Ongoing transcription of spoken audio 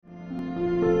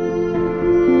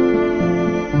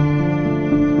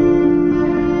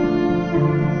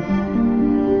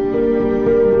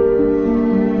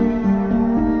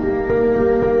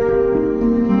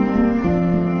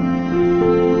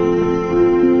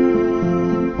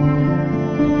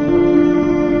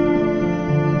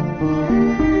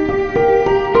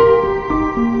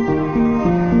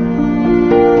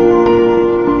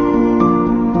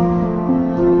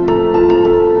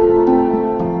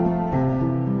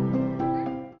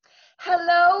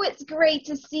It's great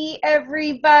to see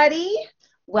everybody.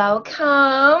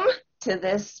 Welcome to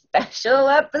this special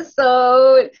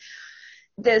episode.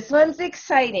 This one's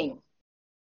exciting.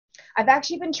 I've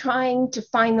actually been trying to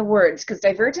find the words because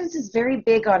Divergence is very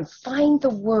big on find the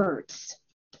words.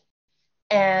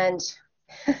 And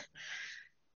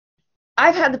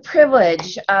I've had the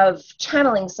privilege of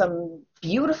channeling some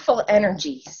beautiful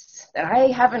energies that I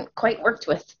haven't quite worked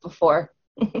with before.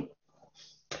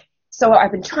 So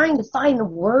I've been trying to find the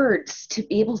words to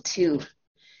be able to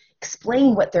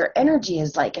explain what their energy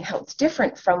is like and how it's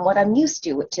different from what I'm used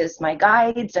to, which is my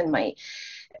guides and my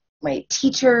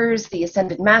teachers, the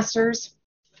Ascended Masters,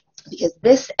 because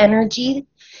this energy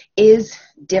is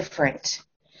different.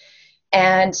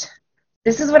 And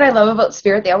this is what I love about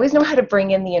Spirit. They always know how to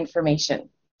bring in the information.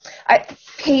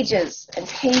 Pages and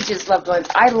pages, loved ones.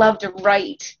 I love to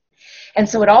write. And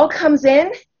so it all comes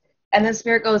in, and then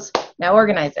Spirit goes, now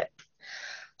organize it.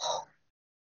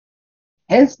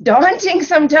 And it's daunting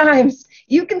sometimes.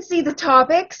 You can see the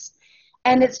topics,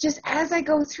 and it's just as I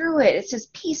go through it, it's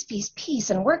just piece, piece,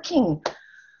 piece, and working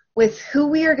with who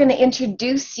we are going to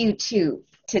introduce you to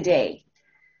today.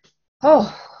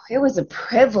 Oh, it was a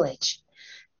privilege.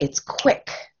 It's quick.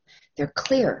 They're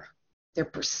clear. They're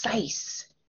precise.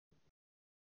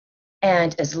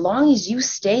 And as long as you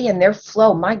stay in their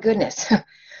flow, my goodness,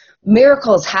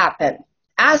 miracles happen.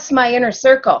 Ask my inner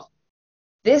circle.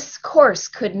 This course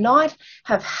could not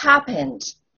have happened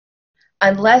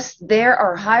unless there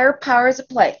are higher powers at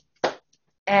play.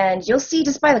 And you'll see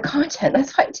just by the content.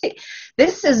 That's why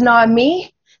this is not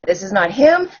me. This is not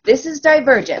him. This is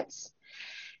Divergence.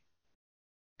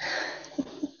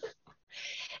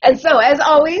 And so, as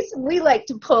always, we like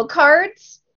to pull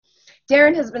cards.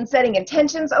 Darren has been setting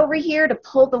intentions over here to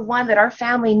pull the one that our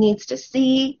family needs to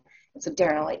see. And so,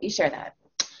 Darren, I'll let you share that.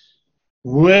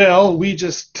 Well, we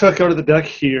just took out of the deck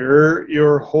here,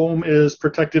 your home is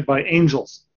protected by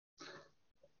angels.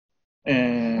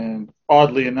 And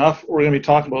oddly enough, we're going to be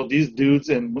talking about these dudes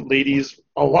and ladies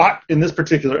a lot in this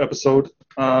particular episode.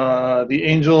 The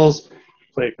angels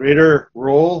play a greater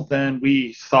role than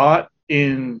we thought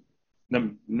in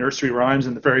the nursery rhymes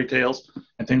and the fairy tales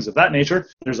and things of that nature.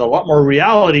 There's a lot more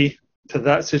reality to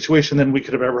that situation than we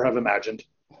could have ever have imagined.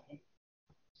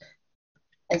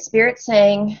 And Spirit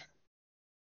saying,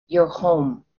 your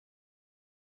home.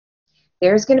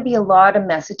 There's going to be a lot of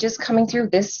messages coming through.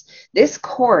 This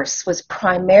course was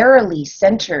primarily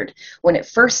centered when it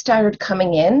first started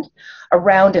coming in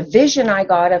around a vision I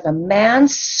got of a man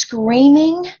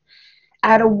screaming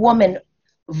at a woman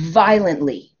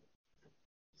violently.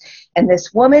 And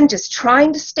this woman just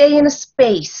trying to stay in a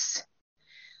space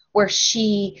where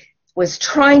she was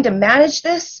trying to manage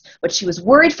this, but she was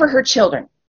worried for her children.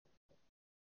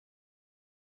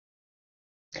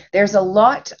 There's a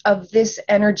lot of this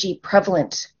energy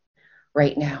prevalent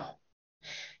right now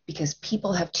because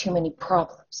people have too many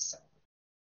problems.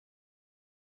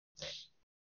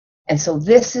 And so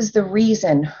this is the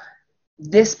reason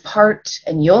this part,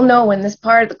 and you'll know when this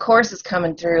part of the course is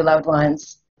coming through, loved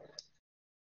ones.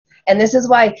 And this is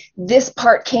why this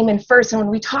part came in first. And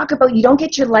when we talk about you don't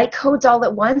get your light codes all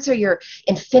at once or your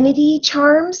infinity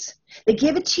charms, they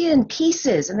give it to you in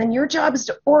pieces. And then your job is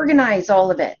to organize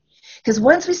all of it. Because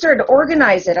once we started to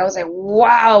organize it, I was like,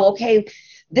 wow, okay,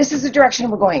 this is the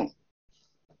direction we're going.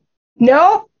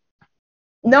 No,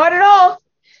 not at all.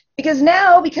 Because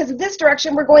now, because of this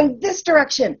direction, we're going this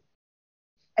direction.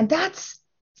 And that's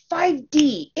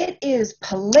 5D. It is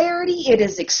polarity. It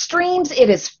is extremes. It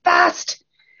is fast.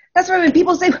 That's why when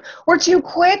people say, we're too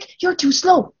quick, you're too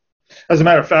slow. As a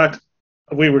matter of fact,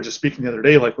 we were just speaking the other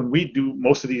day, like when we do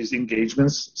most of these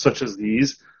engagements, such as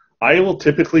these, I will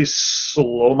typically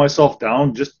slow myself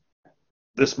down just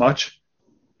this much.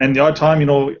 And the odd time,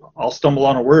 I'll stumble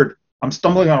on a word. I'm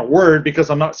stumbling on a word because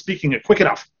I'm not speaking it quick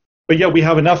enough. But yet we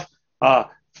have enough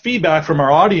feedback from our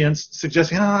audience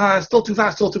suggesting, still too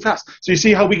fast, still too fast. So you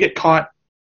see how we get caught.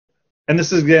 And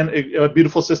this is, again, a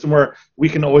beautiful system where we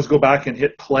can always go back and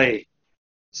hit play.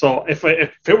 So if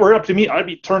it were up to me, I'd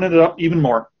be turning it up even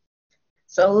more.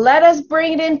 So let us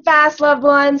bring it in fast, loved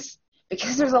ones.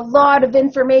 Because there's a lot of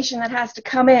information that has to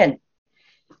come in.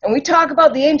 And we talk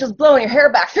about the angels blowing your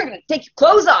hair back. They're going to take your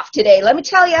clothes off today. Let me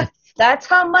tell you, that's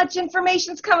how much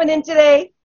information's coming in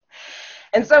today.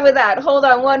 And so with that, hold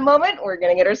on one moment. We're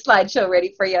going to get our slideshow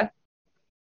ready for you.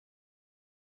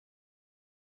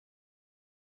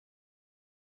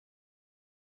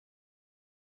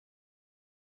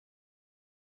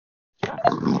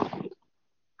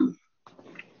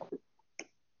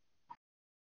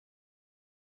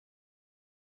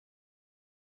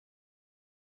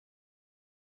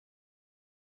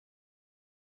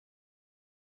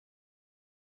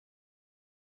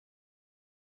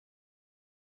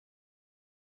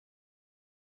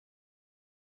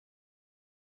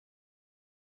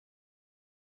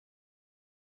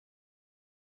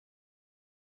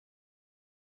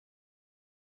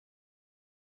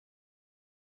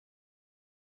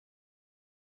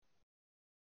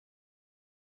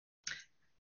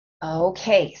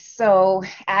 Okay, so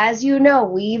as you know,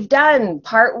 we've done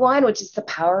part one, which is the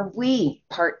power of we.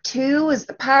 Part two is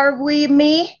the power of we,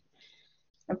 me.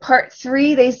 And part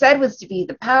three, they said, was to be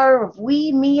the power of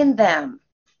we, me, and them.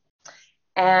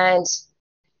 And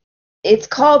it's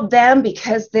called them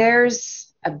because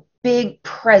there's a big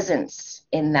presence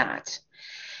in that.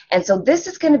 And so this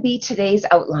is going to be today's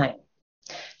outline.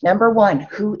 Number one,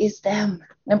 who is them?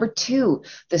 Number two,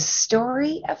 the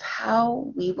story of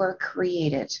how we were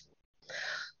created.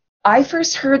 I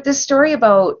first heard this story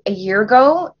about a year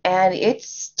ago, and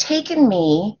it's taken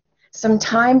me some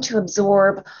time to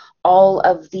absorb all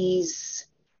of these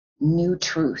new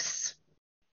truths.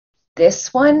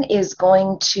 This one is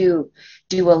going to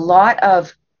do a lot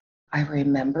of, I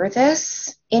remember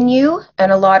this in you,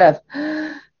 and a lot of,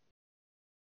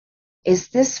 is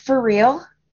this for real?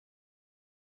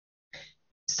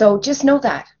 So just know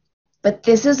that. But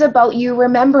this is about you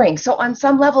remembering. So on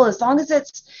some level, as long as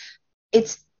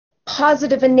it's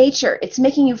positive in nature, it's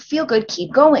making you feel good,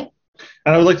 keep going.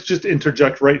 And I would like to just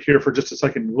interject right here for just a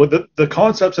second. The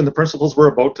concepts and the principles we're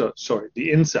about to, the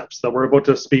incepts that we're about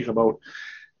to speak about,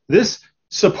 this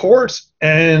supports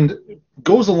and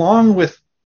goes along with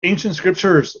ancient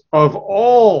scriptures of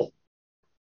all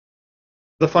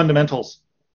the fundamentals.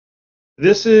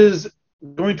 This is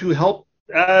going to help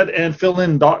add and fill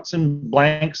in dots and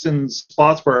blanks and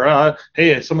spots where,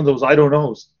 hey, some of those I don't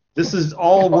knows. This is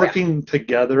all working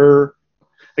together.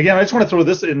 Again, I just want to throw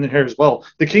this in here as well.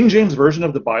 The King James Version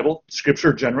of the Bible,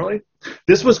 Scripture generally,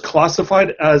 this was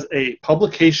classified as a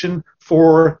publication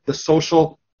for the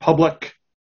social public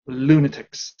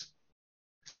lunatics.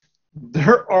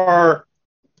 There are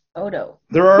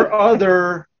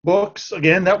other books,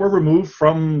 again, that were removed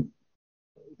from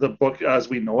the book as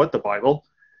we know it, the Bible.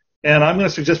 And I'm going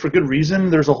to suggest for good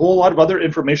reason, there's a whole lot of other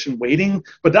information waiting,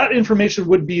 but that information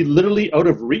would be literally out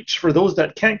of reach for those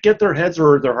that can't get their heads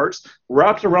or their hearts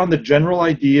wrapped around the general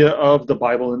idea of the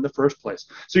Bible in the first place.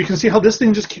 So you can see how this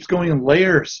thing just keeps going in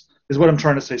layers, is what I'm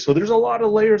trying to say. So there's a lot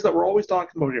of layers that we're always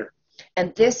talking about here.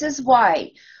 And this is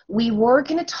why we were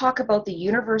going to talk about the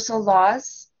universal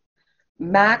laws,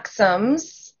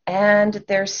 maxims, and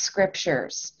their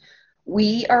scriptures.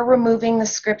 We are removing the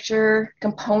scripture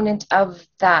component of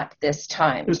that this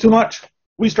time. It was too much.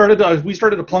 We started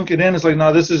to plunk it in. It's like, no,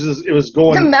 it was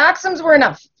going. The maxims were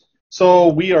enough. So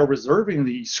we are reserving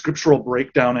the scriptural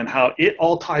breakdown and how it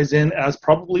all ties in as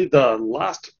probably the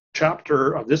last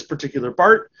chapter of this particular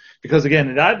part, because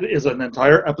again, that is an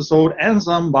entire episode and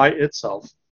some by itself.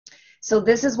 So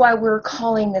this is why we're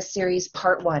calling this series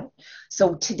Part 1.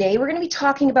 So today we're going to be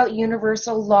talking about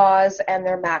universal laws and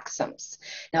their maxims.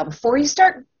 Now, before you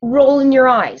start rolling your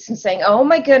eyes and saying, oh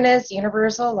my goodness,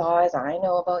 universal laws, I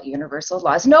know about universal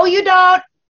laws. No, you don't.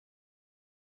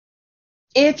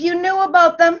 If you knew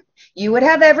about them, you would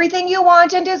have everything you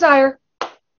want and desire.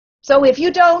 So if you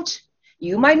don't,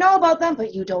 you might know about them,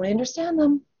 but you don't understand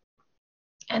them.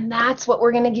 And that's what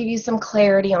we're going to give you some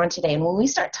clarity on today. And when we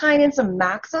start tying in some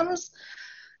maxims,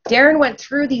 Darren went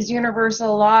through these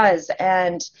universal laws,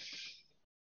 and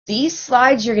these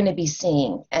slides you're going to be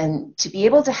seeing, and to be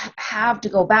able to have to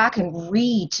go back and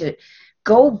read, to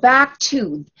go back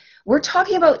to, we're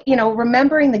talking about,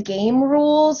 remembering the game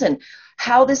rules and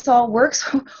how this all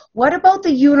works. What about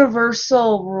the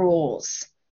universal rules?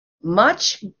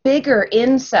 Much bigger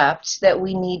incept that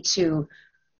we need to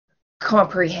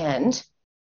comprehend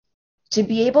to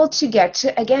be able to get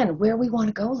to, again, where we want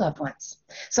to go, loved ones.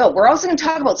 So we're also going to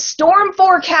talk about storm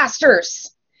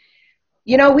forecasters.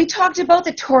 We talked about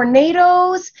the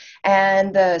tornadoes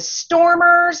and the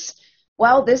stormers.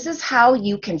 Well, this is how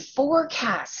you can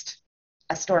forecast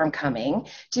a storm coming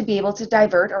to be able to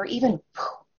divert or even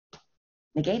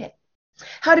negate it.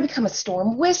 How to become a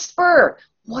storm whisperer.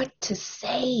 What to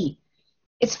say.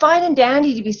 It's fine and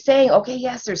dandy to be saying, okay,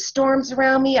 yes, there's storms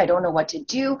around me. I don't know what to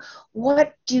do.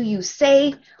 What do you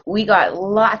say? We got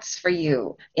lots for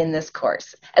you in this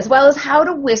course, as well as how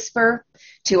to whisper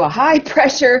to a high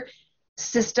pressure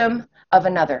system of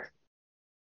another.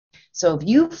 So if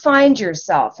you find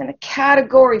yourself in a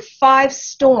Category 5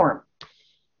 storm,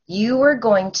 you are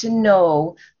going to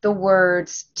know the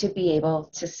words to be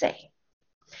able to say.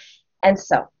 And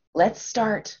so let's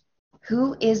start.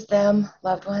 Who is them,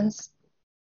 loved ones?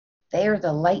 They are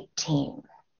the light team.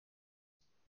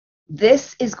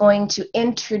 This is going to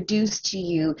introduce to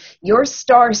you your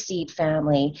starseed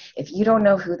family if you don't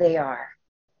know who they are.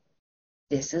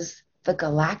 This is the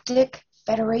Galactic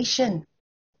Federation.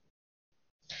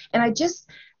 And I just,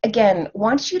 again,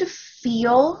 want you to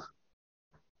feel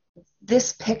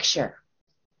this picture.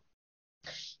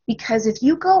 Because if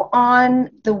you go on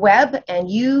the web and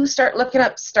you start looking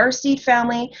up Starseed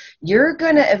Family, you're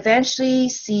going to eventually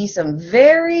see some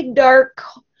very dark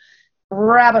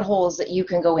rabbit holes that you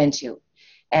can go into.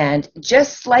 And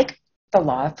just like the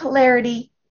law of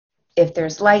polarity, if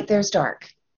there's light, there's dark.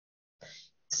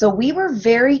 So we were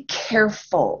very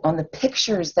careful on the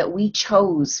pictures that we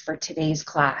chose for today's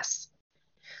class.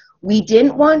 We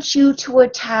didn't want you to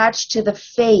attach to the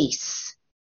face.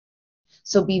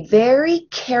 So be very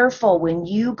careful when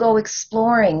you go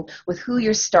exploring with who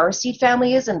your starseed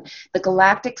family is and the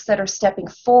galactics that are stepping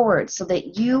forward, so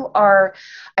that you are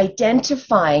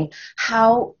identifying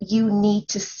how you need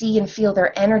to see and feel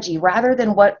their energy rather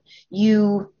than what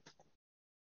you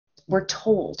were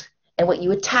told and what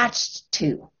you attached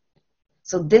to.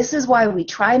 So this is why we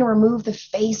try and remove the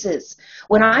faces.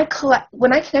 When I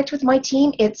connect with my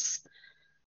team, it's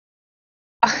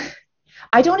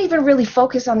I don't even really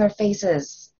focus on their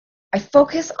faces. I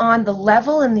focus on the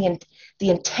level and the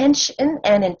intention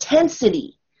and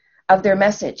intensity of their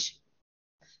message.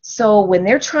 So when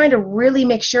they're trying to really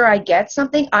make sure I get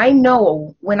something, I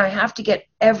know when I have to get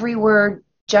every word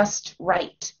just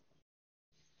right.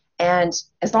 And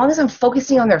as long as I'm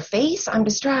focusing on their face, I'm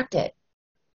distracted.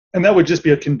 And that would just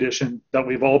be a condition that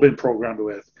we've all been programmed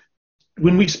with.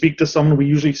 When we speak to someone, we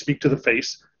usually speak to the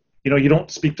face. You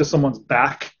don't speak to someone's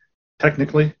back,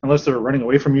 technically, unless they're running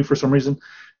away from you for some reason.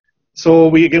 So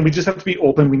we just have to be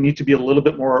open. We need to be a little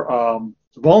bit more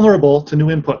vulnerable to new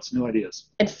inputs, new ideas.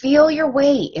 And feel your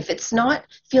way. If it's not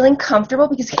feeling comfortable,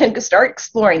 because you can start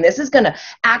exploring, this is going to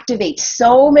activate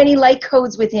so many light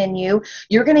codes within you.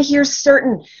 You're going to hear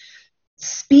certain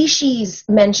species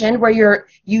mentioned where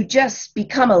you just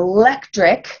become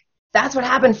electric. That's what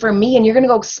happened for me. And you're going to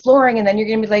go exploring, and then you're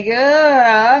going to be like,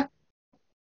 ah.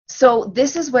 So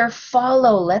this is where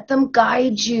follow. Let them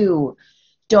guide you.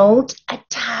 Don't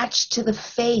attach to the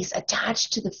face. Attach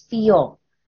to the feel.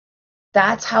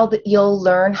 That's how you'll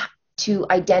learn to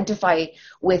identify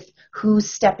with who's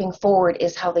stepping forward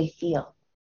is how they feel.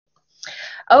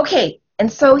 Okay,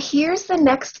 and so here's the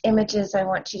next images I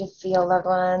want you to feel, loved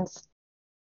ones.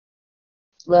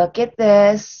 Look at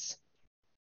this.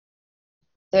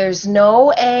 There's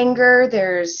no anger.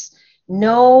 There's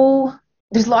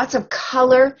lots of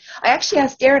color. I actually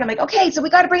asked Darren, I'm like, okay, so we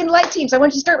got to bring the light teams. I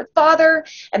want you to start with Father,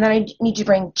 and then I need you to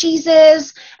bring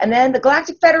Jesus, and then the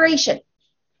Galactic Federation.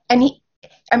 And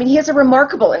he has a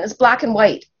remarkable, and it's black and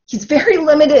white. He's very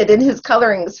limited in his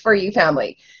colorings for you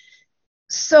family.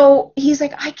 So he's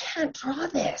like, I can't draw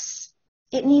this.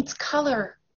 It needs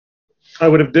color. I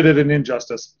would have did it in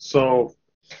Injustice. So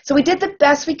we did the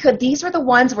best we could. These were the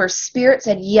ones where Spirit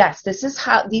said, yes,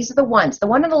 these are the ones. The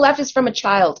one on the left is from a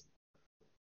child.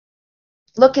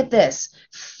 Look at this.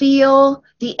 Feel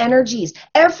the energies.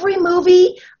 Every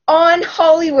movie on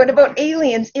Hollywood about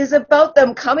aliens is about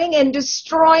them coming and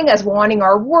destroying us, wanting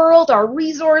our world, our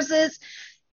resources.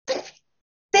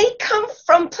 They come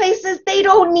from places they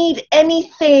don't need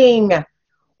anything.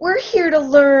 We're here to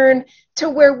learn to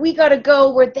where we got to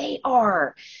go, where they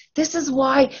are. This is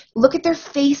why, look at their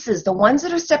faces. The ones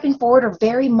that are stepping forward are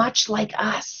very much like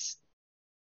us.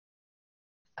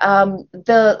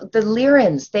 The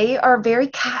Lyrans, they are very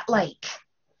cat-like.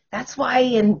 That's why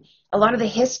in a lot of the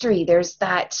history there's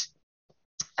that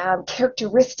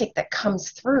characteristic that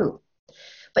comes through.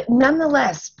 But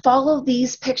nonetheless, follow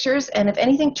these pictures, and if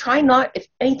anything, try not, if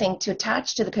anything, to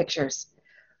attach to the pictures.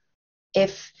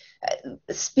 If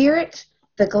Spirit,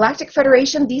 the Galactic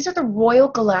Federation, these are the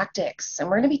Royal Galactics, and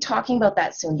we're going to be talking about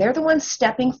that soon. They're the ones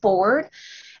stepping forward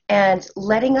and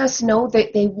letting us know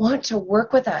that they want to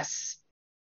work with us.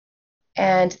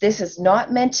 And this is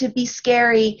not meant to be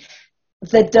scary.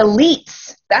 The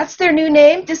Deletes, that's their new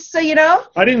name, just so you know.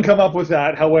 I didn't come up with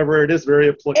that. However, it is very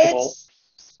applicable.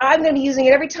 I'm going to be using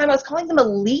it every time. I was calling them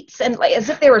elites and like as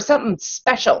if they were something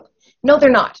special. No,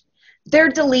 they're not. They're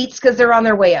Deletes because they're on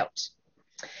their way out.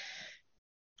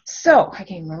 So, I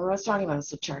can't remember what I was talking about.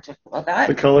 So, chart about that.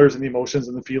 The colors and the emotions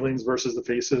and the feelings versus the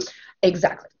faces.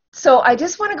 Exactly. So, I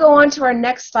just want to go on to our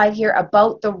next slide here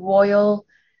about the Royal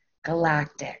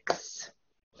Galactics.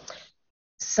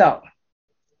 So,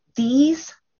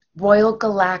 these Royal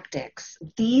Galactics,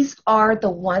 these are the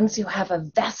ones who have a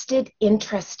vested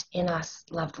interest in us,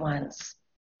 loved ones.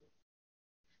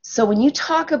 So when you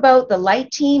talk about the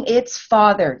light team, it's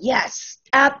Father. Yes,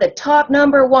 at the top,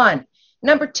 number 1.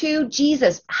 Number 2,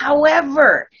 Jesus.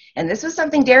 However, and this was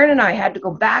something Darren and I had to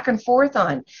go back and forth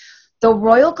on, the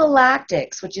Royal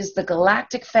Galactics, which is the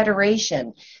Galactic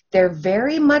Federation, they're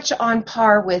very much on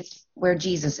par with where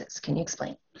Jesus is. Can you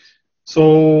explain?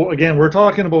 So again, we're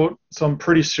talking about some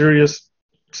pretty serious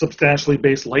substantially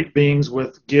based light beings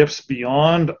with gifts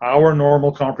beyond our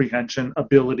normal comprehension,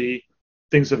 ability,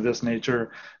 things of this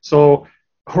nature. So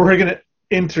we're going to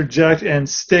interject and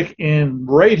stick in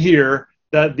right here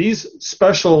that these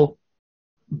special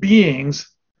beings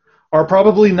are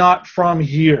probably not from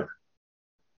here.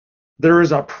 There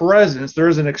is a presence, there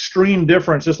is an extreme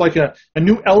difference, just like a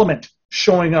new element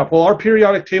showing up. Well, our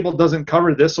periodic table doesn't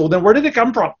cover this, so then where did it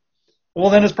come from? Well,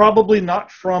 then it's probably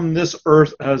not from this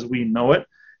earth as we know it.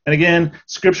 And again,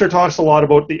 Scripture talks a lot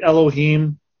about the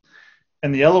Elohim,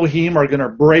 and the Elohim are going to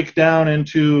break down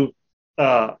into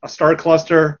a star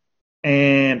cluster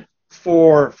and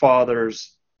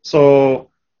forefathers. So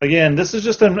again, this is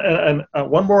just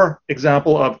one more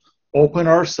example of open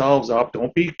ourselves up.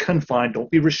 Don't be confined.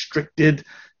 Don't be restricted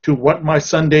to what my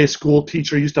Sunday school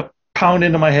teacher used to pound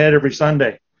into my head every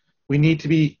Sunday. We need to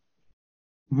be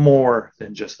more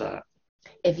than just that.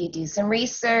 If you do some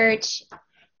research,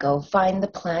 go find the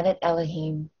planet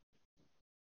Elohim.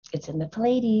 It's in the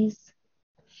Pleiades.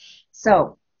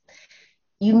 So,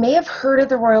 you may have heard of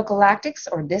the Royal Galactics,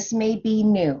 or this may be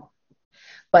new.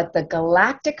 But the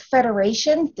Galactic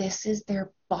Federation, this is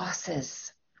their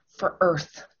bosses for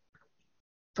Earth.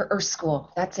 For Earth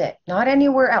School. That's it. Not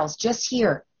anywhere else, just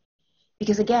here.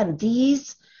 Because again,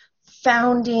 these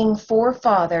founding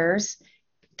forefathers,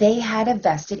 they had a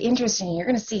vested interest in you. You're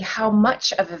going to see how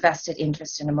much of a vested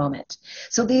interest in a moment.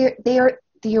 So they are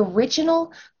the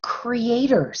original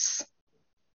creators.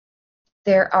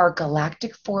 They're our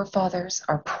galactic forefathers,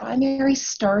 our primary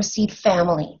starseed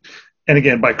family. And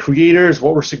again, by creators,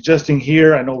 what we're suggesting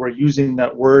here, I know we're using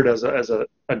that word as a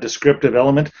descriptive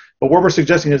element, but what we're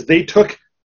suggesting is they took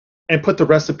and put the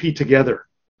recipe together.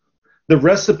 The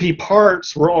recipe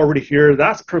parts were already here.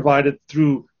 That's provided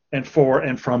through and for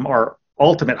and from our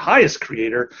ultimate highest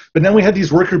creator. But then we had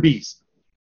these worker bees,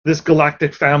 this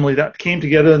galactic family that came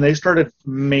together and they started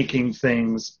making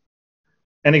things.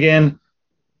 And again,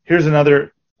 here's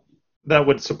another that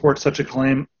would support such a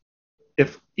claim.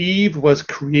 If Eve was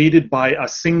created by a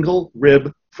single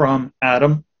rib from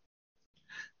Adam,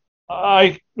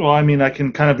 I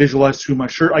can kind of visualize through my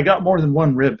shirt. I got more than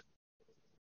one rib.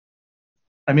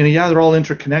 I mean, yeah, they're all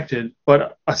interconnected,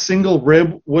 but a single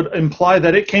rib would imply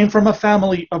that it came from a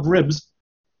family of ribs,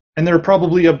 and they're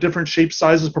probably of different shapes,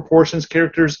 sizes, proportions,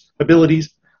 characters,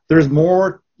 abilities. There's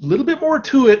a little bit more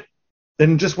to it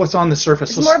than just what's on the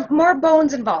surface. There's more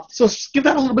bones involved. So give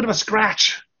that a little bit of a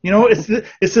scratch. You know, it's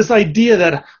this idea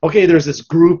that, okay, there's this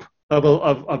group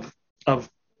of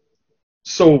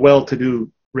so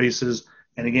well-to-do races,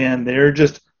 and again, they're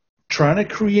just trying to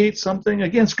create something.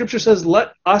 Again, Scripture says,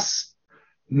 let us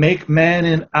make man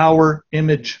in our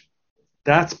image.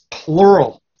 That's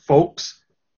plural, folks.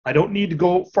 I don't need to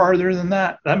go farther than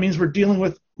that. That means we're dealing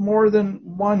with more than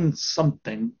one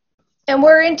something. And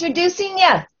we're introducing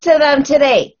you to them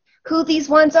today, who these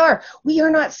ones are. We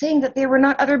are not saying that there were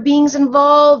not other beings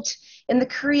involved in the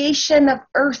creation of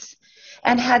Earth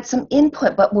and had some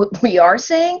input, but what we are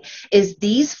saying is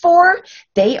these four,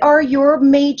 they are your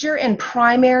major and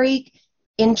primary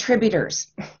contributors.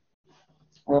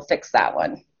 We'll fix that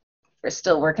one. We're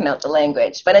still working out the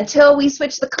language. But until we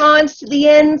switch the cons to the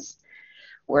ends,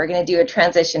 we're going to do a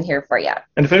transition here for you.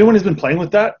 And if anyone has been playing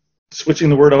with that, switching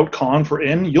the word out, con for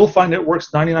in, you'll find it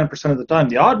works 99% of the time.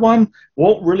 The odd one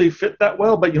won't really fit that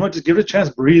well, but you know what? Just give it a chance,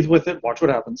 breathe with it, watch what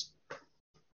happens.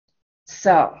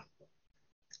 So,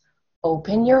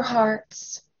 open your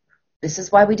hearts. This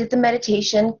is why we did the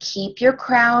meditation. Keep your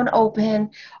crown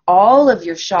open, all of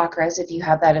your chakras if you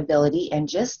have that ability, and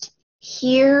just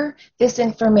hear this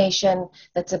information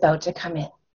that's about to come in.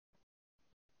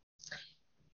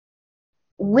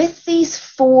 With these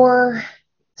four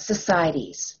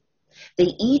societies,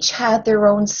 they each had their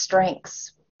own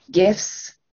strengths,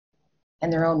 gifts,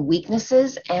 and their own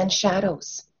weaknesses and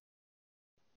shadows.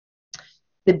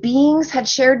 The beings had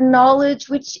shared knowledge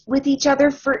with each other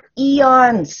for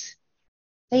eons.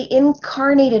 They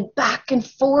incarnated back and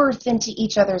forth into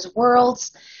each other's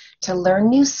worlds to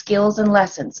learn new skills and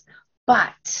lessons.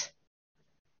 But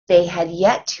they had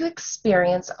yet to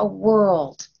experience a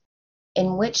world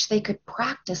in which they could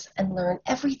practice and learn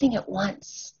everything at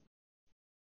once.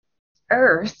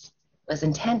 Earth was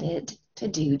intended to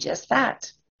do just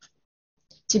that,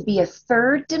 to be a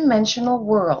third-dimensional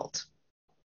world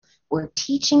where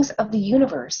teachings of the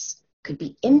universe could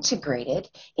be integrated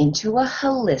into a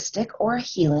holistic or a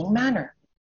healing manner.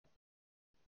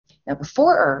 Now,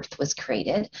 before Earth was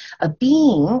created, a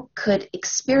being could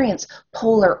experience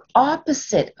polar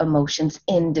opposite emotions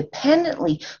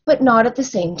independently, but not at the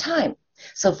same time.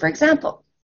 So, for example,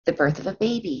 the birth of a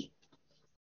baby,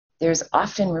 There's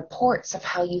often reports of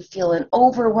how you feel an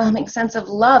overwhelming sense of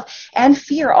love and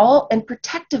fear, all and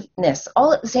protectiveness,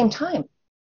 all at the same time.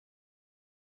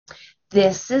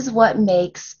 This is what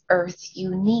makes Earth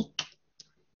unique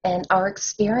and our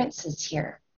experiences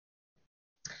here.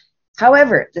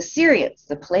 However, the Sirians,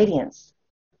 the Pleiadians,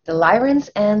 the Lyrans,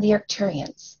 and the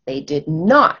Arcturians, they did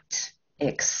not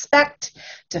expect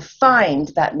to find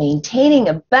that maintaining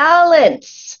a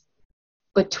balance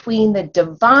between the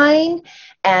divine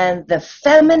and the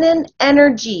feminine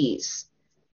energies,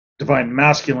 divine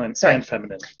masculine and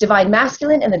feminine, divine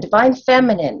masculine and the divine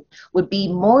feminine, would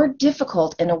be more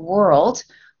difficult in a world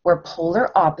where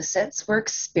polar opposites were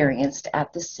experienced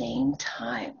at the same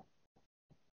time.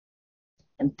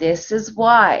 And this is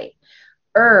why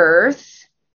Earth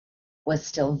was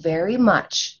still very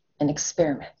much an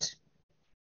experiment.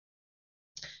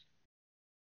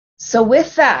 So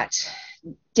with that,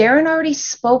 Darren already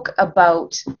spoke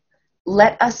about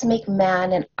let us make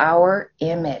man in our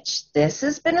image. This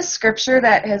has been a scripture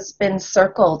that has been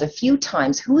circled a few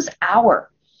times. Who's our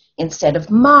instead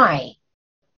of my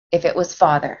if it was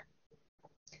father?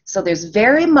 So there's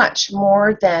very much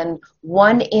more than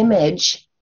one image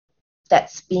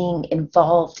that's being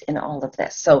involved in all of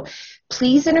this. So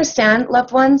please understand,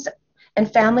 loved ones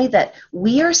and family, that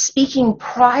we are speaking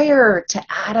prior to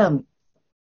Adam.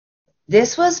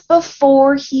 This was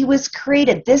before he was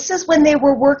created. This is when they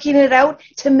were working it out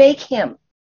to make him.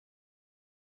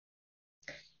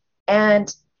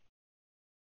 And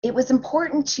it was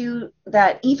important too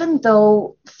that even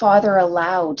though Father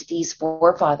allowed these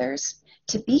forefathers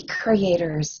to be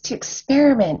creators, to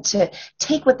experiment, to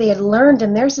take what they had learned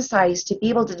in their societies to be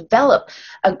able to develop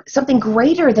something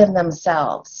greater than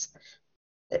themselves,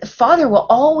 Father will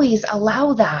always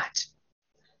allow that.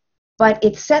 But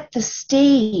it set the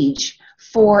stage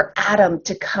for Adam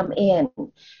to come in.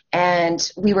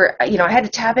 And we were, I had to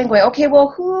tap in going, okay, well,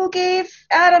 who gave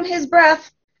Adam his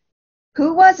breath?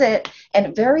 Who was it?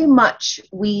 And very much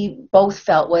we both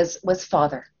felt was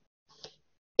Father.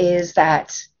 Is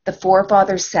that the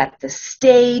forefathers set the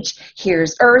stage.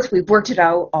 Here's Earth. We've worked it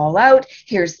all out.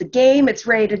 Here's the game. It's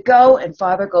ready to go. And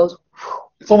Father goes, whew.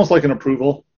 It's almost like an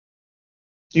approval.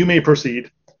 You may proceed.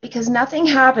 Because nothing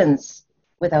happens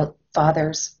without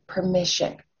Father's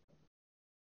permission.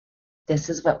 This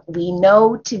is what we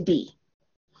know to be.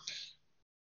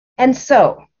 And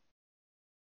so,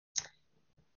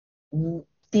 the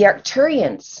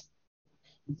Arcturians,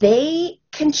 they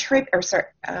contribute,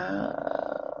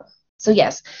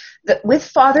 with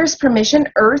Father's permission,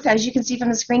 Earth, as you can see from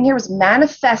the screen here, was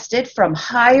manifested from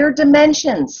higher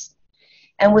dimensions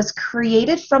and was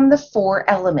created from the four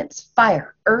elements: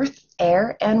 fire, earth,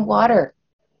 air, and water.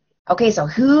 Okay, so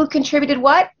who contributed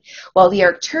what? Well, the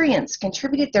Arcturians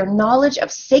contributed their knowledge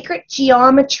of sacred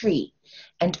geometry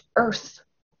and earth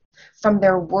from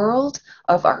their world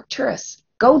of Arcturus.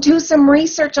 Go do some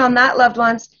research on that, loved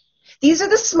ones. These are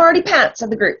the smarty pants of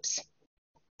the groups.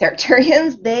 The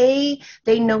Arcturians,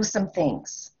 they know some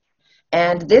things.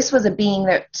 And this was a being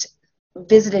that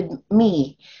visited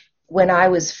me when I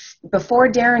was,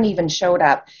 before Darren even showed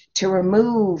up, to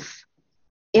remove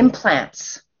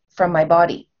implants from my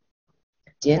body.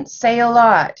 Didn't say a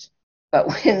lot, but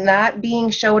when that being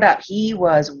showed up, he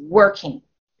was working.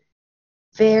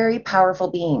 Very powerful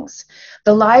beings.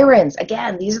 The Lyrans,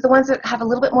 again, these are the ones that have a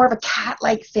little bit more of a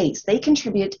cat-like face. They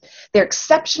contribute their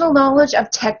exceptional knowledge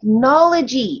of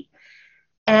technology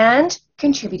and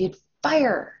contributed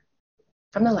fire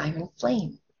from the Lyran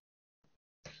flame.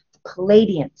 The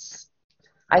Pleiadians.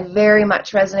 I very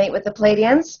much resonate with the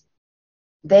Pleiadians.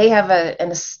 They have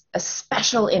a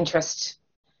special interest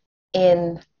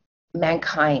in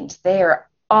mankind. They are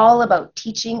all about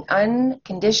teaching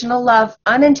unconditional love,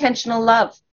 unintentional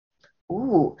love.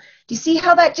 Ooh, do you see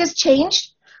how that just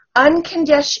changed?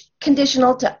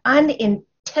 Unconditional to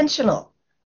unintentional.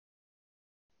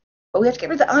 But we have to get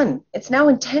rid of the un. It's now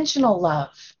intentional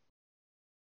love.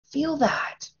 Feel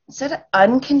that. Instead of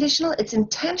unconditional, it's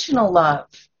intentional love.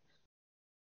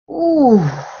 Ooh.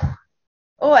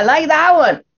 Oh, I like that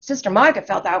one. Sister Monica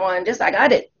felt that one just like I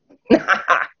did.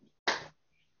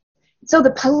 So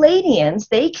the Pleiadians,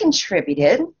 they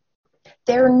contributed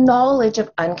their knowledge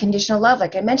of unconditional love,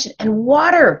 like I mentioned, and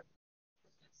water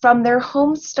from their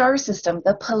home star system,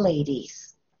 the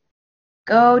Pleiades.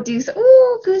 Go do some,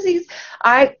 goosies.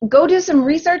 Go do some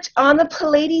research on the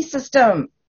Pleiades system.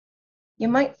 You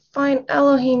might find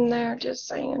Elohim there, just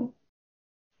saying.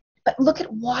 But look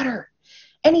at water.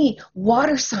 Any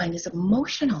water sign is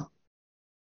emotional.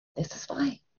 This is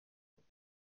why.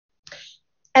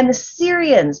 And the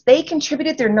Sirians, they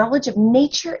contributed their knowledge of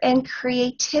nature and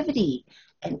creativity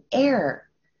and air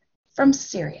from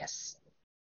Sirius.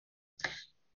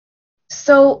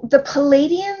 So the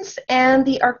Palladians and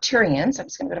the Arcturians, I'm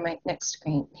just going to go to my next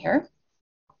screen here,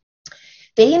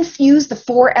 they infuse the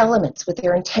four elements with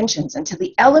their intentions until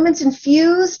the elements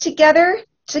infuse together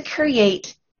to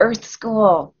create Earth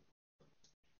School.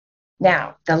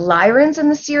 Now, the Lyrans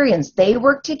and the Sirians, they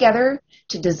work together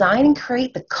to design and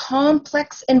create the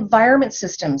complex environment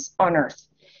systems on Earth,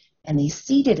 and they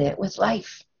seeded it with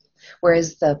life.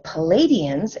 Whereas the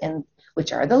Palladians, and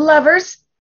which are the lovers,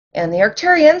 and the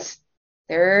Arcturians,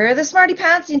 they're the smarty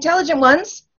pants, the intelligent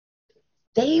ones,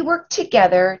 they work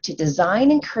together to design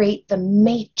and create the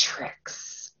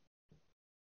matrix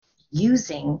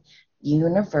using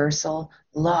universal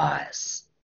laws.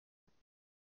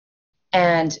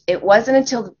 And it wasn't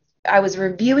until I was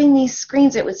reviewing these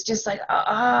screens, it was just like,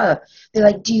 they're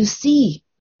like, do you see?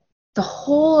 The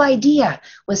whole idea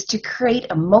was to create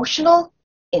emotional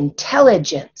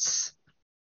intelligence.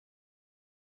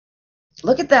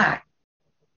 Look at that.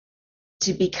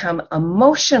 To become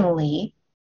emotionally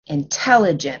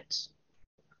intelligent.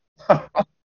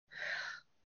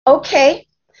 Okay,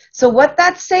 so what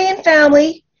that's saying,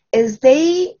 family, is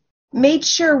they made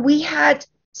sure we had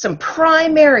some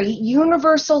primary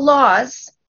universal laws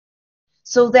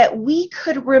so that we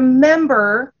could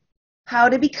remember how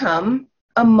to become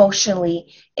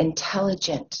emotionally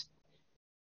intelligent.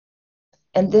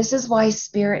 And this is why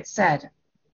Spirit said,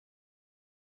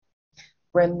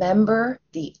 remember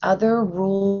the other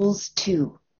rules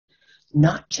too,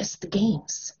 not just the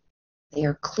games. They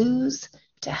are clues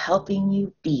to helping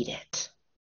you beat it.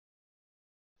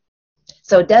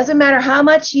 So it doesn't matter how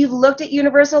much you've looked at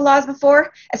universal laws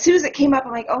before. As soon as it came up,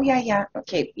 I'm like, oh, yeah,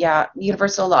 okay, yeah,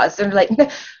 universal laws. They're like,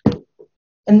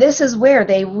 and this is where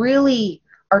they really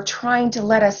are trying to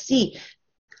let us see.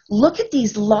 Look at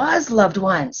these laws, loved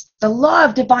ones. The law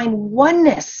of divine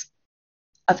oneness,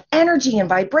 of energy and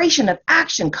vibration, of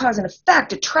action, cause and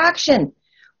effect, attraction,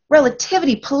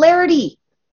 relativity, polarity.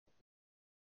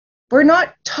 We're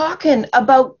not talking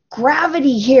about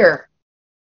gravity here.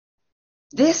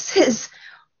 This is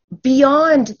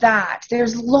beyond that.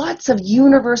 There's lots of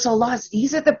universal laws.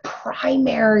 These are the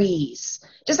primaries.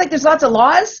 Just like there's lots of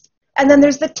laws, and then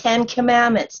there's the 10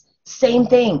 Commandments. Same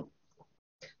thing.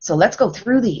 So let's go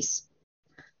through these.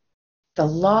 The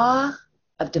law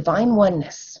of divine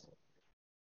oneness.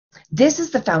 This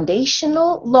is the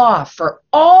foundational law for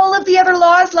all of the other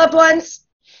laws, loved ones.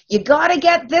 You got to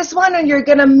get this one or you're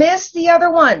going to miss the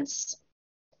other ones.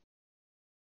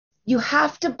 You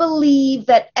have to believe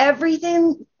that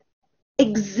everything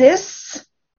exists,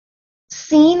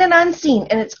 seen and unseen,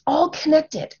 and it's all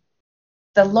connected.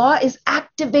 The law is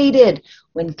activated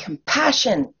when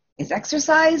compassion is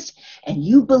exercised and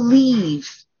you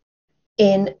believe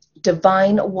in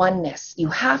divine oneness. You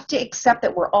have to accept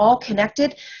that we're all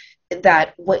connected,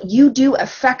 that what you do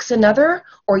affects another,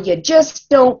 or you just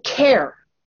don't care.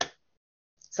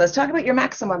 So let's talk about your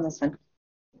maxim on this one.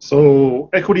 So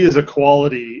equity is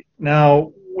equality.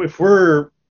 Now, if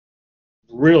we're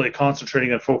really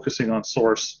concentrating and focusing on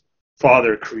source,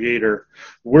 Father, Creator,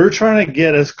 we're trying to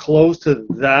get as close to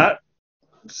that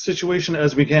situation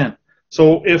as we can.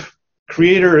 So if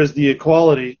Creator is the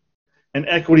equality and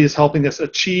equity is helping us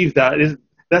achieve that,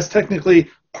 that's technically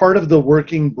part of the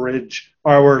working bridge,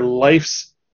 our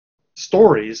life's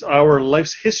stories, our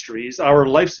life's histories, our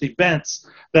life's events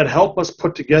that help us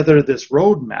put together this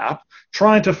roadmap,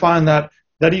 trying to find that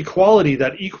equality,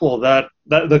 that equal, that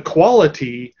the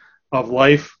quality of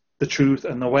life, the truth,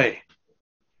 and the way.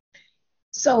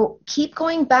 So keep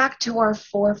going back to our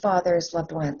forefathers,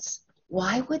 loved ones.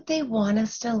 Why would they want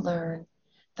us to learn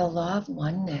the law of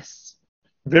oneness?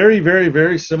 Very, very,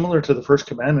 very similar to the first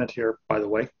commandment here, by the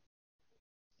way.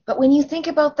 But when you think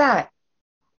about that,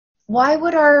 why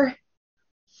would our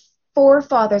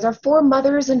forefathers, our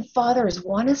foremothers and fathers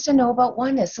want us to know about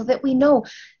oneness so that we know,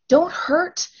 don't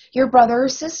hurt your brother or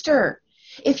sister.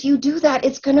 If you do that,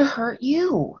 it's going to hurt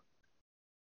you.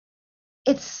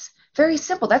 It's very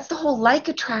simple. That's the whole like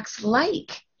attracts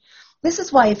like. This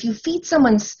is why if you feed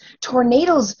someone's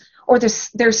tornadoes or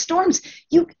their storms,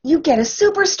 you get a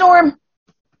superstorm.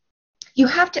 You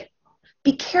have to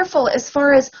be careful as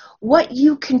far as what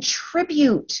you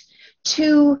contribute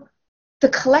to the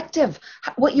collective,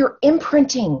 what you're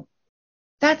imprinting.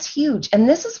 That's huge. And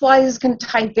this is why this is going to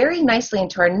tie very nicely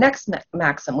into our next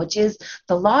maxim, which is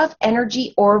the law of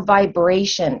energy or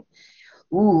vibration.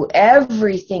 Ooh,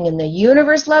 everything in the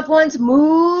universe, loved ones,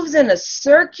 moves in a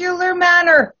circular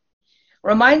manner.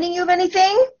 Reminding you of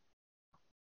anything?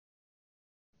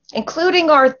 Including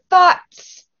our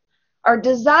thoughts, our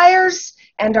desires,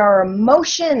 and our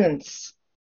emotions.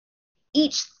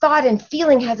 Each thought and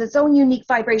feeling has its own unique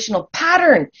vibrational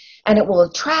pattern, and it will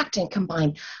attract and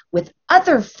combine with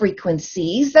other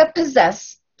frequencies that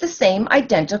possess the same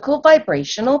identical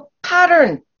vibrational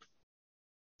pattern.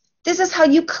 This is how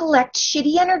you collect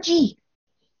shitty energy.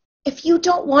 If you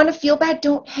don't want to feel bad,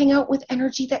 don't hang out with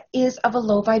energy that is of a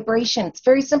low vibration. It's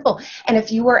very simple. And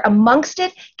if you are amongst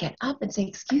it, get up and say,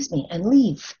 excuse me, and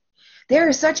leave. There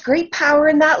is such great power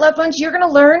in that, loved ones. You're going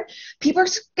to learn. People are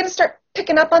going to start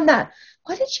picking up on that.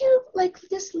 Why did you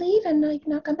just leave and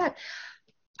not come back?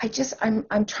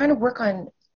 I'm trying to work on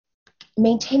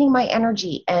maintaining my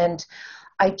energy, and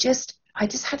I just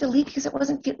had to leave because it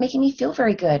wasn't making me feel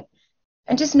very good.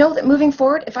 And just know that moving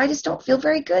forward, if I just don't feel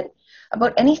very good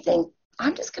about anything,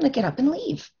 I'm just going to get up and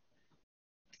leave.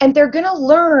 And they're going to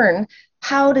learn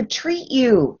how to treat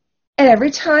you. And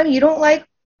every time you don't like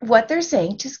what they're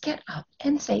saying, just get up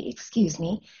and say, excuse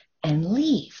me, and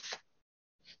leave.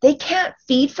 They can't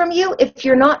feed from you if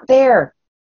you're not there.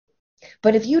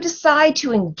 But if you decide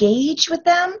to engage with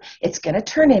them, it's going to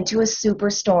turn into a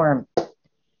superstorm.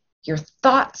 Your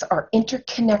thoughts are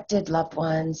interconnected, loved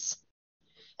ones.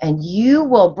 And you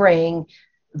will bring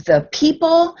the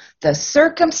people, the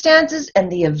circumstances,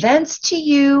 and the events to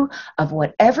you of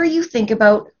whatever you think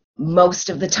about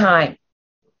most of the time.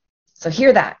 So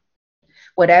hear that.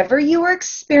 Whatever you are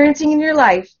experiencing in your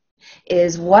life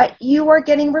is what you are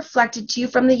getting reflected to you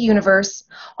from the universe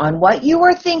on what you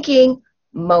are thinking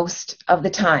most of the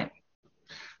time.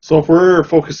 So if we're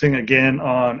focusing again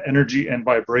on energy and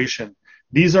vibration,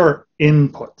 these are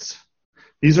inputs.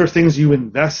 These are things you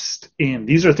invest in.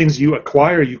 These are things you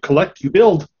acquire, you collect, you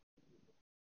build.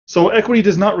 So equity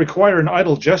does not require an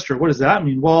idle gesture. What does that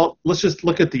mean? Well, let's just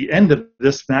look at the end of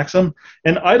this maxim.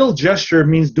 An idle gesture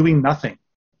means doing nothing.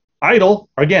 Idle,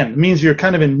 again, means you're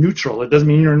kind of in neutral. It doesn't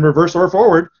mean you're in reverse or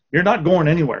forward. You're not going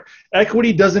anywhere.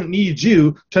 Equity doesn't need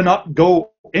you to not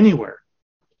go anywhere.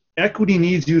 Equity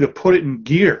needs you to put it in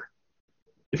gear.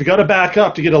 If you got to back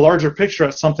up to get a larger picture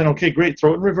at something, okay, great,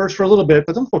 throw it in reverse for a little bit,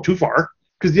 but don't go too far.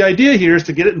 Because the idea here is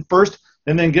to get it in first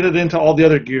and then get it into all the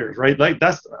other gears, right? Like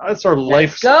that's our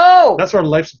life's goal. That's our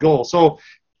life's goal. So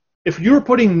if you're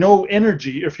putting no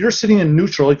energy, if you're sitting in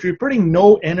neutral, if you're putting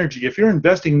no energy, if you're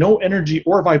investing no energy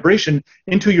or vibration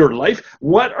into your life,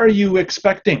 what are you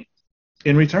expecting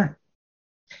in return?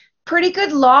 Pretty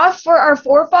good law for our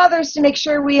forefathers to make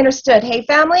sure we understood. Hey,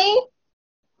 family?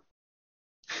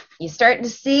 You starting to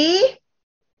see?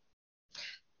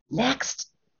 Next,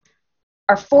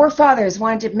 our forefathers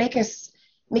wanted to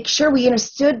make sure we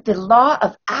understood the law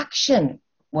of action.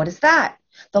 What is that?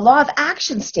 The law of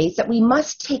action states that we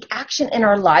must take action in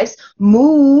our lives,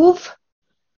 move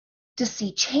to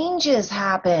see changes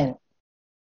happen.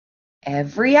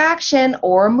 Every action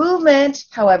or movement,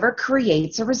 however,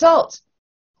 creates a result.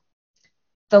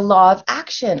 The law of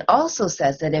action also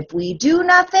says that if we do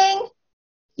nothing,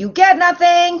 you get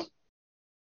nothing.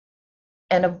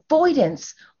 And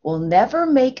avoidance will never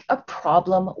make a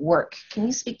problem work. Can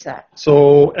you speak to that?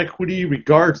 So equity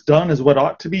regards done as what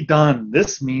ought to be done.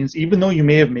 This means even though you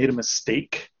may have made a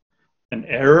mistake, an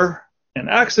error, an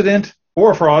accident,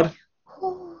 or a fraud,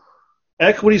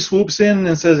 equity swoops in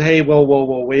and says, hey, well,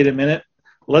 wait a minute.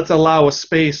 Let's allow a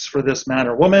space for this man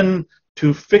or woman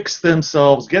to fix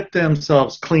themselves, get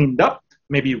themselves cleaned up,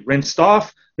 maybe rinsed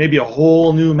off, maybe a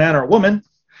whole new man or woman,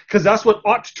 because that's what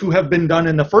ought to have been done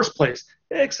in the first place.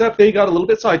 Except they got a little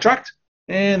bit sidetracked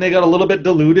and they got a little bit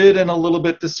deluded and a little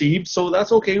bit deceived. So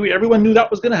that's okay. Everyone knew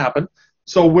that was going to happen.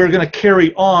 So we're going to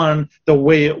carry on the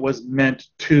way it was meant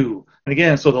to. And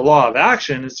again, so the law of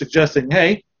action is suggesting,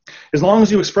 hey, as long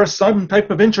as you express some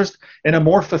type of interest in a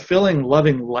more fulfilling,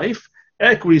 loving life,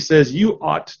 equity says you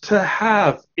ought to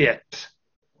have it.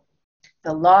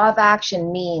 The law of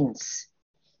action means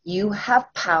you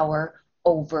have power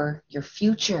over your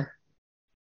future.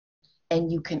 And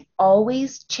you can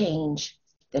always change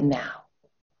the now.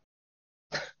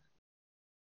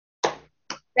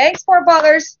 Thanks,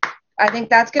 forefathers. I think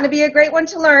that's going to be a great one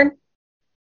to learn.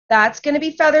 That's going to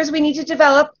be feathers we need to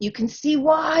develop. You can see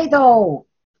why, though.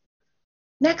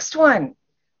 Next one,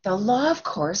 the law of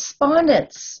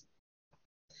correspondence.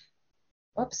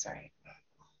 Whoops, sorry.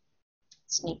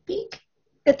 Sneak peek.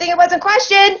 Good thing it wasn't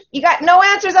questioned. You got no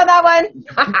answers on that one.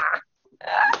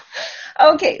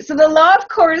 Okay, so the law of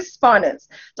correspondence.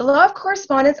 The law of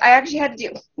correspondence, I actually had to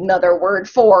do another word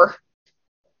for.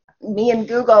 Me and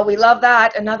Google, we love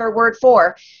that. Another word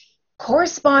for.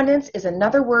 Correspondence is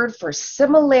another word for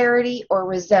similarity or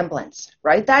resemblance.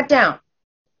 Write that down.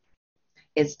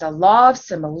 It's the law of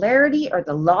similarity or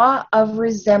the law of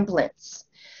resemblance.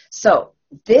 So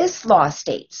this law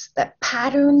states that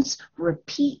patterns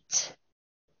repeat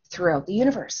throughout the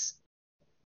universe.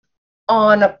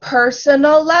 on a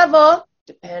personal level,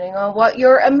 depending on what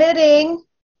you're emitting,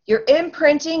 you're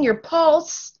imprinting your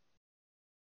pulse,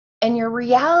 and your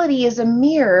reality is a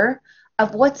mirror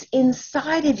of what's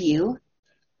inside of you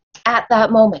at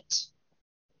that moment.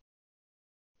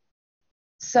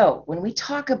 So when we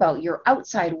talk about your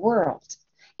outside world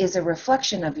is a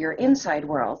reflection of your inside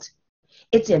world,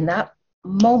 it's in that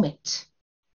moment.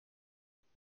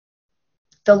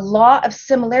 The law of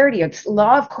similarity, or the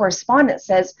law of correspondence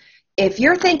says, if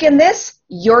you're thinking this,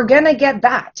 you're going to get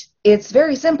that. It's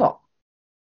very simple.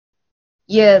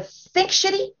 You think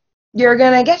shitty, you're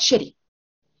going to get shitty.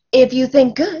 If you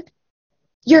think good,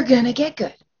 you're going to get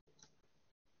good.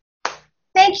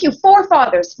 Thank you,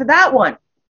 forefathers, for that one.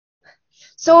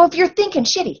 So if you're thinking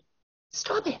shitty,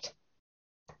 stop it.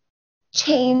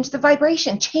 Change the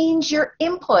vibration, change your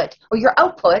input or your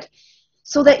output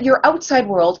so that your outside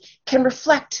world can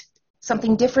reflect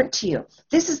something different to you.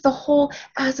 This is the whole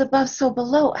as above, so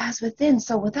below, as within,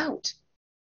 so without.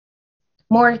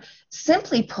 More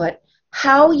simply put,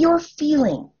 how you're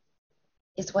feeling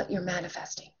is what you're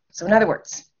manifesting. So in other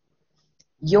words,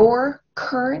 your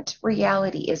current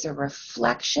reality is a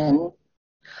reflection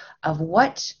of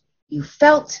what you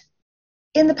felt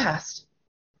in the past.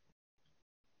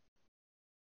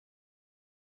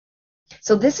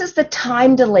 So this is the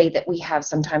time delay that we have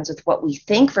sometimes with what we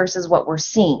think versus what we're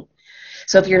seeing.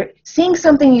 So if you're seeing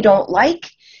something you don't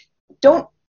like,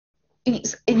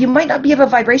 you might not be of a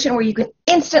vibration where you can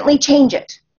instantly change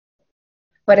it.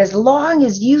 But as long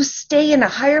as you stay in a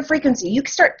higher frequency, you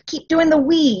keep doing the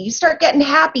we, you start getting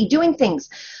happy, doing things,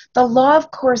 the law of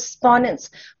correspondence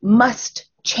must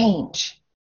change.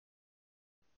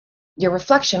 Your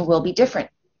reflection will be different.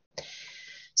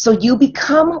 So you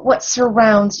become what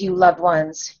surrounds you, loved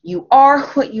ones. You are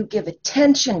what you give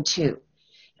attention to.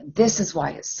 And this is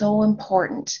why it's so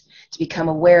important to become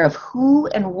aware of who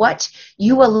and what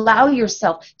you allow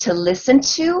yourself to listen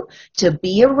to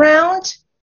be around,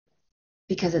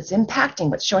 because it's impacting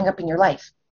what's showing up in your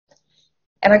life.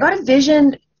 And I got a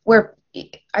vision where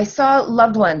I saw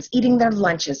loved ones eating their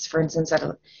lunches, for instance,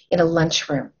 in a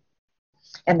lunchroom.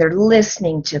 And they're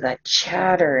listening to the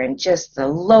chatter and just the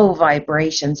low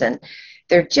vibrations. And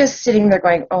they're just sitting there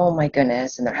going, oh my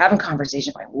goodness. And they're having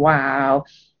conversations going, wow.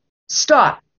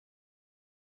 Stop.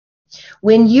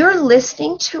 When you're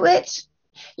listening to it,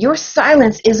 your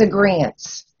silence is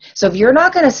agreeance. So if you're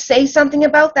not going to say something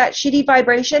about that shitty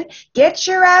vibration, get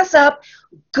your ass up,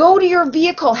 go to your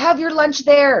vehicle, have your lunch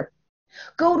there.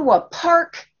 Go to a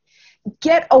park,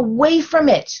 get away from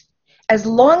it. As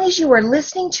long as you are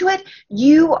listening to it,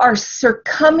 you are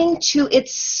succumbing to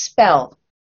its spell.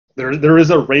 There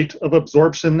is a rate of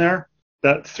absorption there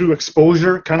that through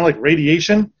exposure, kind of like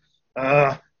radiation,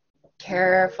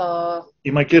 careful.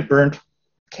 You might get burnt.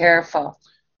 Careful.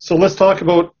 So let's talk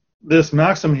about this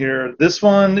maxim here. This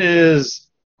one is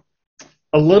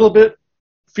a little bit,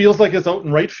 feels like it's out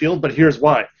in right field, but here's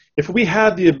why. If we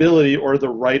had the ability or the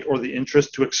right or the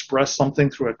interest to express something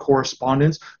through a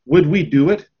correspondence, would we do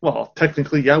it? Well,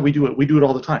 technically, yeah, we do it. We do it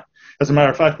all the time. As a matter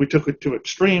of fact, we took it to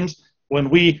extremes when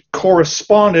we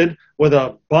corresponded with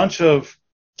a bunch of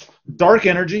dark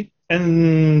energy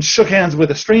and shook hands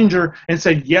with a stranger and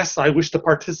said, yes, I wish to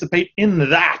participate in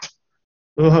that.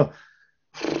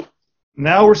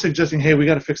 Now we're suggesting, hey, we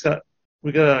got to fix that.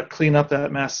 We got to clean up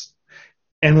that mess.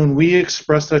 And when we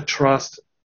express that trust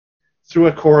through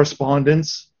a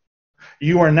correspondence,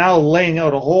 you are now laying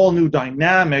out a whole new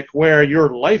dynamic where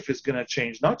your life is going to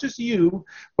change. Not just you,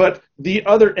 but the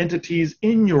other entities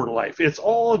in your life. It's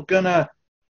all going to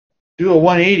do a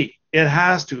 180. It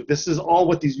has to. This is all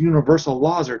what these universal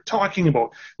laws are talking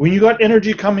about. When you got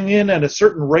energy coming in at a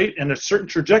certain rate and a certain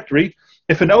trajectory,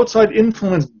 if an outside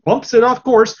influence bumps it off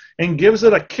course and gives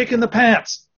it a kick in the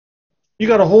pants, you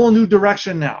got a whole new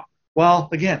direction now. Well,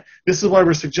 again, this is why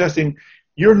we're suggesting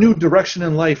your new direction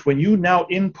in life, when you now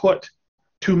input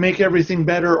to make everything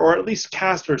better or at least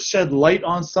cast or shed light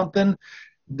on something,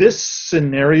 this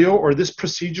scenario or this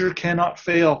procedure cannot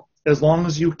fail as long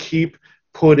as you keep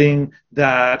putting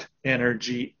that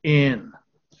energy in.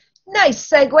 Nice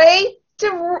segue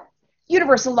to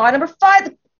universal law number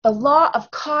 5, the law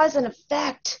of cause and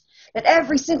effect. That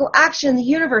every single action in the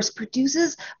universe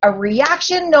produces a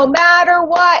reaction no matter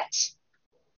what.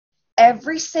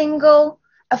 Every single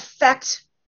effect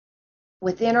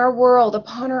within our world,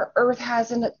 upon our earth,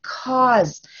 has a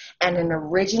cause and an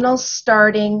original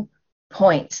starting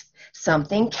point.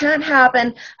 Something can't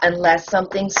happen unless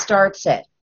something starts it.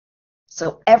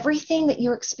 So everything that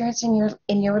you're experiencing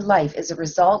in your life is a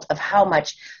result of how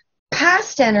much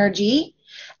past energy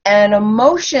and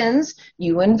emotions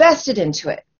you invested into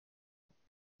it.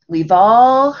 We've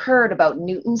all heard about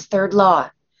Newton's third law.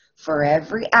 For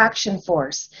every action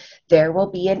force, there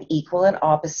will be an equal and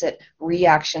opposite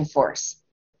reaction force.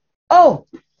 Oh,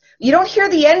 you don't hear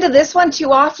the end of this one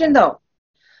too often, though.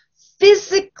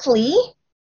 Physically,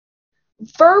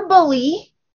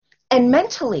 verbally, and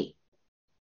mentally.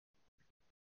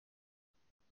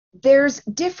 There's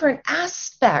different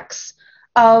aspects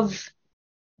of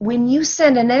when you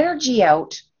send an energy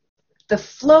out, the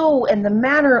flow and the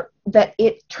manner that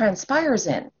it transpires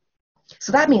in.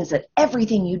 So that means that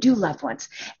everything you do, loved ones,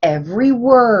 every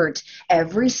word,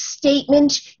 every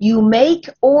statement you make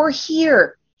or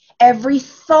hear, every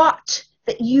thought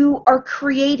that you are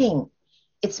creating,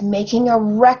 it's making a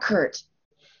record,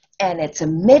 and it's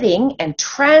emitting and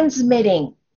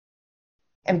transmitting.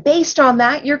 And based on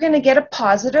that, you're going to get a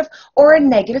positive or a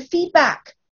negative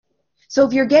feedback. So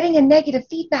if you're getting a negative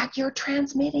feedback, you're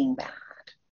transmitting bad.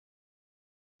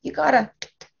 You gotta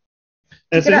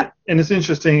pick it up. And it's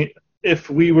interesting, if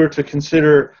we were to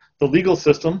consider the legal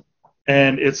system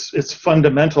and its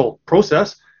fundamental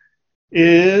process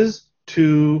is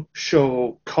to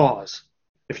show cause.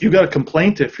 If you got a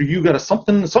complaint, if you got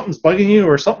something's bugging you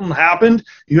or something happened,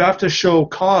 you have to show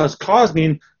cause. Cause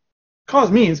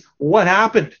means what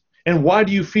happened and why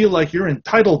do you feel like you're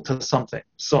entitled to something.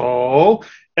 So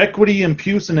equity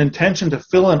imputes an intention to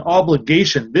fill an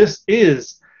obligation. This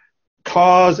is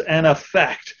cause and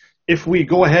effect. If we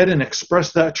go ahead and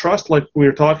express that trust, like we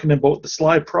were talking about the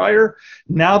slide prior,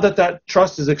 now that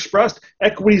trust is expressed,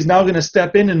 equity is now going to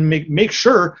step in and make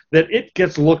sure that it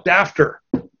gets looked after,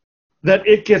 that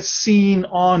it gets seen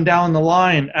on down the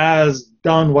line as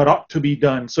done what ought to be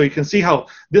done. So you can see how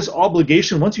this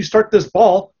obligation, once you start this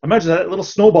ball, imagine that little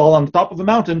snowball on the top of a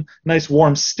mountain, nice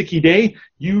warm sticky day,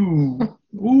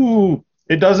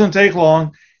 it doesn't take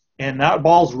long. And that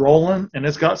ball's rolling, and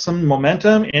it's got some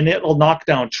momentum, and it'll knock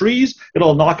down trees.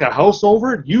 It'll knock a house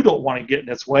over. You don't want to get in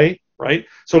its way, right?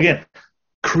 So again,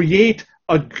 create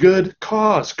a good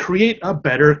cause. Create a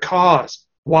better cause.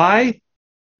 Why?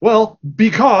 Well,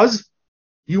 because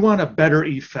you want a better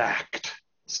effect.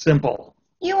 Simple.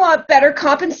 You want better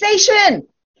compensation.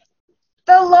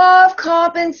 The law of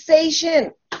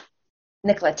compensation.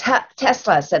 Nikola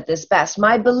Tesla said this best.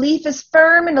 My belief is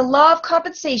firm in the law of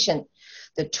compensation.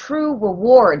 The true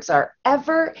rewards are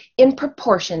ever in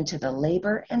proportion to the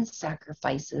labor and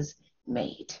sacrifices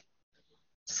made.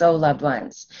 So, loved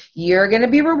ones, you're going to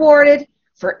be rewarded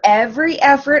for every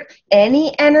effort,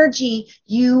 any energy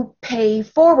you pay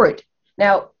forward.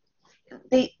 Now,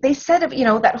 they said,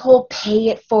 that whole pay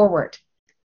it forward.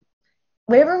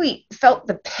 Whenever we felt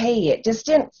the pay, it just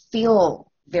didn't feel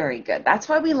very good. That's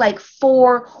why we like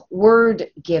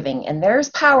forward giving, and there's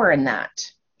power in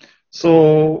that.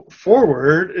 So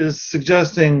forward is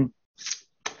suggesting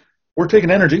we're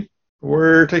taking energy,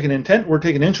 we're taking intent, we're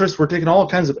taking interest, we're taking all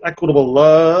kinds of equitable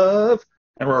love,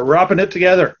 and we're wrapping it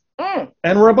together.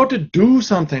 And we're about to do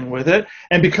something with it.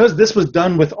 And because this was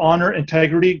done with honor,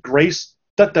 integrity, grace,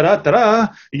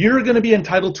 you're going to be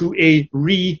entitled to a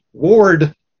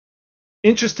reward.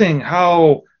 Interesting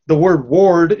how the word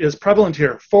ward is prevalent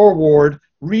here. Forward,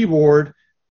 reward,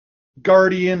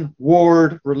 guardian,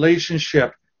 ward,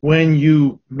 relationship. When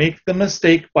you make the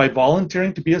mistake by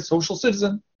volunteering to be a social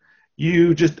citizen,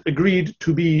 you just agreed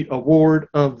to be a ward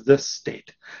of the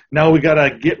state. Now we got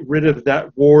to get rid of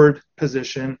that ward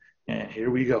position, and here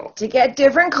we go. To get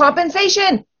different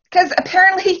compensation, because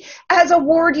apparently as a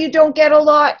ward you don't get a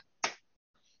lot.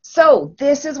 So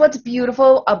this is what's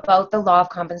beautiful about the law of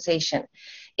compensation,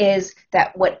 is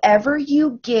that whatever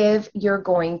you give, you're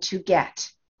going to get.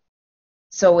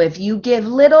 So if you give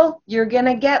little, you're going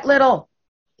to get little.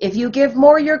 If you give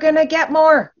more, you're going to get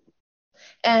more.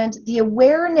 And the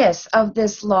awareness of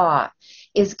this law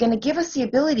is going to give us the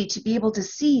ability to be able to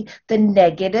see the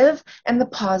negative and the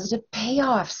positive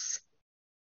payoffs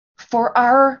for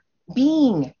our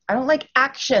being. I don't like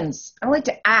actions. I don't like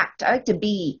to act. I like to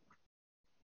be.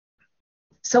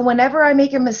 So whenever I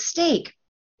make a mistake,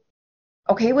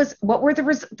 okay, what was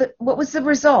the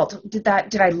result? Did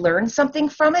I learn something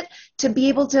from it to be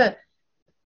able to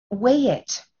weigh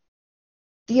it?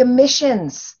 The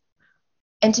emissions,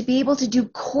 and to be able to do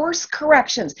course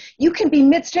corrections. You can be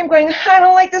midstream going, I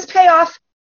don't like this payoff.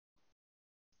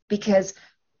 Because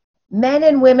men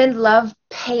and women love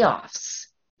payoffs.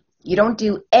 You don't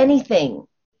do anything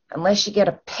unless you get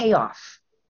a payoff.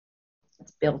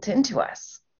 It's built into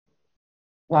us.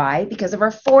 Why? Because of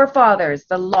our forefathers,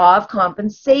 the law of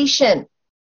compensation.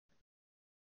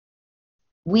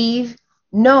 We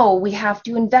know we have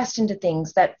to invest into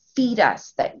things that feed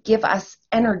us, that give us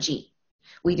energy.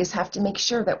 We just have to make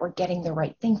sure that we're getting the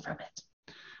right thing from it.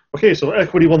 Okay, so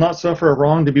equity will not suffer a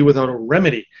wrong to be without a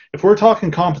remedy. If we're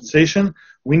talking compensation,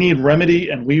 we need remedy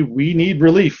and we need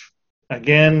relief.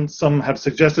 Again, some have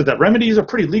suggested that remedy is a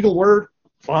pretty legal word.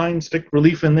 Fine, stick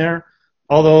relief in there.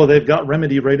 Although they've got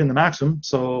remedy right in the maxim.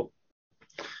 So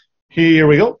here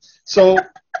we go. So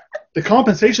the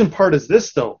compensation part is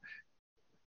this, though.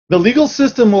 The legal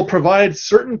system will provide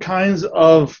certain kinds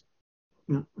of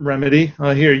remedy.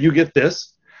 Here, you get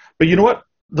this. But you know what?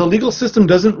 The legal system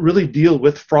doesn't really deal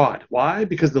with fraud. Why?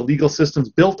 Because the legal system's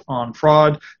built on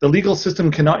fraud. The legal system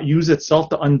cannot use itself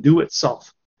to undo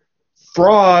itself.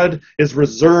 Fraud is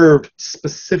reserved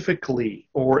specifically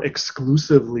or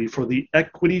exclusively for the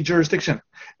equity jurisdiction.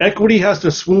 Equity has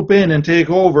to swoop in and take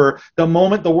over the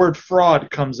moment the word fraud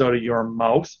comes out of your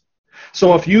mouth.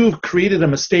 So if you've created a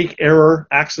mistake, error,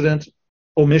 accident,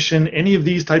 omission, any of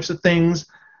these types of things,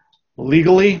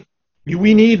 legally,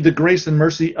 we need the grace and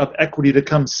mercy of equity to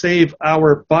come save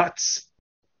our butts.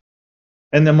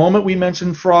 And the moment we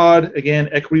mention fraud, again,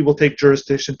 equity will take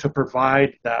jurisdiction to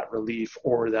provide that relief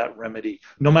or that remedy,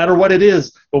 no matter what it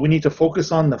is, but we need to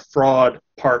focus on the fraud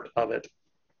part of it.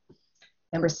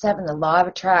 Number 7, the law of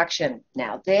attraction.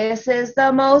 Now, this is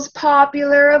the most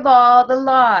popular of all the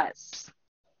laws.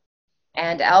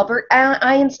 And Albert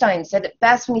Einstein said it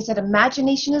best when he said,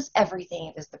 imagination is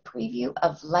everything. It is the preview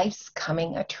of life's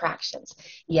coming attractions.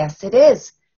 Yes, it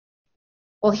is.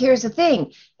 Well, here's the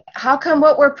thing. How come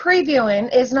what we're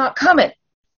previewing is not coming?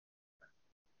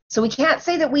 So we can't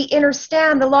say that we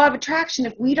understand the law of attraction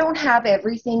if we don't have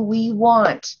everything we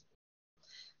want.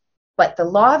 But the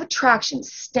law of attraction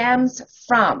stems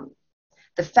from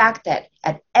the fact that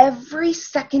at every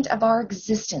second of our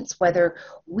existence, whether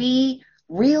we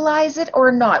realize it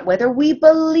or not, whether we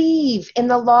believe in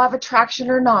the law of attraction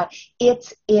or not,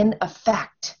 it's in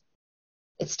effect.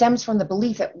 It stems from the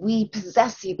belief that we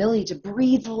possess the ability to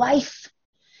breathe life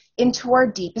into our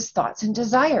deepest thoughts and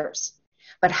desires.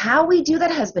 But how we do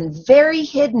that has been very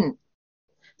hidden.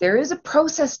 There is a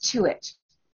process to it.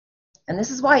 And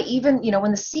this is why even,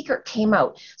 when The Secret came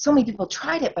out, so many people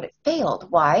tried it, but it failed.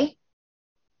 Why?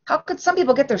 How could some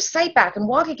people get their sight back and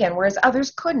walk again, whereas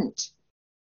others couldn't?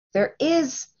 There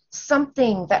is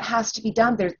something that has to be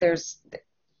done. There's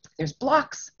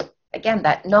blocks. Again,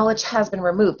 that knowledge has been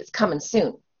removed. It's coming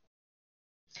soon.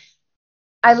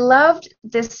 I loved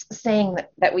this saying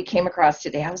that we came across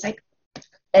today. I was like,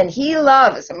 and he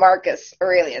loves Marcus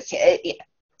Aurelius.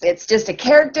 It's just a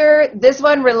character this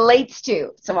one relates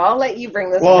to. So I'll let you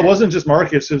bring this. Well, it wasn't just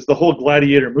Marcus. It was the whole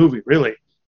Gladiator movie, really.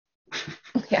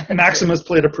 Yeah, Maximus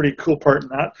played a pretty cool part in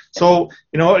that. So,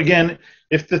 again,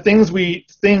 if the things we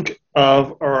think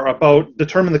of are about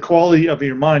determine the quality of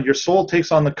your mind, your soul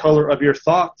takes on the color of your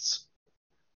thoughts.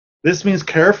 This means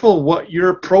careful what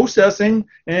you're processing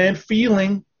and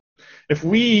feeling. If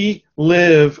we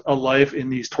live a life in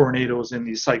these tornadoes, in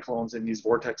these cyclones, in these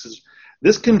vortexes,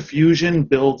 this confusion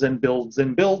builds and builds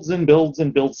and builds and builds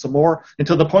and builds some more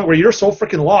until the point where you're so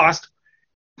freaking lost.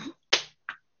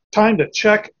 Time to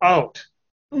check out.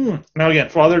 Now again,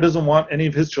 Father doesn't want any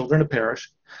of his children to perish,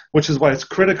 which is why it's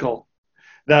critical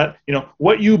that,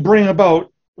 what you bring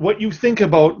about, what you think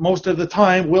about most of the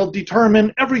time will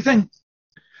determine everything.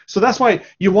 So that's why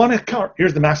you want to come.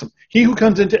 Here's the maxim. He who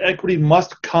comes into equity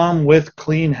must come with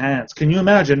clean hands. Can you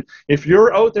imagine if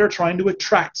you're out there trying to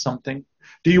attract something,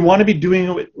 do you want to be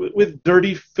doing it with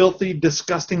dirty, filthy,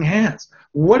 disgusting hands?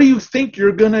 What do you think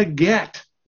you're going to get?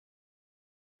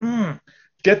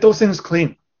 Get those things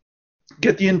clean.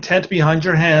 Get the intent behind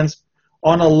your hands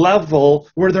on a level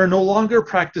where they're no longer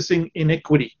practicing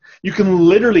iniquity. You can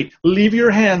literally leave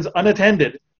your hands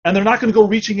unattended, and they're not going to go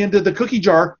reaching into the cookie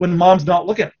jar when mom's not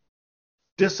looking.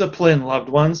 Discipline, loved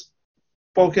ones.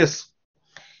 Focus.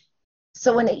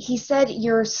 So when he said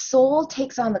your soul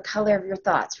takes on the color of your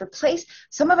thoughts,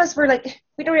 some of us were like,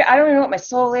 I don't even know what my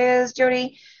soul is,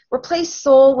 Jody. Replace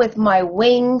soul with my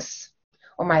wings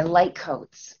or my light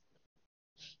coats.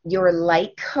 Your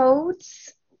light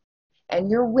coats and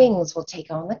your wings will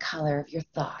take on the color of your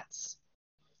thoughts.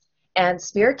 And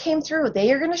Spirit came through.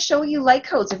 They are going to show you light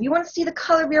coats. If you want to see the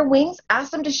color of your wings,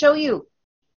 ask them to show you.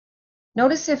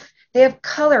 Notice if they have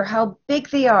color, how big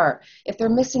they are, if they're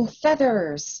missing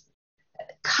feathers.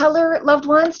 Color, loved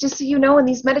ones, just so you know, in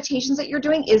these meditations that you're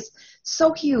doing is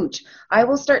so huge. I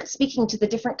will start speaking to the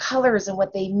different colors and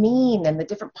what they mean and the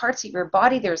different parts of your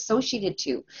body they're associated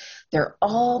to. They're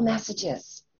all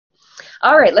messages.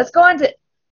 All right, let's go on to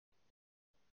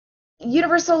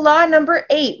universal law number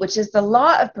 8, which is the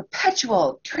law of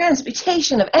perpetual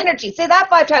transmutation of energy. Say that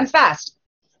 5 times fast.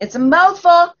 It's a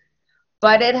mouthful,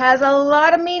 but it has a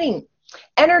lot of meaning.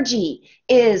 Energy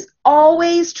is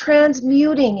always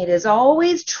transmuting. It is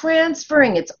always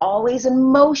transferring. It's always in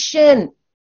motion.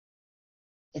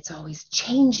 It's always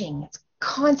changing. It's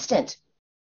constant.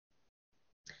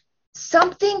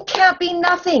 Something can't be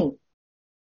nothing.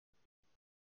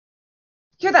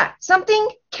 Hear that? Something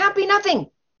can't be nothing.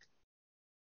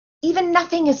 Even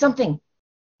nothing is something.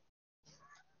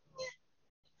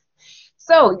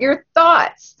 So your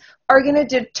thoughts are going to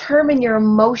determine your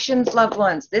emotions, loved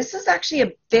ones. This is actually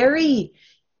a very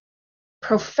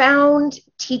profound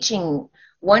teaching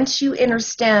once you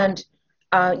understand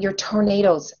your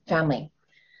tornadoes, family.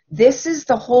 This is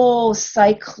the whole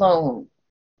cyclone.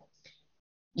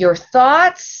 Your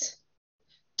thoughts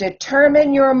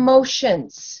determine your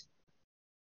emotions.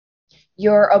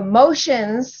 Your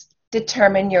emotions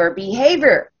determine your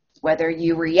behavior, whether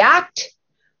you react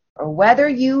or whether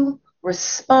you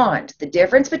respond. The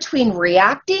difference between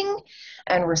reacting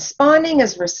and responding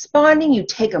is responding. You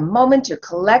take a moment to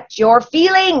collect your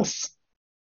feelings.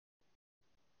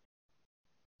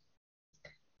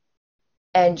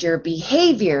 And your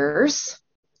behaviors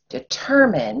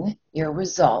determine your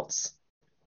results.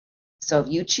 So if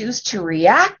you choose to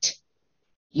react,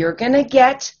 you're going to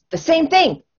get the same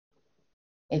thing.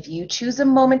 If you choose a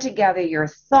moment to gather your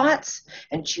thoughts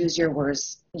and choose your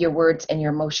words and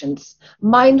your emotions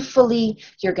mindfully,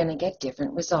 you're going to get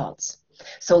different results.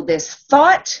 So this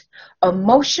thought,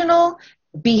 emotional,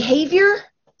 behavior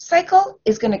cycle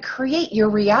is going to create your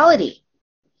reality,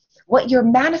 what you're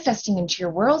manifesting into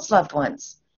your world's, loved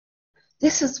ones.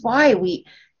 This is why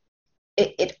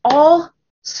it all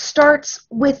starts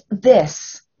with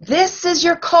this. This is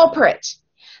your culprit.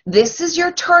 This is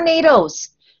your tornadoes.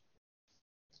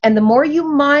 And the more you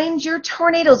mind your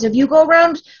tornadoes, if you go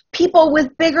around people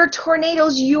with bigger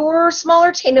tornadoes, your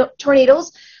smaller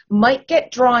tornadoes might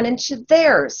get drawn into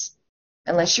theirs,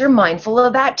 unless you're mindful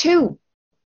of that too.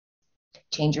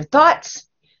 Change your thoughts.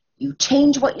 You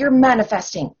change what you're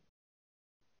manifesting.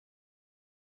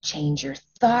 Change your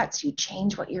thoughts. You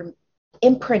change what you're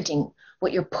imprinting,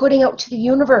 what you're putting out to the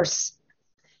universe.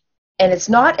 And it's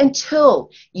not until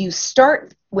you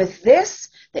start with this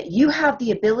that you have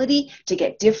the ability to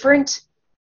get different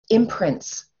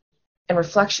imprints and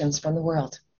reflections from the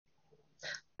world.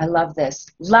 I love this.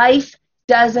 Life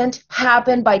doesn't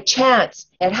happen by chance.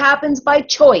 It happens by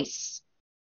choice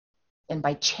and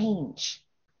by change.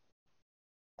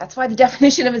 That's why the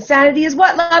definition of insanity is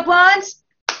what, loved ones?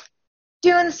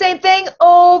 Doing the same thing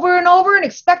over and over and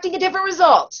expecting a different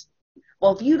result.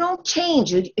 Well, if you don't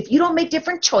change, if you don't make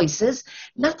different choices,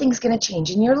 nothing's going to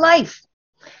change in your life.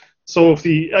 So if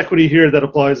the equity here that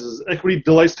applies is equity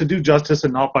delights to do justice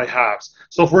and not by halves.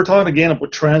 So if we're talking again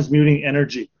about transmuting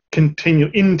energy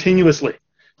continuously,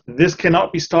 this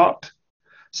cannot be stopped.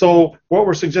 So what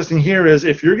we're suggesting here is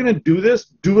if you're going to do this,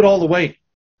 do it all the way.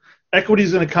 Equity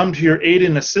is going to come to your aid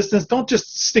and assistance. Don't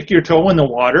just stick your toe in the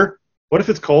water. What if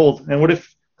it's cold? And what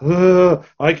if,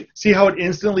 I see how it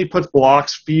instantly puts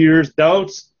blocks, fears,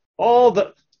 doubts, all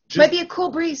the... Might be a cool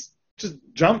breeze. Just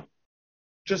jump.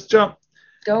 Just jump.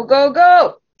 Go, go,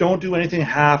 go. Don't do anything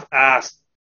half-assed.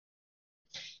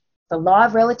 The law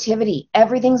of relativity.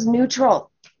 Everything's neutral.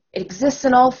 It exists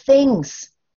in all things.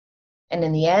 And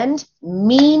in the end,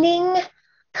 meaning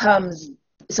comes...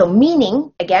 So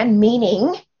meaning, again,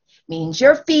 meaning means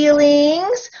your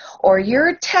feelings or your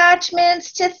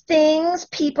attachments to things,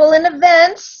 people, and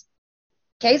events.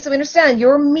 Okay, so understand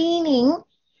your meaning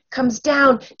comes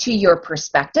down to your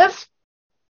perspective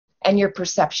and your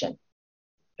perception.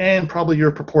 And probably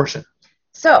your proportion.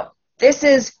 So this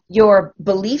is your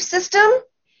belief system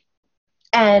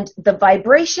and the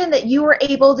vibration that you are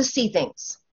able to see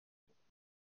things.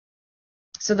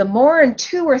 So the more in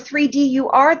 2 or 3D you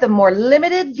are, the more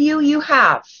limited view you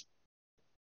have.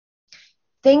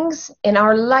 Things in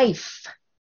our life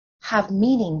have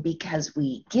meaning because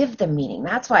we give them meaning.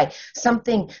 That's why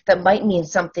something that might mean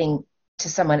something to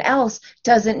someone else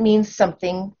doesn't mean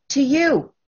something to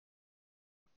you.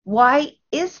 Why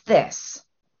is this?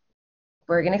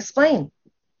 We're going to explain.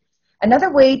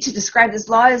 Another way to describe this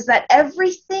law is that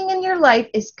everything in your life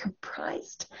is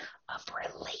comprised of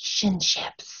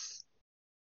relationships.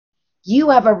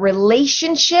 You have a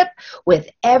relationship with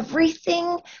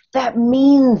everything that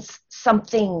means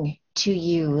something to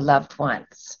you, loved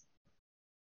ones.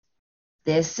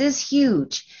 This is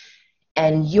huge.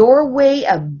 And your way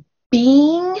of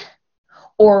being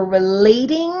or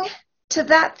relating to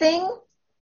that thing,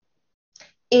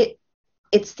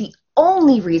 it's the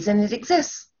only reason it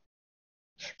exists.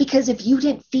 Because if you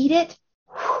didn't feed it,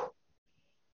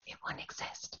 it wouldn't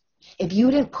exist. If you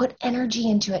didn't put energy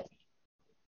into it,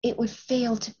 it would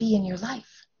fail to be in your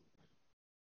life.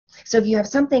 So if you have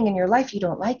something in your life you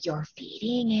don't like, you're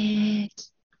feeding it.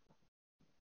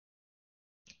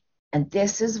 And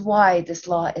this is why this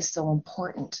law is so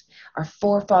important. Our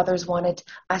forefathers wanted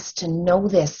us to know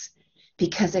this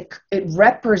because it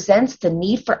represents the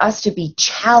need for us to be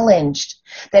challenged.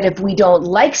 That if we don't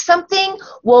like something,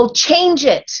 we'll change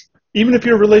it. Even if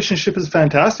your relationship is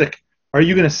fantastic, are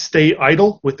you going to stay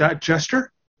idle with that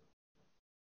gesture?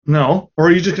 No. Or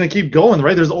are you just going to keep going,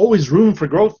 right? There's always room for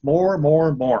growth, more.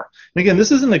 And again,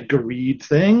 this isn't a greed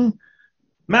thing.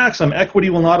 Maxim, equity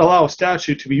will not allow a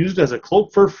statute to be used as a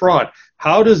cloak for fraud.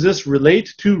 How does this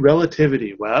relate to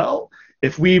relativity? Well,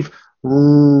 if we've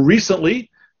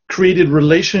recently created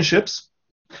relationships,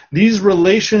 these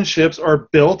relationships are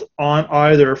built on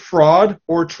either fraud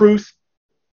or truth.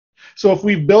 So if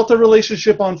we've built a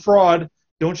relationship on fraud,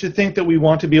 don't you think that we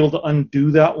want to be able to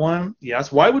undo that one? Yes.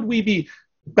 Why would we be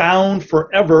bound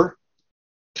forever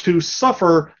to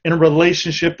suffer in a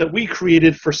relationship that we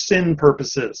created for sin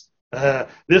purposes?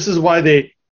 This is why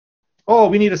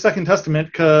we need a second testament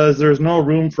because there's no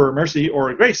room for mercy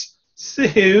or grace.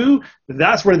 So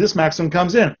that's where this maxim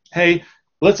comes in. Hey,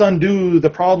 let's undo the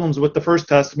problems with the first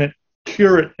testament,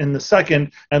 cure it in the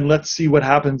second, and let's see what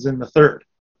happens in the third.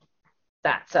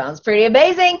 That sounds pretty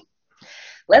amazing.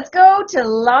 Let's go to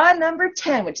law number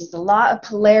 10, which is the law of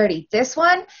polarity. This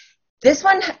one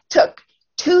took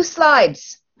 2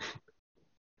 slides.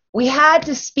 We had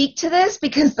to speak to this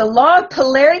because the law of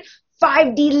polarity,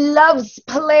 5D loves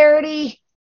polarity.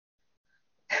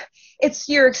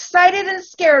 You're excited and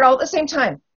scared all at the same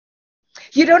time.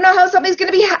 You don't know how something's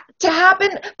going to be to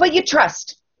happen, but you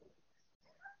trust.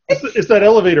 It's that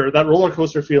elevator, that roller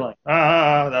coaster feeling.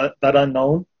 That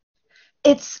unknown.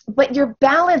 But you're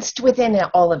balanced within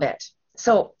all of it.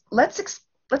 So let's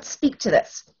speak to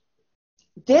this.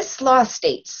 This law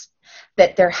states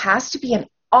that there has to be an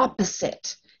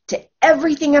opposite to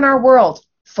everything in our world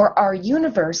for our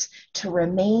universe to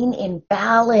remain in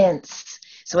balance.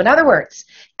 So in other words,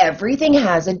 everything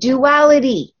has a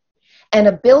duality and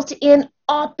a built-in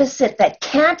opposite that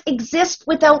can't exist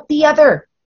without the other.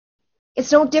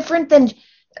 It's no different than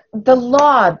the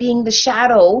law being the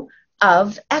shadow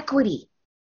of equity.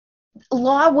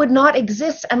 Law would not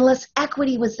exist unless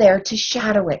equity was there to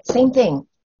shadow it. Same thing.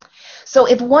 So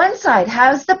if one side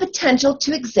has the potential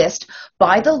to exist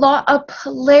by the law of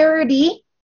polarity,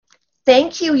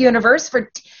 thank you, universe,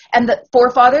 and the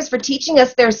forefathers for teaching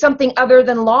us there's something other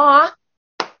than law.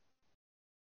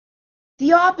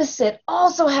 The opposite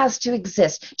also has to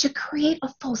exist to create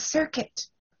a full circuit.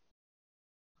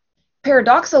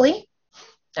 Paradoxically,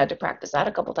 I had to practice that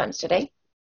a couple times today,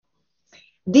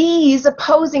 these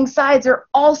opposing sides are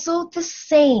also the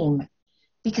same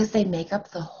because they make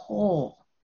up the whole.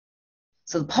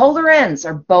 So the polar ends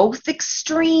are both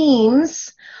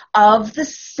extremes of the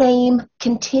same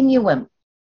continuum.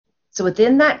 So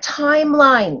within that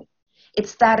timeline,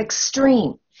 it's that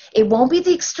extreme. It won't be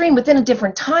the extreme within a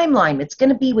different timeline. It's going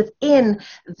to be within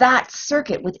that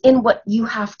circuit, within what you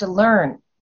have to learn.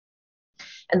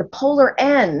 And the polar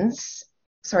ends,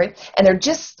 and they're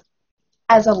just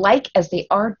as alike as they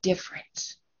are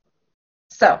different.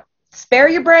 So spare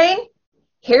your brain.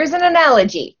 Here's an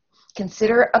analogy.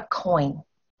 Consider a coin.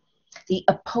 The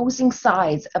opposing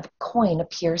sides of a coin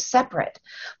appear separate,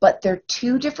 but they're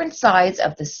 2 different sides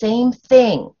of the same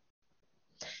thing,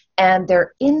 and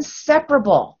they're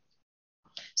inseparable.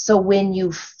 So when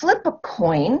you flip a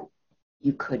coin,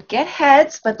 you could get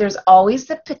heads, but there's always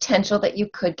the potential that you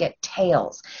could get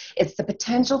tails. It's the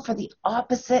potential for the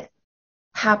opposite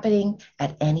happening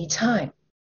at any time.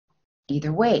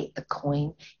 Either way, the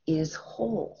coin is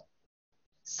whole.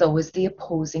 So is the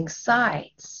opposing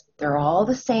sides. They're all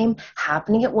the same,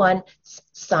 happening at once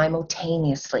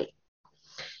simultaneously.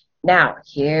 Now,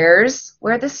 here's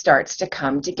where this starts to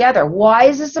come together. Why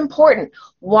is this important?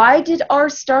 Why did our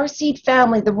starseed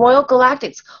family, the Royal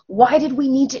Galactics, why did we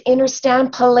need to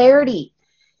understand polarity?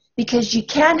 Because you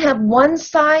can't have one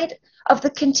side of the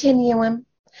continuum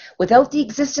without the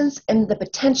existence and the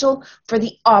potential for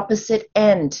the opposite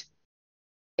end.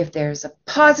 If there's a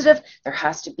positive, there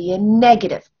has to be a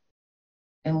negative.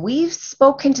 And we've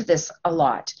spoken to this a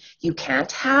lot. You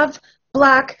can't have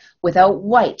black without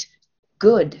white,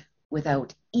 good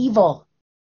without evil,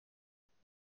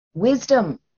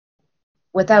 wisdom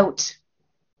without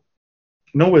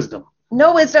no wisdom,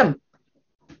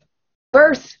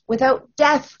 birth without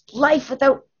death, life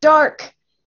without dark,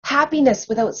 happiness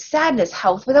without sadness,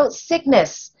 health without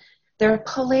sickness. There are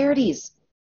polarities.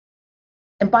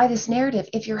 And by this narrative,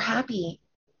 if you're happy,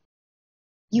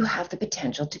 you have the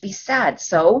potential to be sad.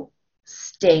 So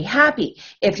stay happy.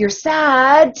 If you're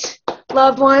sad,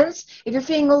 loved ones, if you're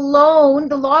feeling alone,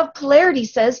 the law of polarity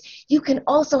says you can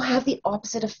also have the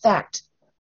opposite effect.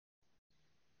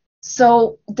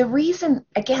 So the reason,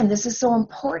 again, this is so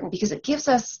important because it gives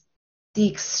us the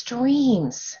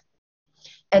extremes.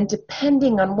 And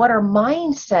depending on what our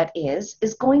mindset is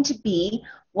going to be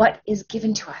what is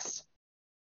given to us.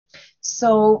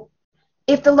 So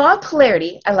if the law of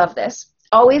polarity, I love this,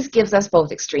 always gives us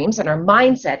both extremes, and our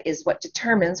mindset is what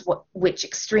determines which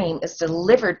extreme is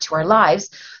delivered to our lives,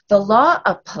 the law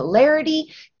of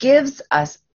polarity gives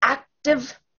us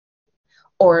active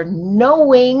or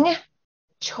knowing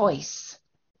choice.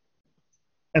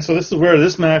 And so this is where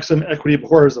this maxim, equity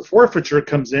abhors the forfeiture,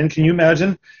 comes in. Can you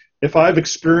imagine if I've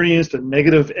experienced a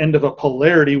negative end of a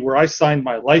polarity where I signed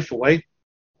my life away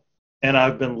and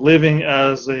I've been living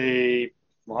as a,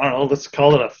 I don't know, let's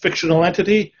call it a fictional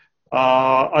entity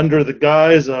under the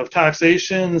guise of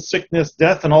taxation, sickness,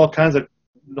 death, and all kinds of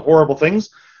horrible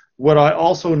things, would I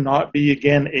also not be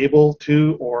again able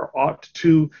to or ought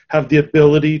to have the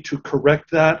ability to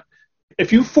correct that?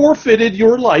 If you forfeited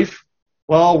your life,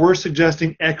 well, we're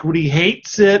suggesting equity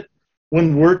hates it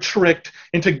when we're tricked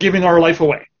into giving our life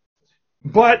away.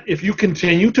 But if you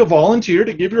continue to volunteer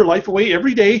to give your life away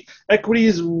every day, equity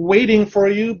is waiting for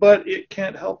you, but it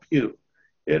can't help you.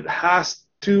 It has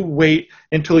to wait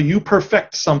until you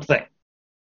perfect something.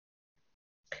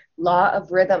 Law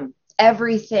of rhythm.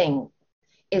 Everything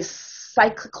is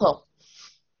cyclical.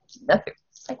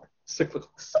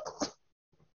 Cyclical.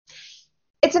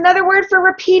 It's another word for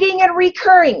repeating and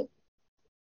recurring.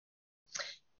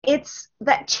 It's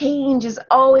that change is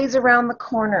always around the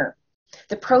corner.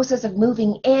 The process of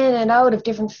moving in and out of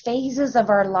different phases of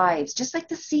our lives, just like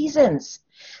the seasons.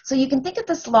 So you can think of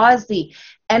this law as the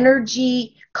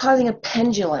energy causing a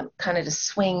pendulum kind of to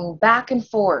swing back and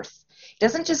forth. It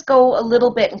doesn't just go a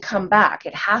little bit and come back.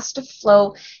 It has to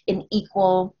flow in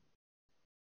equal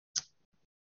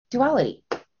duality.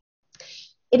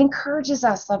 It encourages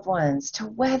us, loved ones, to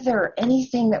weather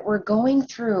anything that we're going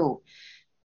through,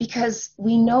 because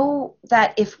we know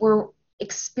that if we're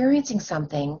experiencing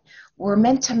something, we're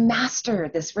meant to master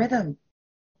this rhythm.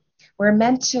 We're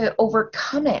meant to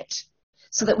overcome it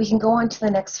so that we can go on to the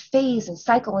next phase and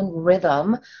cycle and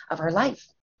rhythm of our life.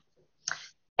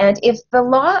 And if the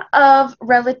law of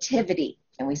relativity,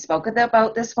 and we spoke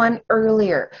about this one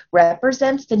earlier,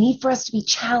 represents the need for us to be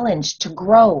challenged, to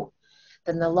grow,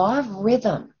 then the law of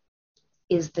rhythm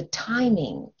is the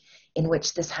timing in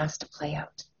which this has to play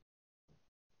out.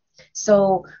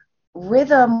 So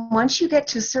rhythm, once you get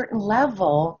to a certain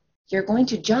level, you're going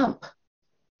to jump.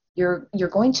 You're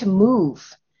going to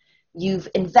move. You've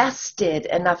invested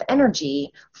enough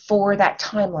energy for that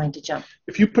timeline to jump.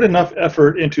 If you put enough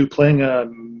effort into playing a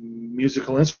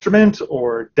musical instrument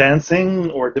or dancing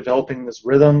or developing this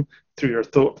rhythm through your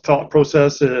thought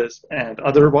processes and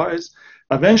otherwise,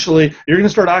 eventually you're going to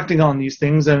start acting on these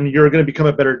things and you're going to become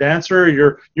a better dancer.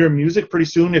 Your music, pretty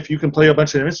soon, if you can play a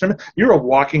bunch of instruments, you're a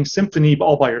walking symphony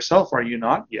all by yourself, are you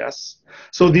not? Yes.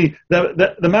 So the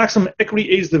maxim,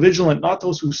 equity aids the vigilant, not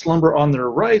those who slumber on their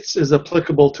rights, is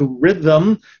applicable to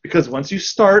rhythm, because once you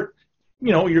start,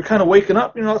 you're kind of waking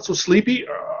up, you're not so sleepy.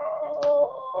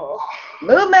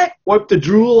 Movement. Wipe the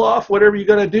drool off, whatever you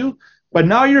got to do. But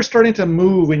now you're starting to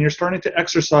move and you're starting to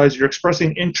exercise, you're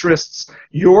expressing interests.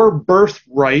 Your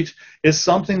birthright is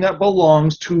something that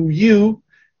belongs to you.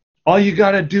 All you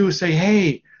got to do is say,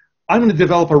 hey, I'm going to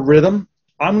develop a rhythm.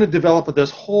 I'm going to develop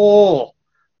this whole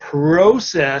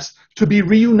process to be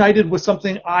reunited with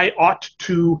something I ought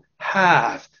to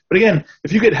have. But again,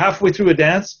 if you get halfway through a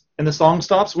dance and the song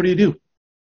stops, what do?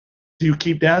 Do you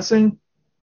keep dancing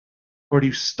or do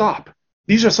you stop?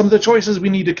 These are some of the choices we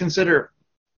need to consider.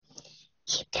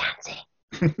 Keep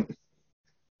dancing.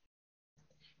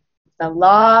 The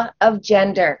law of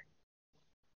gender.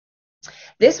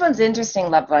 This one's interesting,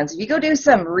 loved ones. If you go do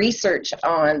some research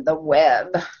on the web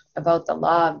about the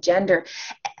law of gender,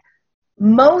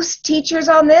 most teachers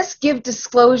on this give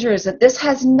disclosures that this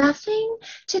has nothing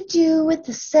to do with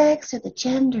the sex or the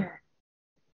gender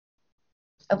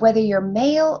of whether you're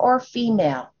male or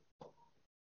female.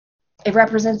 It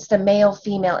represents the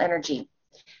male-female energy.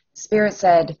 Spirit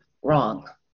said, wrong.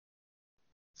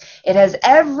 It has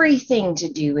everything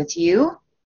to do with you,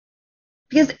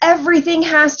 because everything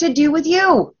has to do with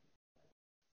you.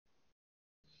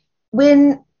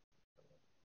 When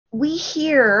we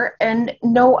hear and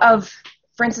know of,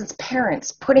 for instance,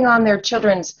 parents putting on their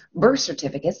children's birth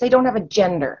certificates, they don't have a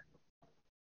gender.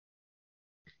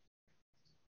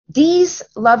 These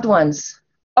loved ones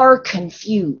are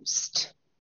confused.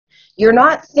 You're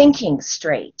not thinking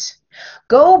straight.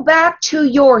 Go back to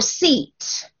your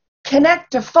seat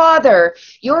connect to Father,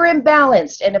 you're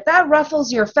imbalanced. And if that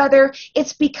ruffles your feather,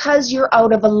 it's because you're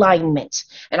out of alignment.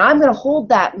 And I'm going to hold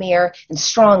that mirror and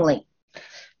strongly.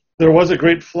 There was a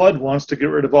great flood once to get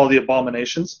rid of all the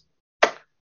abominations.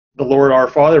 The Lord our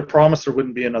Father promised there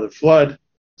wouldn't be another flood,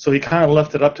 so he kind of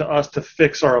left it up to us to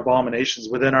fix our abominations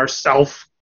within ourselves.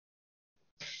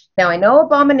 Now, I know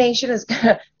abomination is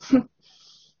going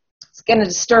to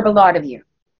disturb a lot of you.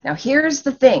 Now, here's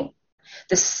the thing.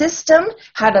 The system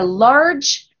had a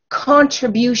large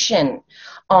contribution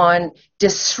on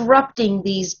disrupting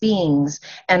these beings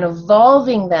and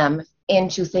evolving them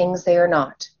into things they are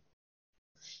not.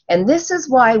 And this is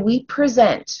why we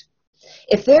present,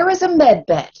 if there is a med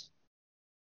bed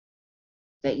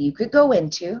that you could go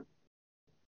into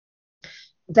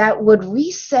that would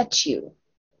reset you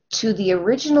to the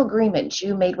original agreement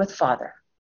you made with Father,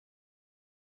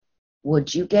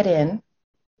 would you get in?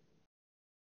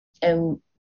 And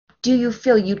do you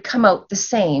feel you'd come out the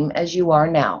same as you are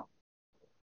now?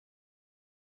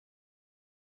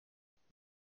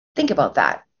 Think about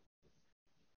that.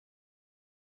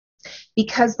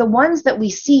 Because the ones that we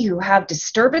see who have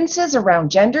disturbances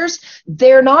around genders,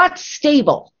 they're not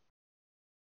stable.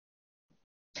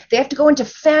 They have to go into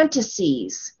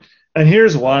fantasies. And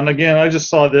here's one. Again, I just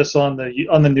saw this on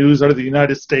the news out of the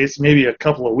United States maybe a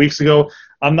couple of weeks ago.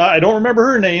 I don't remember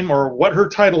her name or what her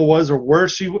title was or where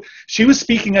she was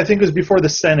speaking. I think it was before the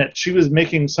Senate. She was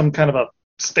making some kind of a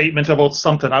statement about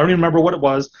something. I don't even remember what it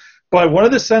was. But one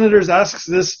of the senators asks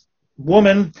this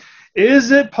woman,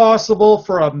 is it possible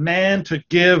for a man to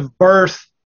give birth?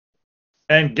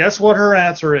 And guess what her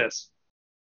answer is?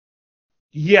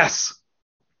 Yes.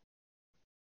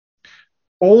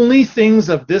 Only things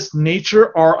of this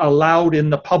nature are allowed in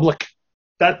the public.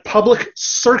 That public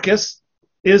circus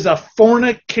is a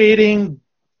fornicating,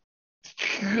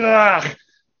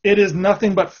 it is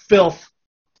nothing but filth.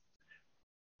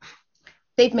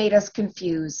 They've made us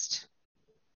confused.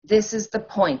 This is the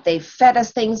point. They've fed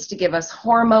us things to give us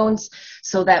hormones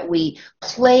so that we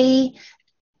play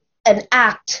and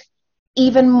act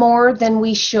even more than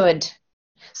we should,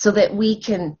 so that we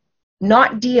can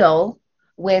not deal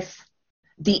with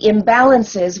the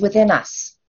imbalances within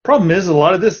us. Problem is, a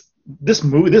lot of this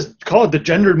call it the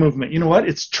gender movement. You know what?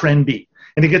 It's trendy,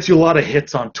 and it gets you a lot of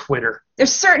hits on Twitter.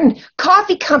 There's certain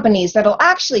coffee companies that'll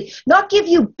actually not give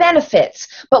you benefits,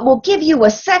 but will give you a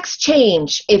sex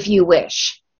change if you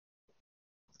wish.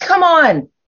 Come on.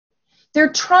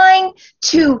 They're trying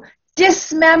to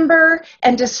dismember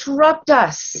and disrupt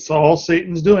us. It's all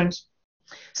Satan's doings.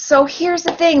 So here's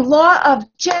the thing, law of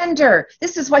gender.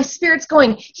 This is why Spirit's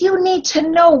going, you need to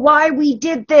know why we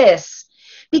did this.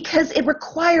 Because it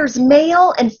requires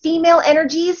male and female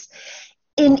energies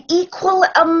in equal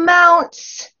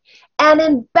amounts and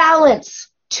in balance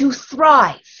to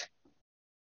thrive.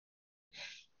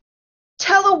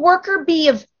 Tell a worker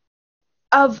bee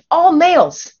of all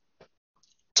males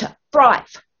to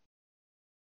thrive.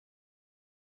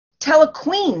 Tell a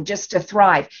queen just to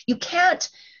thrive. You can't,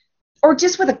 or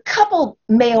just with a couple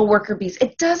male worker bees.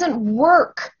 It doesn't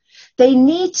work. They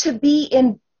need to be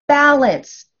in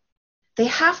balance. They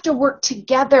have to work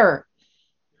together.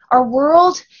 Our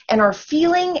world and our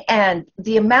feeling and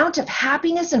the amount of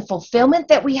happiness and fulfillment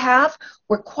that we have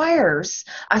requires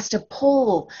us to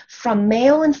pull from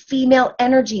male and female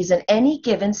energies in any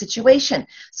given situation.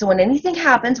 So when anything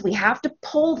happens, we have to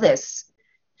pull this.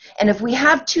 And if we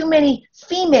have too many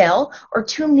female or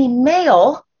too many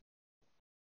male,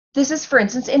 this is, for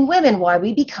instance, in women, why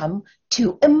we become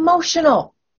too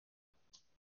emotional.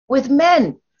 With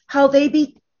men, how they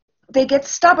get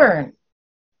stubborn.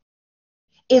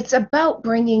 It's about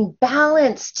bringing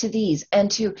balance to these,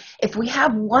 and if we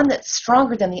have one that's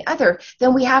stronger than the other,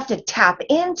 then we have to tap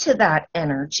into that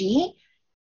energy,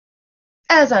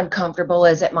 as uncomfortable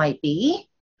as it might be,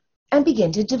 and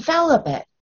begin to develop it.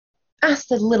 Ask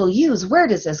the little yous, where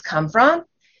does this come from?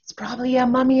 It's probably a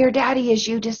mommy or daddy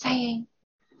issue, just saying.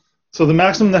 So the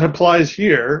maxim that applies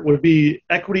here would be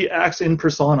equity acts in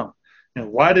personam.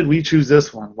 And why did we choose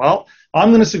this one? Well, I'm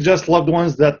going to suggest, loved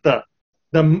ones, that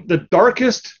the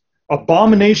darkest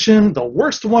abomination, the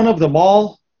worst one of them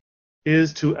all,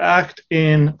 is to act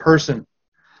in person.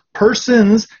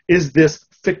 Persons is this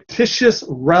fictitious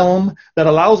realm that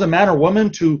allows a man or woman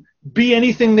to be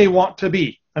anything they want to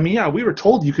be. I mean, yeah, we were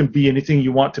told you can be anything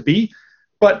you want to be,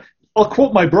 but I'll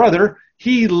quote my brother.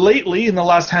 He lately, in the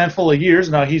last handful of years,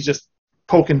 now he's just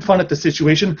poking fun at the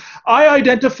situation, I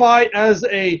identify as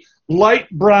a light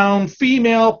brown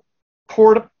female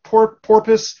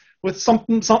porpoise with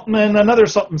something and another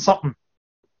something.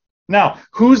 Now,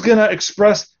 who's going to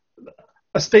express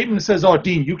a statement that says, oh,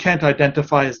 Dean, you can't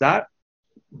identify as that?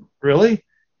 Really?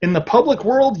 In the public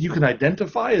world, you can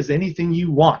identify as anything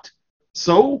you want.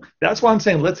 So that's why I'm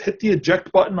saying let's hit the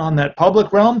eject button on that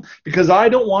public realm, because I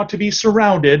don't want to be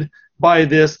surrounded by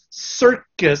this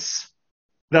circus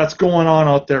that's going on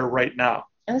out there right now.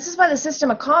 And this is why the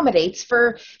system accommodates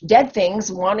for dead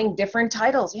things wanting different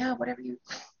titles. Yeah, whatever you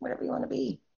want to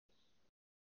be.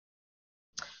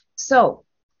 So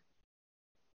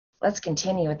let's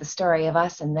continue with the story of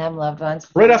us and them, loved ones.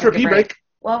 Right after a pee break.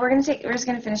 Well, we're just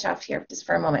gonna finish off here just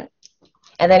for a moment,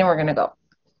 and then we're gonna go.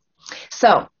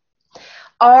 So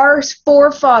our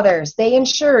forefathers, they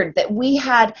ensured that we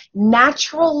had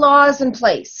natural laws in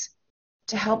place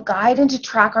to help guide and to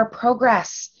track our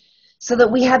progress, so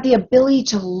that we had the ability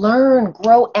to learn,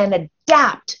 grow, and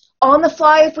adapt on the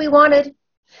fly if we wanted,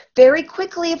 very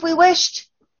quickly if we wished.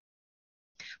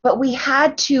 But we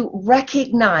had to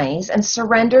recognize and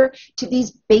surrender to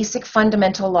these basic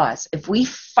fundamental laws. If we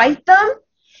fight them,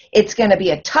 it's going to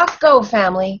be a tough go,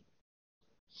 family.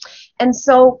 And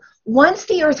so once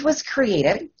the earth was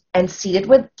created and seeded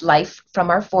with life from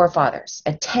our forefathers,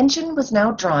 attention was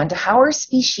now drawn to how our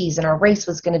species and our race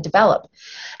was going to develop,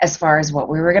 as far as what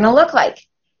we were going to look like,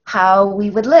 how we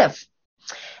would live.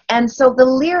 And so the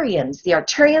Lyrians, the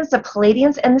Arcturians, the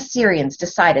Palladians, and the Sirians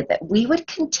decided that we would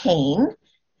contain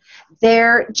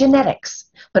their genetics,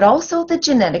 but also the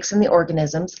genetics in the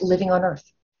organisms living on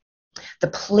Earth. The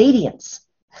Palladians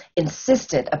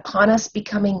insisted upon us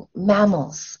becoming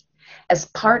mammals as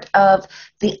part of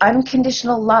the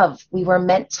unconditional love we were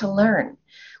meant to learn,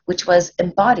 which was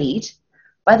embodied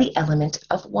by the element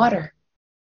of water.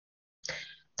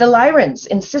 The Lyrans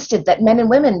insisted that men and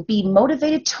women be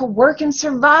motivated to work and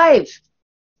survive,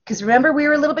 because remember, we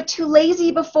were a little bit too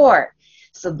lazy before.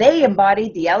 So they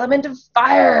embodied the element of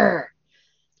fire.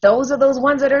 Those are those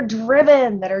ones that are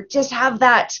driven, that are just have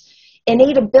that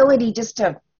innate ability just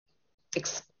to,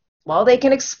 well, they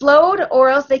can explode or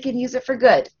else they can use it for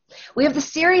good. We have the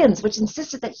Sirians, which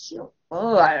insisted that,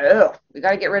 we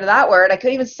got to get rid of that word. I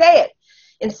couldn't even say it.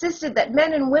 Insisted that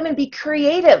men and women be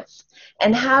creative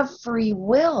and have free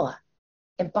will,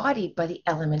 embodied by the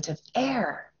element of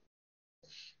air.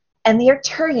 And the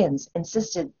Arcturians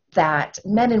insisted that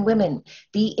men and women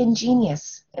be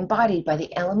ingenious, embodied by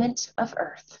the element of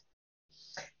earth.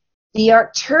 The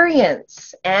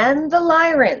Arcturians and the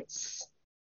Lyrans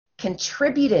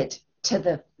contributed to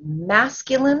the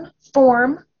masculine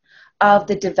form of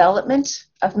the development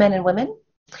of men and women,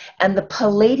 and the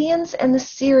Palladians and the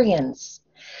Sirians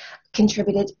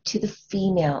contributed to the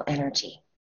female energy.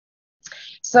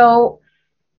 So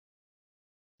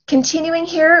continuing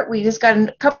here, we just got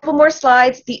a couple more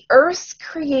slides. The Earth's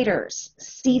creators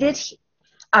seeded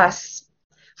us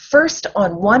first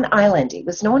on one island. It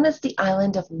was known as the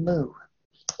island of Mu,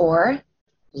 or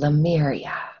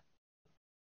Lemuria.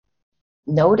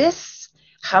 Notice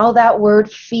how that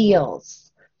word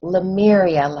feels.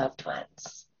 Lemuria, loved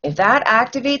ones. If that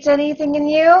activates anything in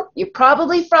you, you're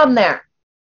probably from there.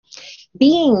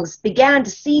 Beings began to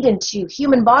seed into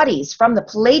human bodies from the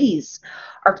Pleiades,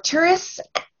 Arcturus,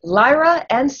 Lyra,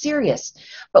 and Sirius.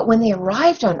 But when they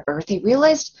arrived on Earth, they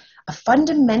realized a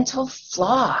fundamental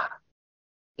flaw.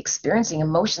 Experiencing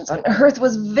emotions on Earth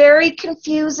was very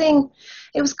confusing.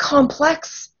 It was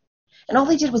complex. And all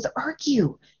they did was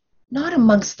argue, not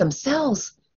amongst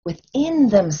themselves, within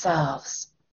themselves.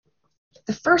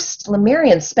 The first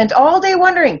Lemurians spent all day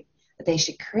wondering that they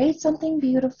should create something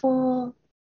beautiful,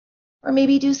 or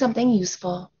maybe do something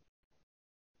useful.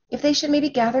 If they should maybe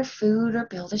gather food or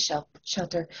build a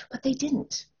shelter, but they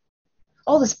didn't.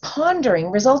 All this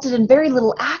pondering resulted in very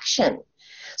little action.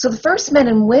 So the first men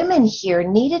and women here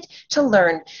needed to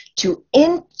learn to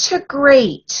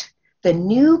integrate the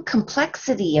new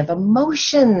complexity of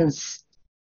emotions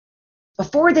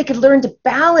before they could learn to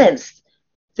balance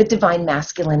the divine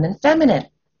masculine and feminine.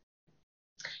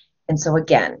 And so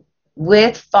again,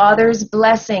 with Father's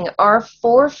blessing, our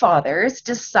forefathers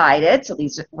decided, so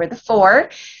these were the four,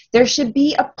 there should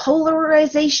be a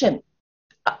polarization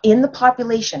in the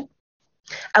population,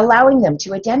 allowing them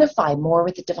to identify more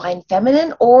with the divine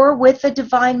feminine or with the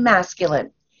divine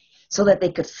masculine, so that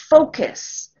they could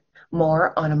focus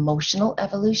more on emotional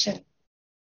evolution.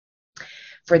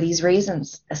 For these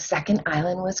reasons, a second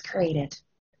island was created,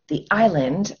 the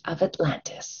island of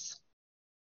Atlantis.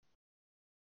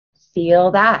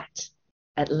 Feel that,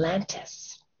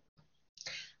 Atlantis.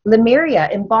 Lemuria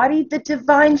embodied the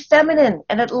divine feminine,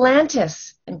 and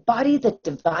Atlantis embodied the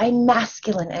divine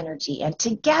masculine energy, and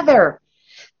together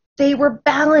they were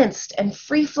balanced and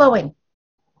free-flowing.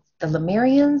 The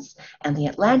Lemurians and the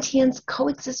Atlanteans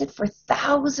coexisted for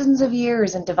thousands of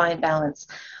years in divine balance,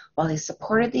 while they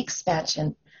supported the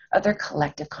expansion of their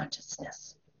collective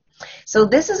consciousness. So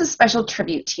this is a special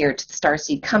tribute here to the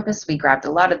Starseed Compass. We grabbed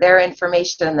a lot of their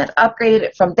information and then upgraded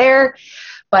it from there.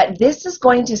 But this is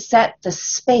going to set the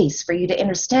space for you to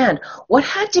understand what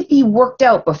had to be worked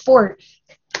out before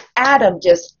Adam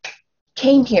just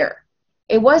came here.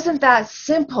 It wasn't that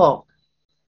simple.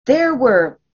 There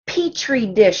were petri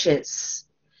dishes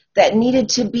that needed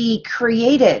to be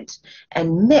created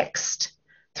and mixed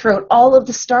throughout all of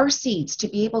the star seeds to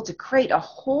be able to create a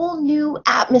whole new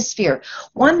atmosphere,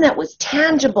 one that was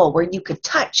tangible, where you could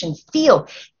touch and feel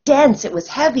dense. It was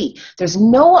heavy. There's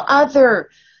no other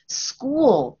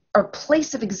school or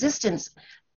place of existence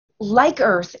like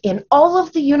Earth in all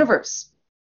of the universe.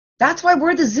 That's why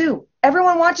we're the zoo.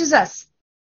 Everyone watches us.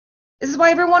 This is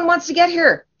why everyone wants to get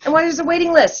here and why there's a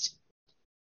waiting list.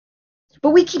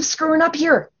 But we keep screwing up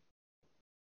here.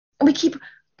 And we keep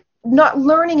not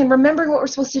learning and remembering what we're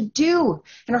supposed to do.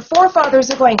 And our forefathers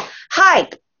are going, hi,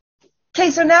 okay,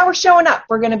 so now we're showing up.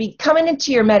 We're going to be coming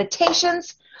into your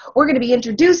meditations. We're going to be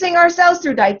introducing ourselves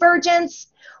through divergence.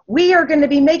 We are going to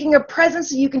be making a presence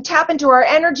so you can tap into our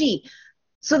energy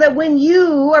so that when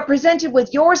you are presented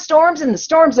with your storms and the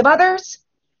storms of others,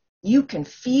 you can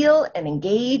feel and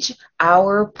engage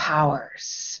our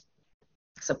powers.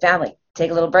 So family,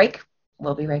 take a little break.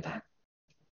 We'll be right back.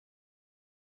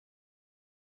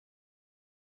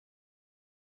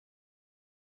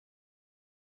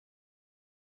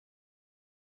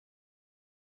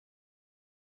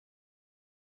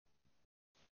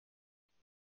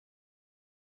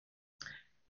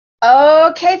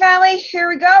 Okay, family, here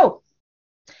we go.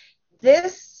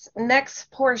 This next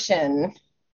portion,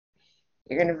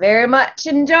 you're going to very much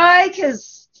enjoy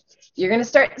because you're going to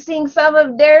start seeing some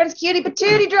of Darren's cutie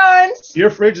patootie drawings. Your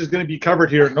fridge is going to be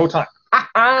covered here in no time.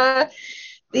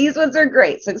 These ones are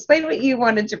great. So explain what you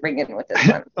wanted to bring in with this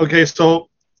one. Okay, so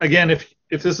again, if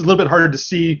this is a little bit hard to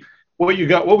see what we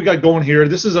got going here,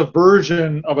 this is a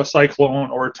version of a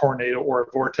cyclone or a tornado or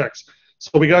a vortex.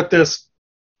 So we got this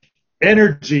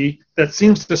energy that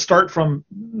seems to start from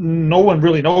no one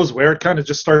really knows where. It kind of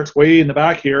just starts way in the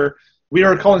back here. We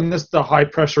are calling this the high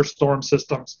pressure storm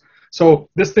systems. So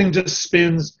this thing just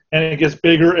spins and it gets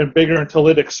bigger and bigger until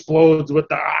it explodes with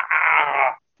the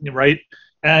right?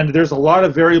 And there's a lot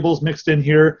of variables mixed in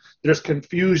here. There's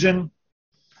confusion.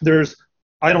 There's,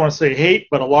 I don't want to say hate,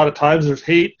 but a lot of times there's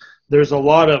hate. There's a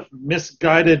lot of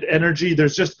misguided energy.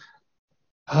 There's just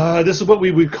this is what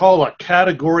we would call a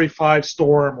Category 5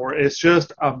 storm, where it's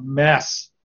just a mess.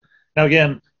 Now,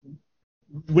 again,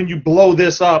 when you blow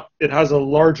this up, it has a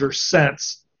larger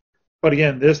sense. But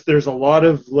again, there's a lot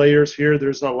of layers here.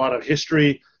 There's a lot of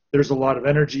history. There's a lot of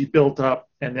energy built up,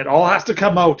 and it all has to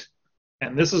come out.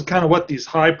 And this is kind of what these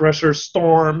high-pressure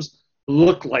storms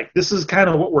look like. This is kind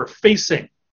of what we're facing.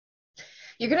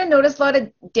 You're going to notice a lot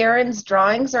of Darren's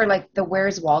drawings are like the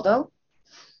Where's Waldo?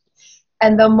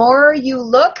 And the more you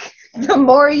look, the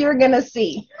more you're going to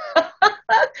see.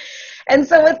 And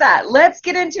so with that, let's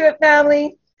get into it,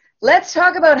 family. Let's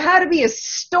talk about how to be a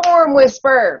storm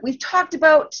whisperer. We've talked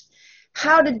about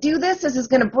how to do this. This is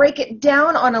going to break it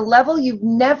down on a level you've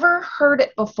never heard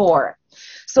it before.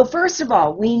 So first of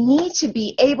all, we need to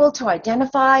be able to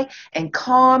identify and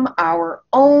calm our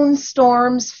own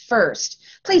storms first.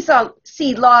 Please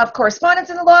see law of correspondence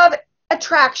and the law of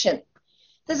attraction.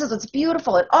 This is what's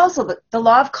beautiful. And also the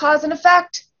law of cause and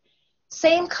effect.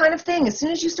 Same kind of thing. As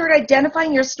soon as you start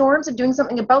identifying your storms and doing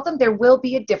something about them, there will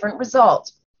be a different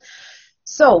result.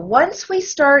 So once we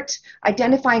start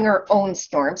identifying our own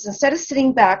storms, instead of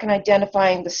sitting back and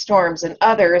identifying the storms in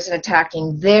others and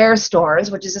attacking their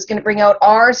storms, which is just going to bring out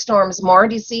our storms more,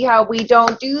 do you see how we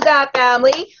don't do that,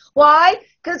 family? Why?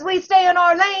 Because we stay in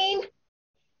our lane.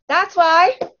 That's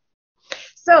why.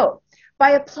 So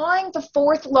by applying the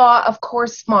fourth law of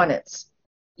correspondence,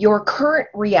 your current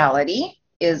reality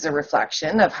is a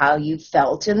reflection of how you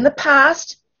felt in the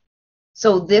past.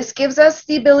 So this gives us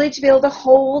the ability to be able to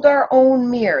hold our own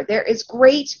mirror. There is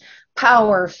great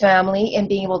power, family, in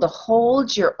being able to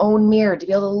hold your own mirror, to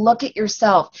be able to look at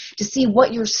yourself, to see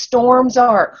what your storms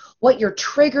are, what your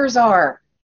triggers are,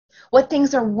 what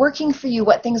things are working for you,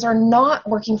 what things are not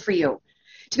working for you.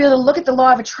 To be able to look at the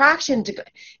law of attraction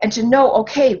and to know,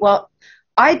 okay, well,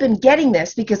 I've been getting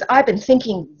this because I've been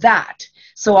thinking that.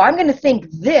 So I'm going to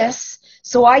think this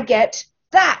so I get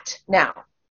that now.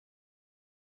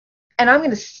 And I'm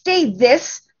going to stay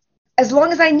this as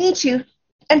long as I need to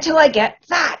until I get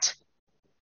that.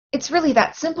 It's really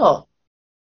that simple.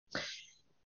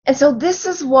 And so this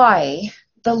is why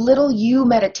the little you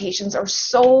meditations are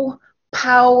so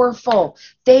powerful.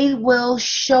 They will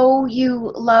show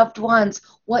you, loved ones,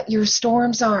 what your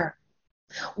storms are,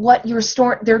 what your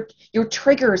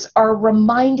triggers are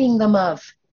reminding them of.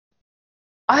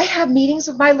 I have meetings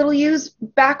with my little U's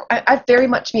back. I've very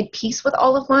much made peace with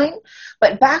all of mine,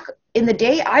 but back in the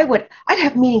day, I'd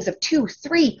have meetings of 2,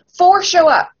 3, 4 show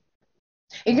up.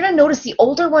 And you're going to notice the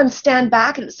older ones stand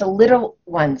back, and it's the little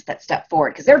ones that step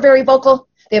forward because they're very vocal.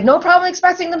 They have no problem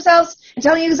expressing themselves and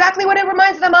telling you exactly what it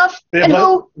reminds them of and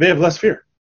who. They have less fear.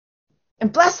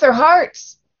 And bless their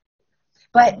hearts.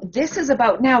 But this is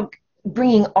about now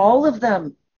bringing all of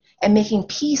them and making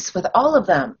peace with all of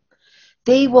them.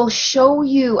 They will show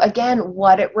you, again,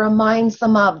 what it reminds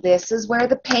them of. This is where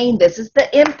the pain, this is the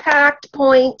impact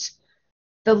point.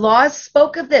 The laws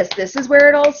spoke of this. This is where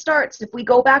it all starts. If we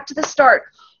go back to the start,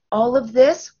 all of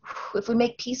this, if we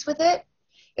make peace with it,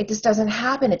 it just doesn't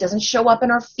happen. It doesn't show up in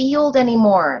our field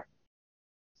anymore.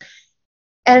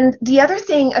 And the other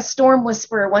thing, a storm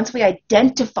whisperer, once we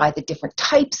identify the different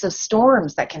types of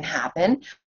storms that can happen,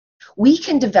 we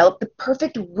can develop the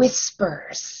perfect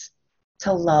whispers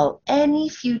to lull any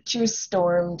future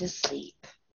storm to sleep.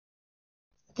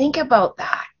 Think about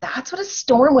that. That's what a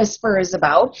storm whisperer is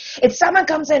about. If someone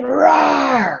comes in,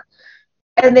 roar,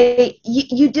 and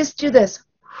you just do this,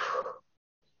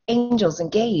 angels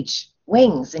engage,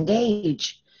 wings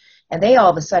engage, and they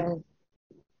all of a sudden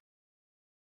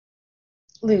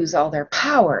lose all their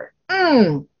power.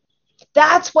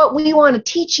 That's what we want to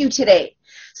teach you today.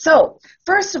 So,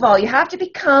 first of all, you have to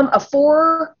become a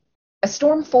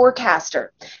storm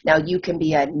forecaster. Now, you can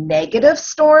be a negative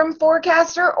storm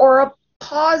forecaster or a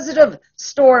positive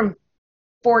storm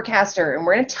forecaster, and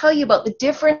we're going to tell you about the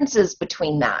differences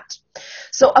between that.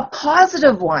 So, a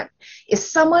positive one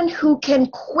is someone who can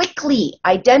quickly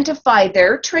identify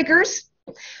their triggers.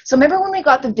 So, remember when we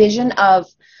got the vision of,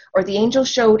 or the angel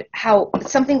showed how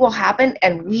something will happen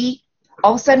and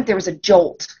all of a sudden there was a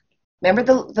jolt. Remember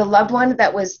the loved one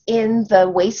that was in the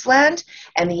wasteland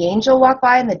and the angel walked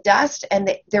by in the dust and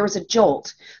there was a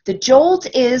jolt. The jolt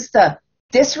is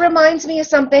this reminds me of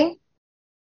something.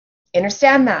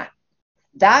 Understand that.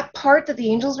 That part that the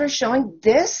angels were showing,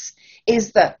 this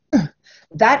is that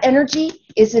energy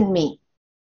is in me.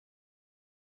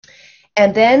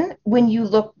 And then when you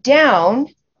look down,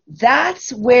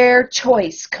 that's where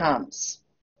choice comes.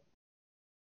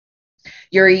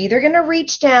 You're either going to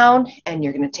reach down and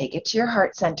you're going to take it to your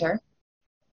heart center,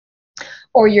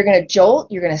 or you're going to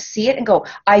jolt, you're going to see it and go,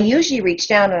 I usually reach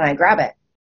down and I grab it.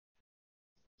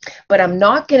 But I'm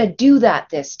not going to do that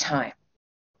this time.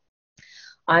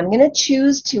 I'm going to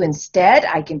choose to instead,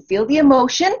 I can feel the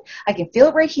emotion, I can feel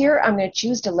it right here, I'm going to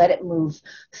choose to let it move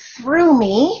through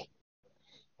me,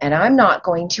 and I'm not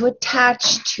going to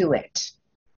attach to it.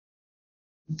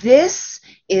 This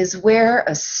is where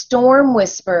a storm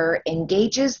whisperer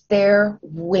engages their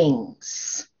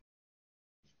wings.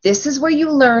 This is where you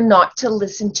learn not to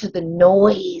listen to the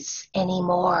noise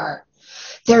anymore.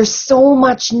 There's so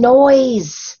much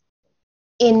noise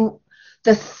in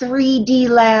the 3D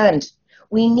land.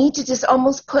 We need to just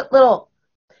almost put little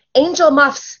angel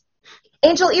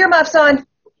earmuffs on.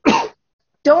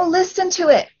 Don't listen to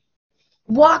it.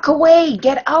 Walk away.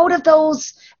 Get out of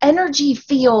those energy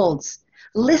fields.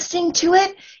 Listening to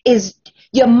it is,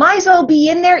 you might as well be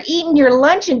in there eating your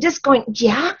lunch and just going,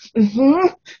 yeah,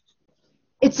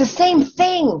 It's the same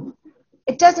thing.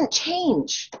 It doesn't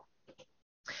change.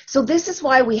 So this is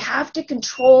why we have to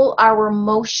control our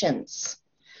emotions.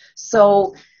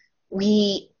 So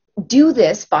we do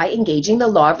this by engaging the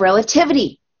law of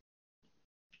relativity.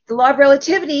 The law of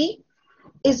relativity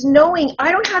is knowing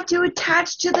I don't have to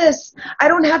attach to this. I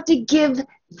don't have to give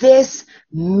this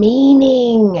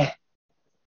meaning.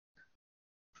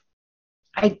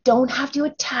 I don't have to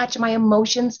attach my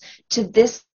emotions to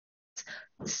this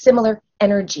similar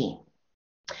energy.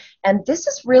 And this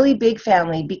is really big,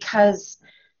 family, because,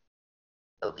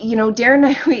 Darren and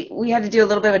I, we had to do a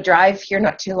little bit of a drive here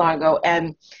not too long ago,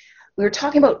 and we were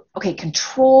talking about,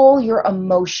 control your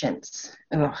emotions.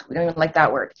 Ugh, we don't even like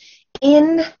that word.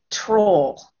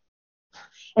 Introl.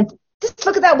 And just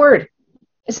look at that word.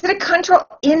 Instead of control,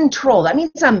 introl. That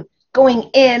means I'm going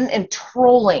in and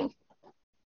trolling.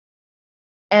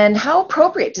 And how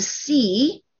appropriate to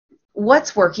see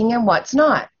what's working and what's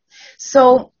not.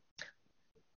 So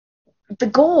the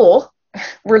goal,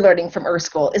 we're learning from Earth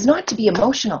School, is not to be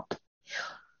emotional.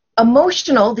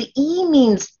 Emotional, the E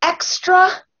means extra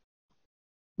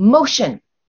motion.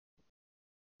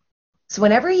 So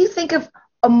whenever you think of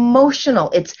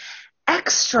emotional, it's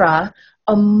extra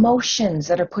emotions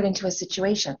that are put into a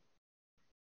situation.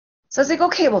 So I was like,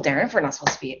 okay, well, Darren, if we're not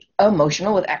supposed to be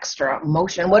emotional with extra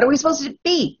emotion, what are we supposed to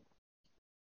be?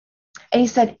 And he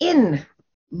said, in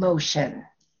motion.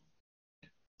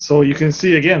 So you can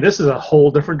see, again, this is a whole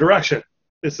different direction.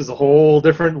 This is a whole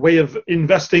different way of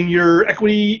investing your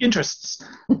equity interests,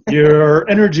 your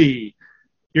energy.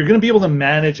 You're going to be able to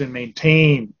manage and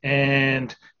maintain,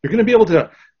 and you're going to be able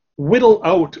to whittle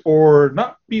out or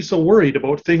not be so worried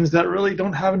about things that really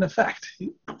don't have an effect.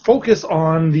 Focus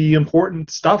on the important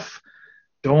stuff.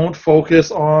 Don't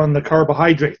focus on the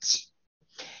carbohydrates.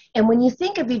 And when you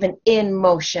think of even in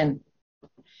motion,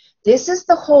 this is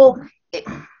the whole,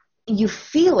 you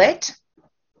feel it,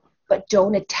 but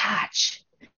don't attach.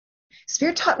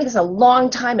 Spirit taught me this a long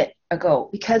time ago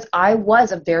because I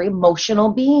was a very emotional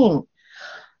being.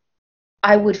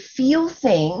 I would feel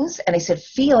things, and I said,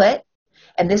 feel it.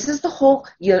 And this is the whole,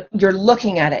 you're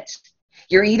looking at it.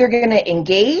 You're either going to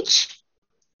engage,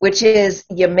 which is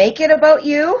you make it about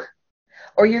you,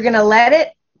 or you're going to let it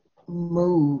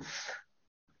move.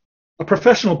 A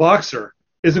professional boxer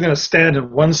isn't going to stand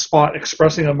in one spot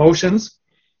expressing emotions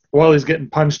while he's getting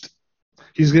punched.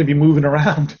 He's going to be moving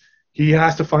around. He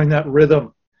has to find that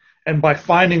rhythm. And by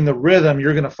finding the rhythm,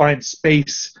 you're going to find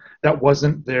space that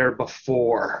wasn't there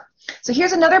before. So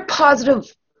here's another positive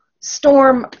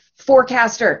storm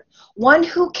forecaster, one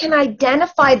who can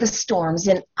identify the storms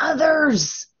in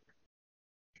others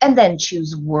and then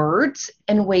choose words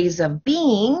and ways of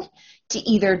being to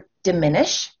either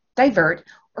diminish, divert,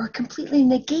 or completely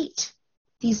negate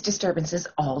these disturbances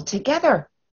altogether.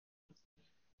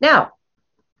 Now,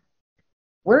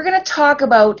 we're going to talk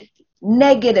about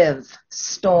negative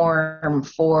storm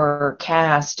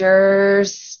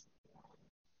forecasters.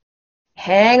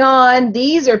 Hang on.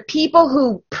 These are people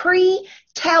who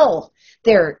pre-tell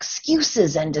their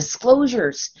excuses and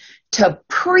disclosures to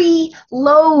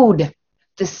preload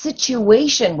the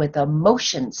situation with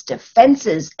emotions,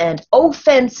 defenses, and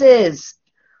offenses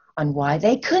on why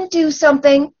they couldn't do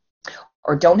something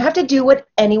or don't have to do what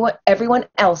everyone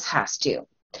else has to.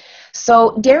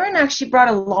 So Darren actually brought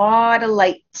a lot of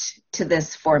light to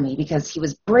this for me because he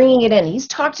was bringing it in. He's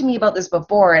talked to me about this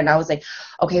before, and I was like,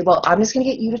 okay, well, I'm just going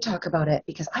to get you to talk about it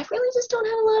because I really just don't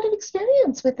have a lot of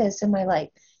experience with this in my life.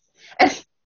 And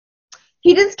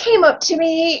he just came up to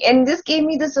me and just gave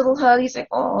me this little hug. He's like,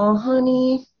 oh,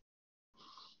 honey.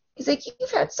 He's like,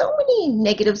 you've had so many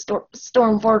negative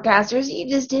storm forecasters, you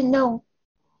just didn't know.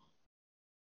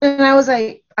 And I was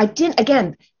like, I didn't.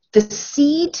 Again, the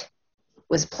seed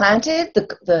was planted,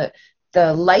 the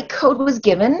light code was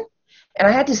given, and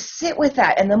I had to sit with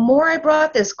that. And the more I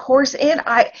brought this course in,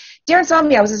 Darren saw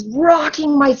me, I was just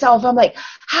rocking myself. I'm like,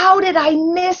 how did I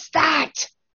miss that?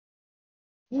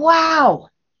 Wow.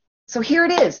 So here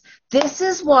it is. This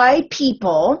is why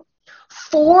people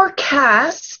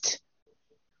forecast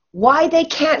why they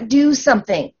can't do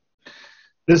something.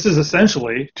 This is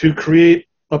essentially to create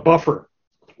a buffer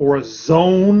or a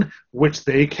zone which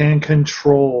they can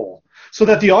control, so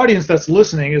that the audience that's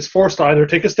listening is forced to either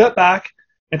take a step back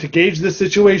and to gauge the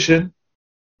situation,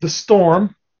 the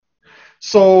storm.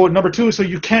 So number two, so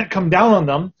you can't come down on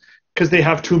them because they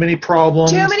have too many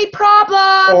problems. Too many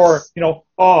problems. Or,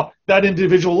 oh, that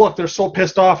individual, look, they're so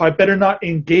pissed off. I better not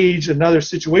engage another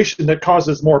situation that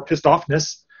causes more pissed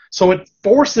offness. So it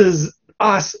forces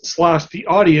us / the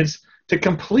audience to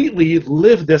completely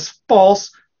live this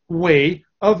false way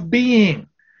of being.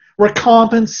 We're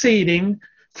compensating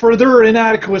for their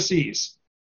inadequacies.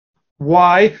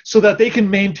 Why? So that they can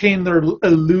maintain their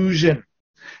illusion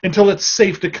until it's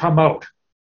safe to come out,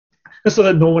 and so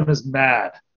that no one is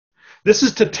mad. This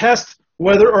is to test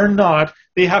whether or not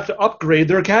they have to upgrade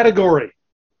their category.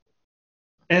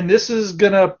 And this is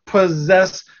going to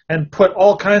possess and put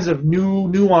all kinds of new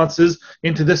nuances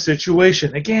into the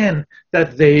situation, again,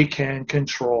 that they can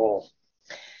control.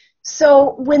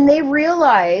 So when they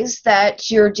realize that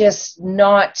you're just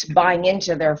not buying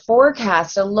into their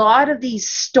forecast, a lot of these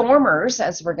stormers,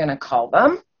 as we're going to call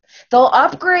them, they'll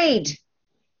upgrade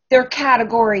their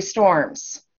category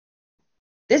storms.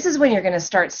 This is when you're going to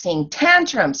start seeing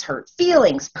tantrums, hurt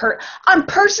feelings. I'm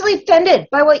personally offended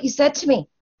by what you said to me.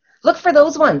 Look for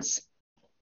those ones.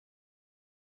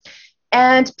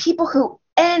 And people who,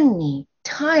 any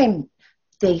time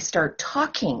they start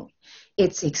talking,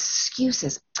 it's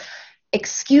excuses.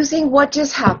 Excusing what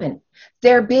just happened,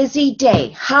 their busy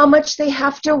day, how much they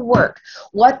have to work,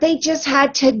 what they just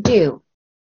had to do.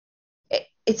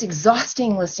 It's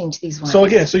exhausting listening to these ones. So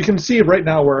again, so you can see right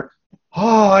now where,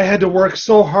 I had to work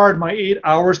so hard my 8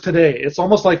 hours today. It's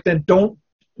almost like, then don't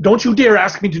you dare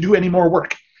ask me to do any more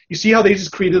work. You see how they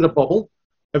just created a bubble?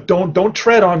 Of don't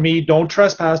tread on me, don't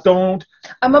trespass, don't.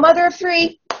 I'm a mother of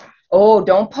 3. Oh,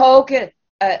 don't poke a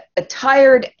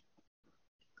tired,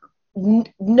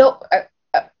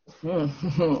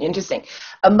 interesting.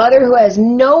 A mother who has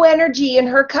no energy in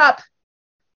her cup.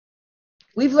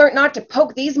 We've learned not to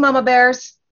poke these mama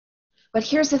bears. But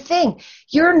here's the thing.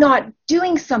 You're not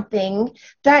doing something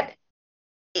that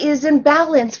is in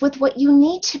balance with what you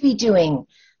need to be doing.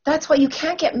 That's why you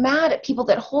can't get mad at people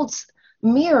that hold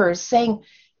mirrors saying,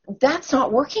 that's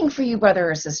not working for you,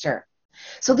 brother or sister.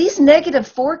 So these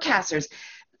negative forecasters,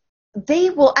 they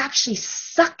will actually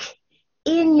suck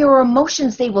in your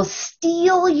emotions. They will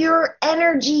steal your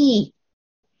energy.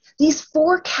 These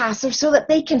forecasters so that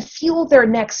they can fuel their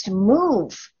next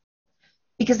move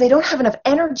because they don't have enough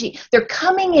energy. They're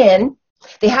coming in.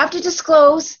 They have to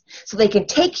disclose so they can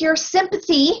take your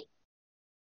sympathy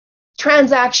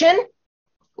transaction.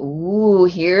 Ooh,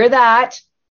 hear that?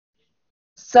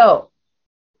 So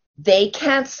they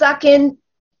can't suck in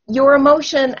your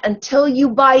emotion until you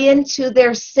buy into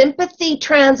their sympathy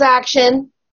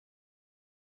transaction.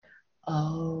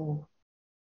 Oh.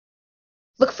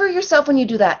 Look for yourself when you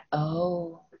do that.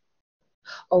 Oh,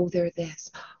 they're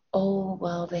this. Oh,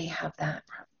 well, they have that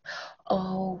problem.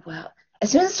 Oh, well.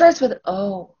 As soon as it starts with,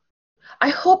 oh, I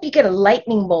hope you get a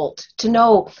lightning bolt to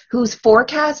know who's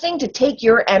forecasting to take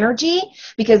your energy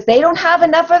because they don't have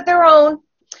enough of their own.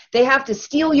 They have to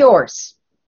steal yours.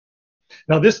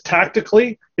 Now, this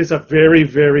tactically is a very,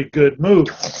 very good move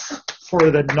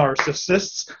for the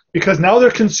narcissists because now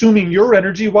they're consuming your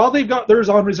energy while they've got theirs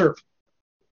on reserve.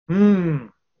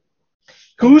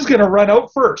 Who's going to run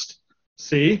out first?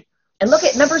 See? And look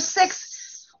at number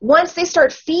 6. Once they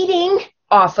start feeding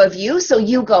off of you, so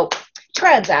you go,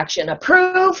 transaction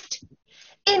approved,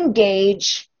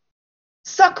 engage,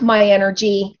 suck my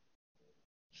energy,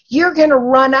 you're going to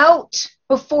run out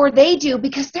before they do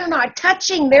because they're not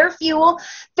touching their fuel.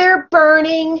 They're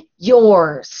burning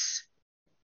yours.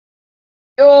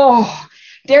 Oh,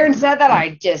 Darren said that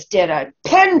I just did a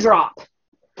pin drop.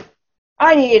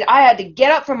 I had to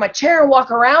get up from my chair and walk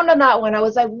around on that one. I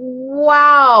was like,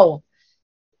 wow,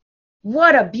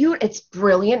 what a it's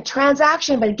brilliant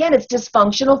transaction. But again, it's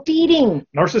dysfunctional feeding.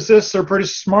 Narcissists are pretty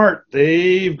smart.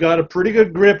 They've got a pretty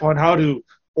good grip on how to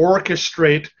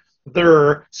orchestrate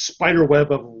their spider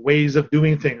web of ways of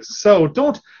doing things. So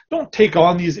don't take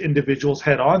on these individuals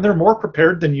head on. They're more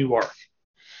prepared than you are.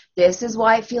 This is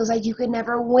why it feels like you could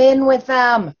never win with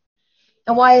them.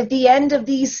 And why at the end of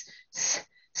these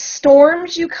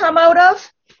storms you come out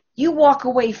of, you walk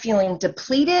away feeling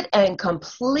depleted and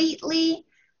completely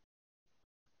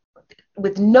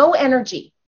with no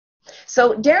energy.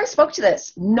 So Darren spoke to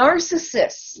this.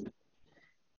 Narcissists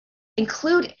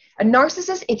include a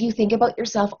narcissist. If you think about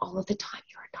yourself all of the time,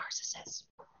 you're a narcissist.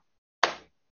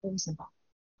 Very simple.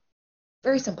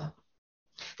 Very simple.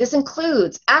 This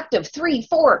includes active 3,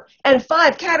 4, and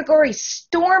 5 category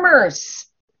stormers.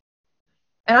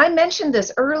 And I mentioned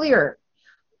this earlier.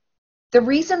 The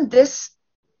reason this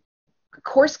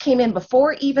course came in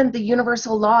before even the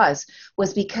universal laws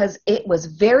was because it was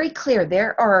very clear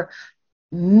there are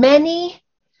many,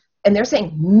 and they're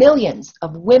saying millions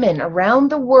of women around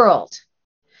the world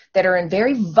that are in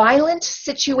very violent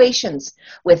situations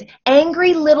with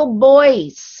angry little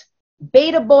boys,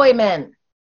 beta boy men.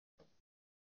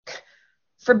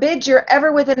 Forbid you're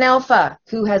ever with an alpha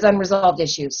who has unresolved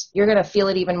issues. You're going to feel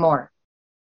it even more.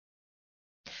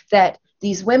 That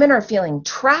these women are feeling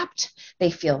trapped, they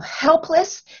feel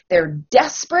helpless, they're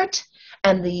desperate,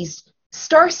 and these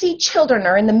starseed children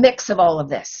are in the mix of all of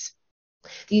this.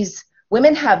 These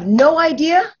women have no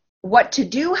idea what to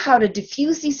do, how to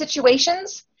diffuse these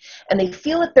situations, and they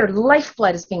feel that their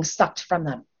lifeblood is being sucked from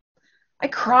them. I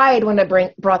cried when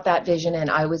I brought that vision in.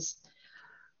 I was,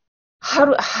 how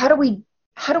do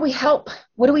we help?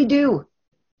 What do we do?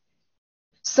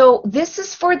 So this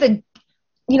is for the,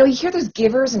 you hear there's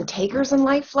givers and takers in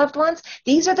life, loved ones.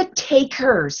 These are the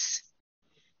takers.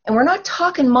 And we're not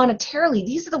talking monetarily.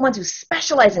 These are the ones who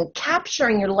specialize in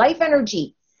capturing your life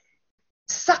energy,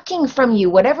 sucking from you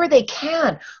whatever they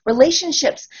can.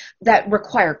 Relationships that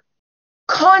require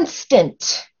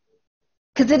constant,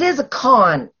 because it is a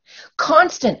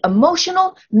constant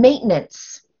emotional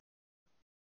maintenance.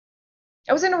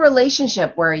 I was in a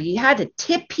relationship where you had to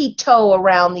tippy-toe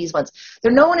around these ones.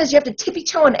 They're known as you have to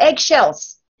tippy-toe on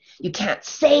eggshells. You can't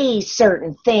say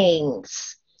certain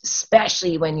things,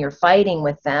 especially when you're fighting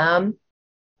with them.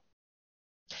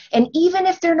 And even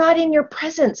if they're not in your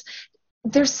presence,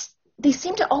 they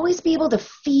seem to always be able to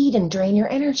feed and drain your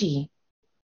energy.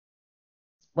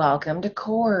 Welcome to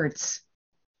cords.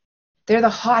 They're the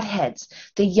hotheads,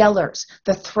 the yellers,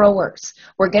 the throwers.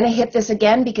 We're going to hit this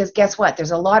again because guess what?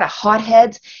 There's a lot of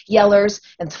hotheads, yellers,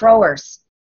 and throwers.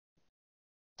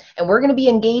 And we're going to be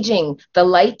engaging the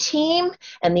light team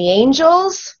and the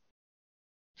angels.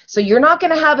 So you're not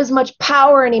going to have as much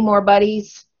power anymore,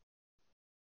 buddies.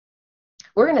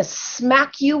 We're going to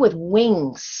smack you with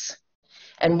wings.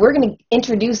 And we're going to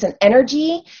introduce an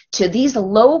energy to these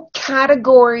low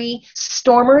category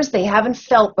stormers they haven't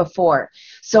felt before.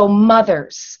 So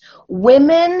mothers,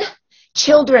 women,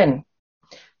 children,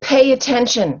 pay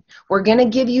attention. We're going to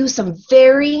give you some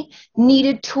very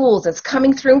needed tools that's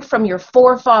coming through from your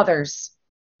forefathers,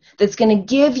 that's going to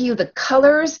give you the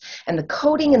colors and the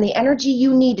coding and the energy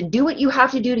you need to do what you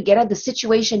have to do to get out of the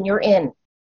situation you're in.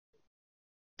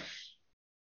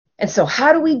 And so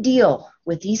how do we deal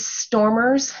with these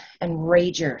stormers and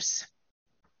ragers?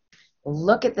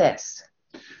 Look at this.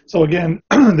 So again,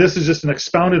 this is just an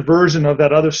expounded version of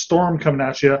that other storm coming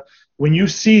at you. When you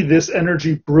see this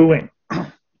energy brewing,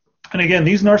 and again,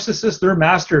 these narcissists, they're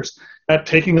masters at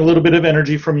taking a little bit of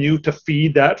energy from you to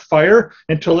feed that fire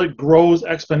until it grows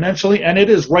exponentially, and it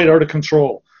is right out of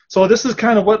control. So this is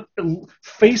kind of what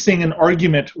facing an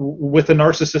argument with a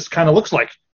narcissist kind of looks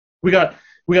like. We got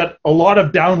a lot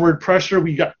of downward pressure.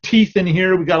 We got teeth in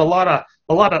here. We got a lot of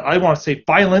I want to say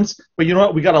violence, but you know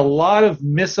what? We got a lot of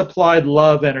misapplied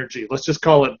love energy. Let's just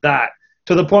call it that,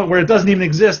 to the point where it doesn't even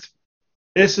exist.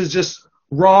 This is just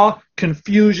raw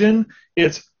confusion.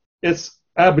 It's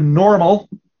abnormal.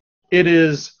 It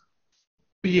is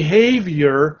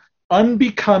behavior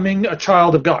unbecoming a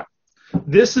child of God.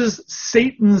 This is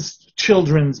Satan's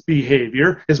children's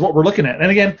behavior, is what we're looking at. And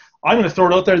again, I'm going to throw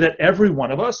it out there that every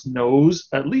one of us knows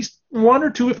at least one or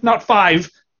two, if not five,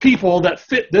 people that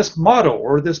fit this motto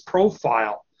or this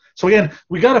profile. So again,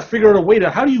 we got to figure out a way to,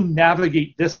 how do you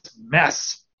navigate this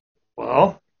mess?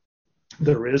 Well,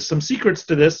 there is some secrets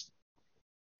to this.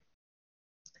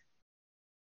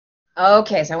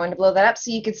 Okay, so I wanted to blow that up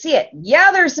so you could see it.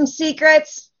 Yeah, there's some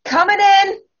secrets coming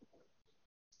in.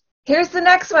 Here's the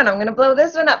next one. I'm going to blow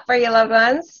this one up for you, loved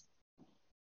ones.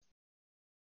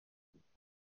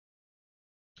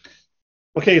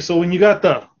 Okay, so when you got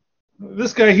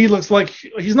this guy, he looks like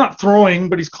he's not throwing,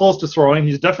 but he's close to throwing.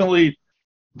 He's definitely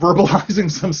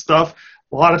verbalizing some stuff.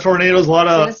 A lot of tornadoes, a lot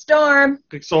of... It's a storm.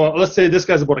 So let's say this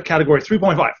guy's about a category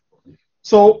 3.5.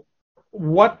 So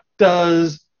what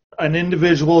does an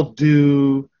individual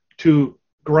do to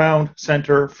ground,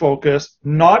 center, focus,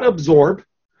 not absorb,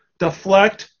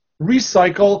 deflect,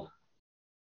 recycle,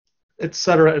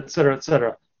 etc., etc.,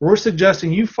 etc.? We're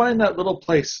suggesting you find that little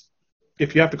place.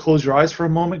 If you have to close your eyes for a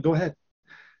moment, go ahead.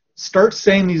 Start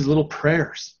saying these little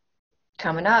prayers.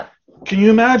 Coming up. Can you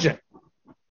imagine?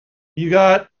 You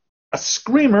got a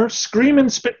screamer screaming,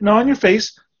 spitting on your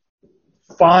face.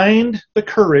 Find the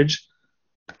courage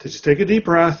to just take a deep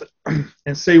breath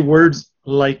and say words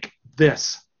like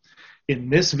this. In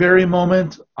this very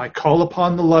moment, I call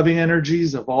upon the loving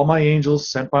energies of all my angels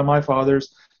sent by my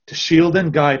fathers to shield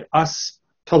and guide us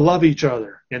to love each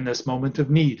other in this moment of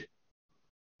need.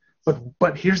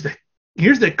 But here's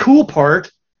the cool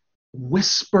part.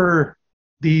 Whisper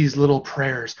these little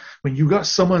prayers. When you got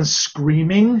someone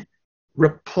screaming,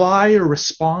 reply or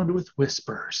respond with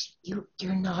whispers. You're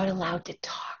not allowed to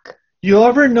talk. You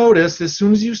ever notice as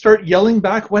soon as you start yelling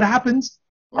back, what happens?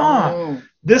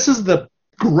 This is the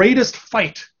greatest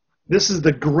fight. This is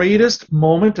the greatest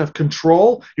moment of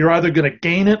control. You're either going to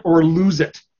gain it or lose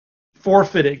it.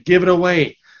 Forfeit it. Give it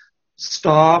away.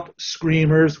 Stop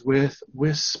screamers with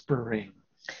whispering.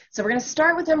 So we're going to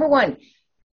start with number one.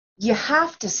 You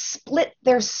have to split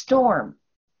their storm.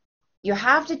 You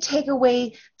have to take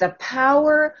away the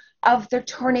power of the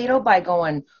tornado by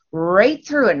going right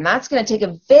through it. And that's going to take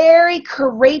a very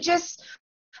courageous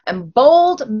and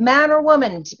bold man or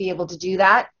woman to be able to do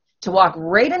that, to walk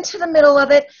right into the middle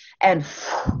of it and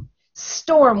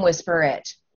storm whisper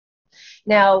it.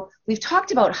 Now, we've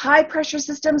talked about high pressure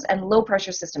systems and low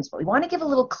pressure systems, but we want to give a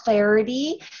little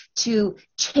clarity to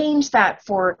change that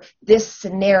for this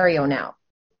scenario now.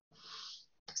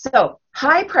 So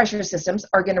high pressure systems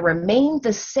are going to remain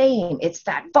the same. It's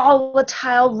that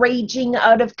volatile, raging,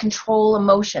 out of control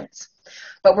emotions.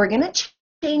 But we're going to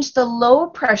change the low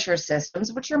pressure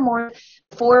systems, which are more,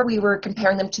 before we were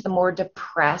comparing them to the more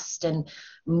depressed and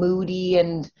moody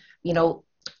and,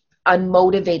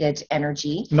 unmotivated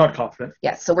energy. Not confident.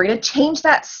 Yes, so we're going to change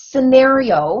that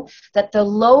scenario that the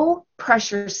low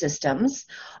pressure systems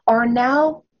are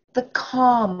now the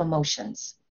calm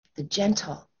emotions, the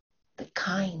gentle, the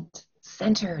kind,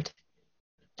 centered.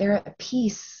 They're at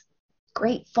peace,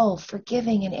 grateful,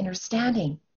 forgiving, and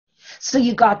understanding. So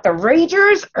you got the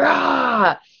ragers,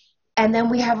 and then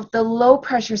we have the low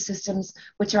pressure systems,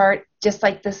 which are just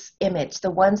like this image, the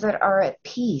ones that are at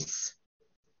peace.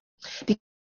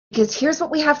 Because here's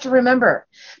what we have to remember.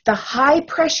 The high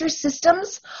pressure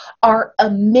systems are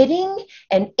emitting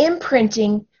and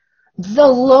imprinting the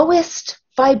lowest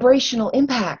vibrational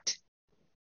impact.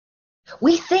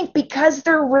 We think because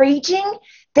they're raging,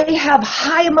 they have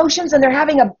high emotions and they're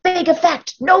having a big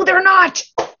effect. No, they're not.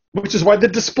 Which is why the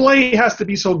display has to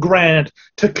be so grand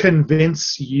to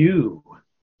convince you.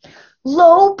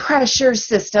 Low pressure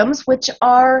systems, which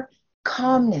are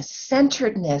calmness,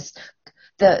 centeredness,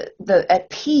 the at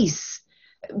peace,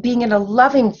 being in a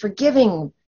loving,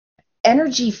 forgiving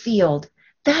energy field,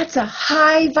 that's a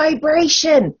high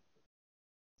vibration.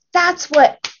 That's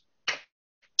what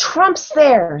trumps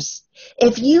theirs.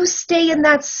 If you stay in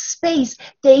that space,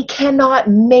 they cannot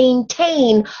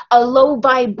maintain a low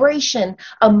vibration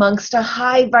amongst a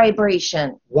high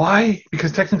vibration. Why?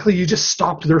 Because technically you just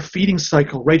stopped their feeding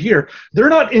cycle right here. They're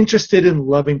not interested in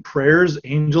loving prayers,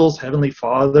 angels, Heavenly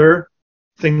Father,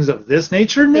 things of this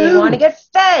nature. No. They want to get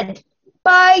fed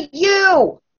by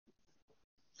you.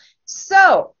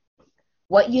 So,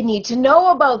 what you need to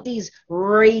know about these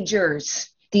ragers,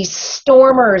 these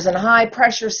stormers and high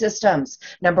pressure systems.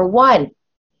 Number one,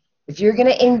 if you're going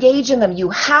to engage in them, you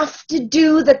have to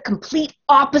do the complete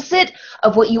opposite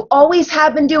of what you always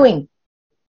have been doing.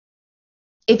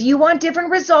 If you want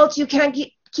different results, you can't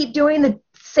keep doing the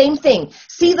same thing.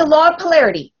 See the law of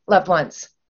polarity, loved ones.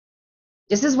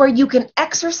 This is where you can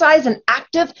exercise an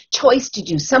active choice to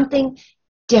do something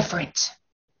different.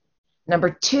 Number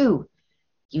two,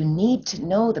 you need to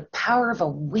know the power of a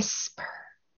whisper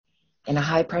in a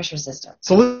high pressure system.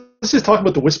 So let's just talk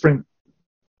about the whispering,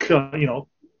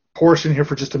 portion here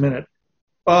for just a minute.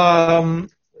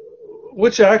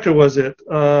 Which actor was it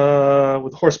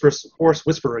with horse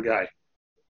whisperer guy?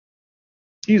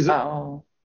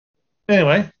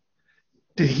 Anyway.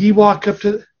 Did he walk up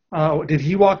to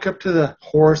the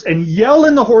horse and yell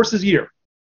in the horse's ear?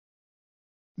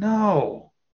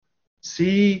 No.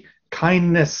 See,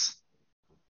 kindness.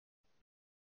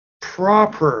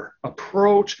 Proper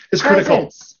approach is critical.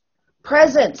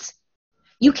 Presence.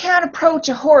 You can't approach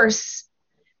a horse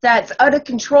that's out of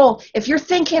control if you're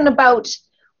thinking about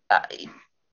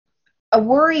a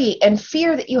worry and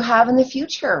fear that you have in the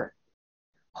future.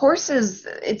 Horses,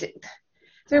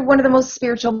 they're one of the most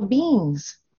spiritual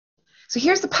beings. So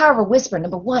here's the power of a whisper.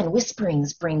 Number one,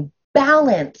 whisperings bring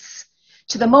balance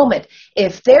to the moment.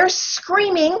 If they're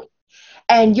screaming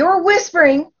and you're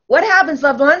whispering, what happens,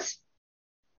 loved ones?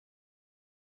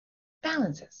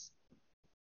 Balances.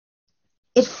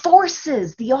 It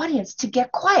forces the audience to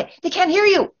get quiet. They can't hear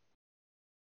you.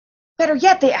 Better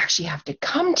yet, they actually have to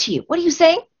come to you. What are you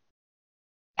saying?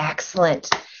 Excellent.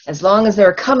 As long as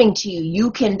they're coming to you, you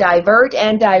can divert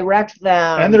and direct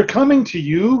them. And they're coming to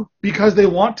you because they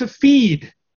want to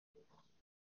feed.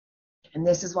 And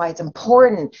this is why it's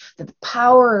important that the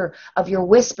power of your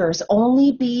whispers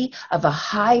only be of a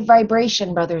high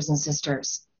vibration, brothers and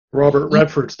sisters. Robert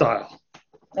Redford style.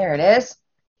 There it is.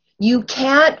 You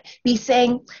can't be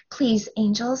saying, please,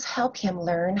 angels, help him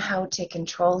learn how to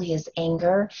control his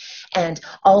anger and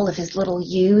all of his little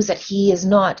yous that he is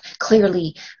not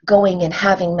clearly going and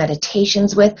having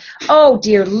meditations with. Oh,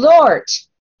 dear Lord.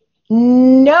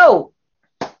 No.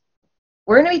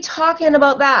 We're going to be talking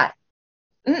about that.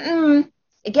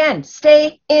 Again,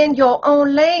 stay in your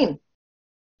own lane.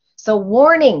 So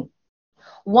warning,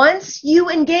 once you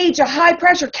engage a high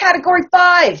pressure category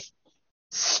 5,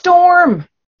 storm,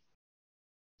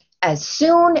 as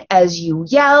soon as you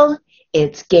yell,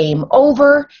 it's game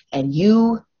over and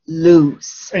you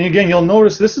lose. And again, you'll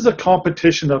notice this is a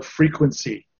competition of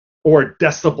frequency or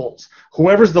decibels.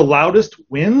 Whoever's the loudest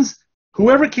wins.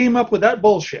 Whoever came up with that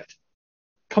bullshit.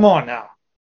 Come on now.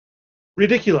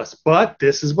 Ridiculous. But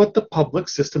this is what the public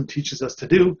system teaches us to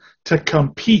do, to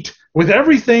compete with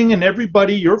everything and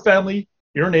everybody, your family,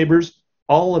 your neighbors,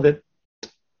 all of it.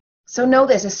 So know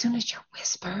this, as soon as your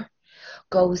whisper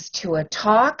goes to a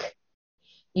talk,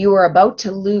 you are about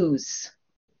to lose.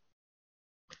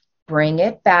 Bring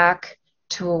it back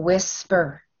to a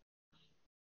whisper.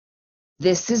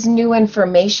 This is new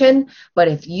information, but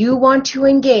if you want to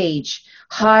engage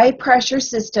high pressure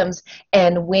systems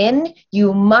and win,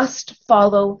 you must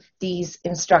follow these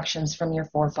instructions from your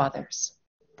forefathers.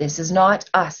 This is not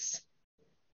us.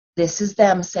 This is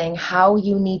them saying how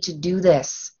you need to do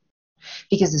this.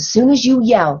 Because as soon as you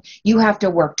yell, you have to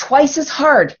work twice as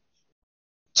hard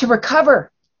to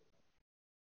recover.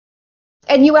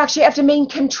 And you actually have to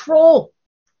maintain control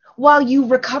while you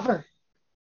recover.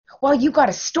 While you got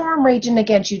a storm raging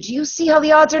against you. Do you see how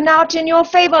the odds are now in your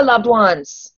favor, loved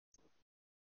ones?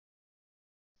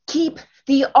 Keep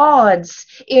the odds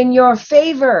in your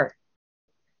favor.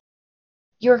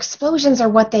 Your explosions are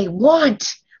what they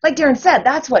want. Like Darren said,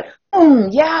 that's what,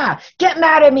 yeah, get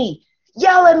mad at me.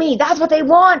 Yell at me. That's what they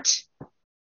want.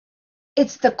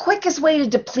 It's the quickest way to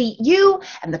deplete you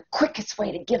and the quickest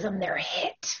way to give them their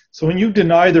hit. So when you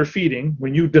deny their feeding,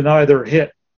 when you deny their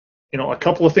hit, a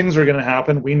couple of things are going to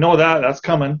happen. We know that's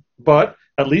coming, but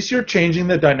at least you're changing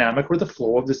the dynamic or the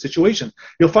flow of the situation.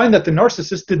 You'll find that the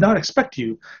narcissist did not expect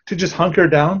you to just hunker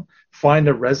down, find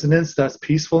a resonance that's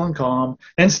peaceful and calm,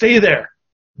 and stay there.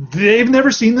 They've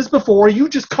never seen this before. You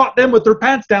just caught them with their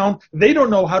pants down. They don't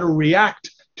know how to react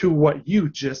to what you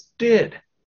just did.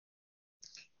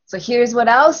 So here's what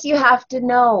else you have to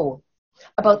know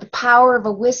about the power of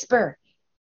a whisper.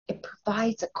 It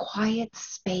provides a quiet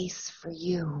space for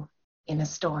you in a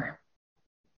storm.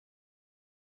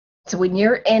 So when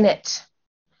you're in it,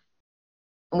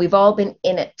 and we've all been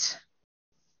in it,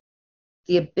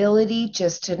 the ability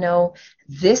just to know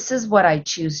this is what I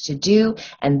choose to do,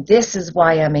 and this is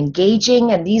why I'm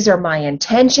engaging, and these are my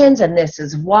intentions, and this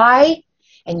is why,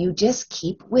 and you just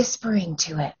keep whispering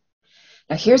to it.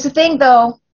 Now here's the thing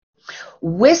though,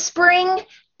 whispering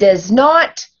does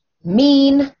not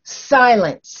mean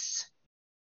silence.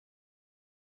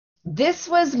 This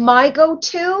was my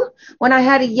go-to when I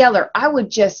had a yeller. I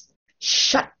would just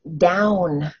shut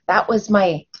down. That was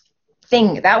my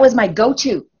thing. That was my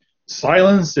go-to.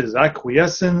 Silence is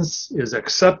acquiescence, is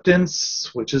acceptance,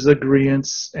 which is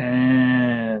agreeance,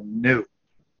 and no.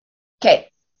 Okay.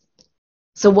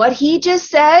 So what he just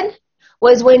said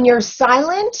was when you're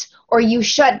silent or you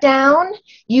shut down,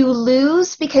 you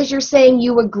lose because you're saying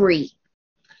you agree.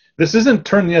 This isn't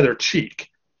turn the other cheek.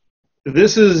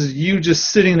 This is you just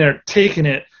sitting there taking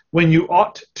it when you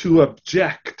ought to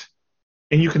object.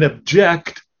 And you can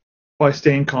object by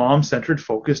staying calm, centered,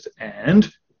 focused,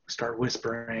 and start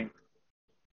whispering.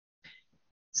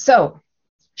 So,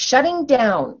 shutting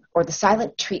down, or the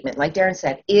silent treatment, like Darren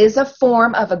said, is a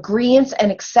form of agreeance and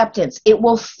acceptance. It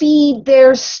will feed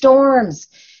their storms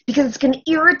because it's going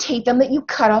to irritate them that you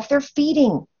cut off their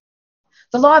feeding.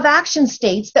 The law of action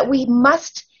states that we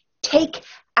must take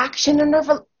action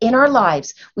in our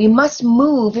lives. We must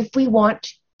move if we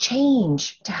want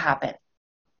change to happen.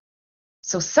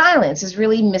 So silence is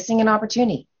really missing an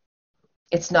opportunity.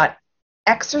 It's not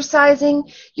exercising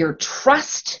your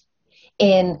trust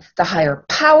in the higher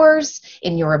powers,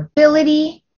 in your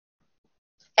ability,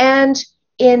 and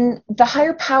in the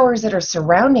higher powers that are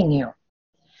surrounding you.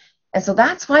 And so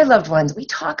that's why, loved ones, we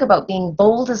talk about being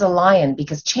bold as a lion,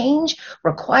 because change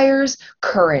requires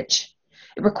courage.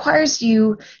 It requires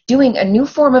you doing a new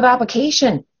form of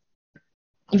application.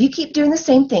 If you keep doing the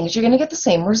same things, you're going to get the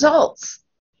same results.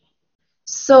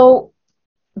 So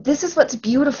this is what's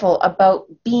beautiful about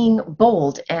being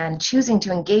bold and choosing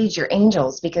to engage your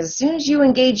angels, because as soon as you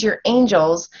engage your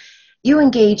angels, you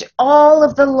engage all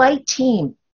of the light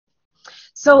team.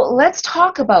 So let's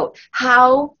talk about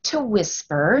how to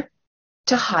whisper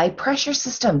to high pressure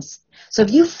systems. So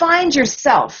if you find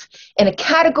yourself in a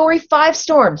Category 5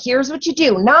 storm, here's what you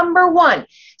do. Number 1,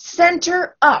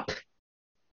 center up.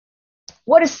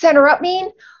 What does center up mean?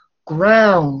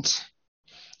 Ground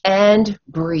and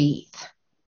breathe.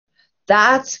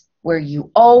 That's where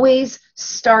you always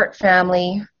start,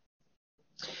 family.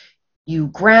 You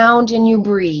ground and you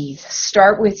breathe.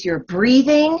 Start with your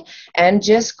breathing and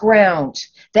just ground.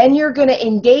 Then you're going to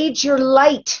engage your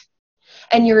light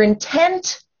and your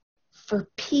intent for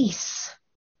peace.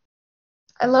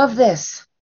 I love this.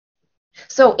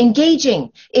 So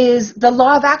engaging is the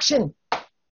law of action.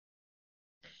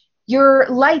 Your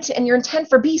light and your intent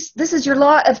for peace, this is your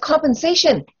law of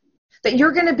compensation, that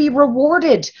you're going to be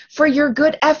rewarded for your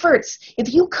good efforts.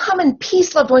 If you come in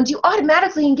peace, loved ones, you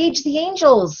automatically engage the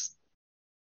angels.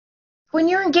 When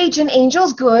you're engaged in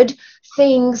angels, good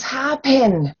things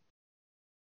happen.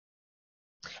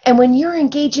 And when you're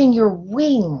engaging your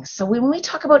wings, so when we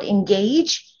talk about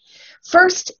engage,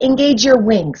 first engage your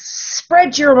wings.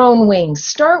 Spread your own wings.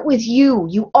 Start with you.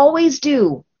 You always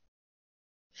do.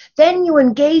 Then you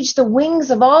engage the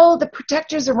wings of all the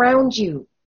protectors around you.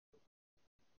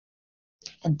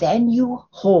 And then you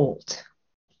hold.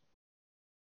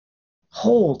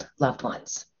 Hold, loved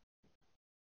ones.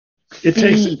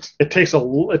 It takes a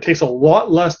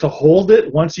lot less to hold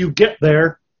it once you get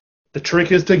there. The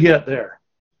trick is to get there.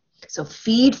 So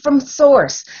feed from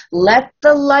source. Let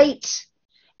the light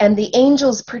and the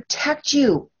angels protect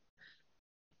you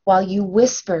while you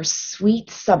whisper sweet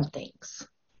somethings.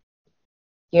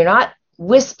 You're not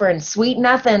whispering sweet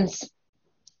nothings.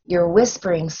 You're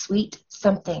whispering sweet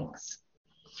somethings.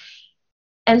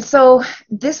 And so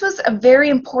this was a very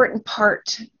important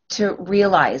part to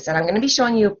realize. And I'm going to be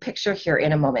showing you a picture here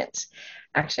in a moment.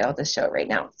 Actually, I'll just show it right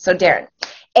now. So Darren,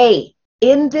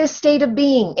 in this state of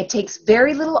being, it takes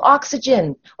very little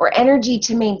oxygen or energy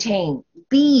to maintain.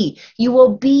 be. You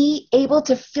will be able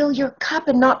to fill your cup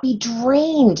and not be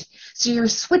drained. So you're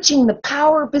switching the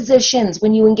power positions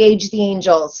when you engage the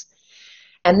angels.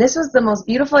 And this was the most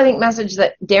beautiful, I think, message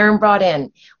that Darren brought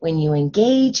in. When you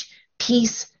engage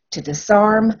peace to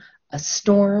disarm a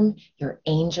storm, your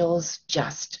angels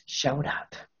just showed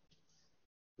up.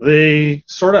 They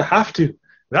sort of have to.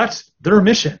 That's their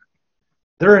mission.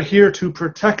 They're here to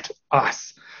protect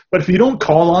us. But if you don't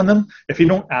call on them, if you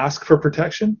don't ask for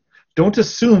protection, don't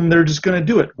assume they're just going to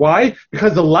do it. Why?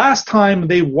 Because the last time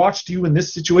they watched you in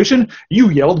this situation, you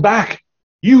yelled back.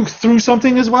 You threw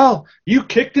something as well. You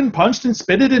kicked and punched and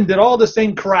spitted and did all the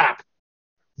same crap.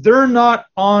 They're not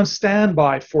on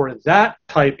standby for that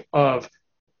type of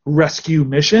rescue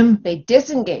mission. They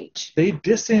disengage. They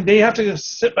have to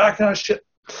sit back and shit.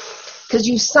 Because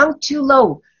you sunk too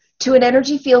low to an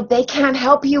energy field they can't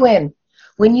help you in.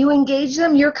 When you engage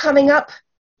them, you're coming up.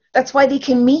 That's why they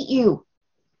can meet you.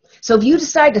 So if you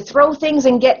decide to throw things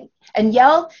and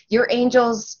yell, your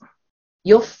angels,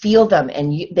 you'll feel them.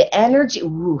 And the energy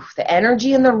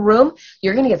in the room,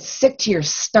 you're going to get sick to your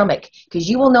stomach because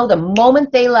you will know the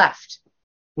moment they left.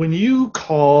 When you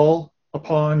call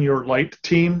upon your light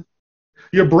team,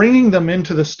 you're bringing them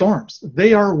into the storms.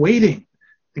 They are waiting.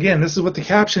 Again, this is what the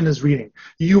caption is reading.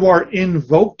 You are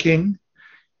invoking.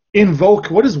 Invoke.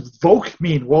 What does voke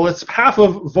mean? Well, it's half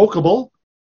of vocable,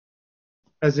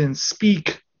 as in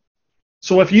speak.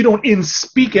 So if you don't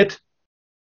in-speak it,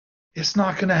 it's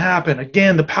not going to happen.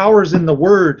 Again, the power is in the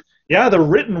word. Yeah, the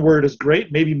written word is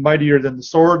great, maybe mightier than the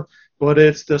sword, but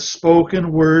it's the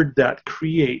spoken word that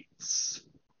creates.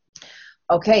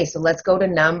 Okay, so let's go to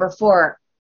number 4.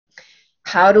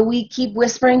 How do we keep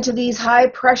whispering to these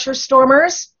high-pressure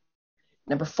stormers?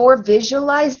 Number 4,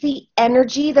 visualize the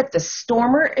energy that the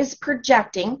stormer is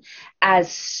projecting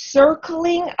as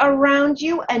circling around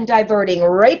you and diverting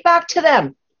right back to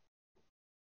them.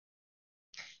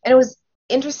 And it was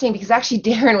interesting because actually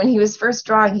Darren, when he was first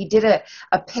drawing, he did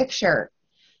a picture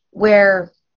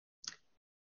where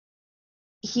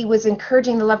he was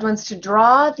encouraging the loved ones to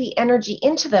draw the energy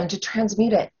into them to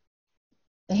transmute it.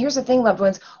 And here's the thing, loved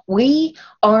ones, we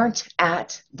aren't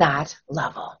at that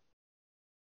level.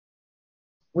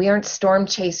 We aren't storm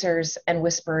chasers and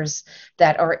whisperers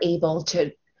that are able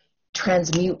to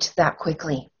transmute that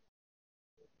quickly.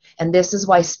 And this is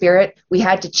why, Spirit, we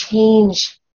had to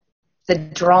change the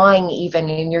drawing even,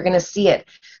 and you're going to see it,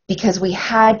 because we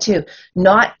had to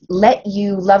not let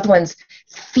you, loved ones,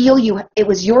 feel you. It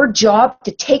was your job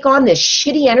to take on this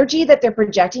shitty energy that they're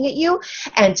projecting at you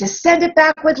and to send it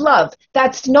back with love.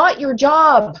 That's not your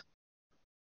job.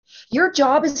 Your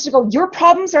job is to go, your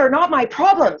problems are not my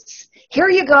problems. Here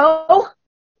you go.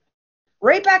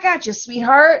 Right back at you,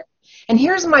 sweetheart. And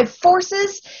here's my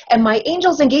forces and my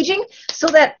angels engaging so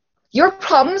that your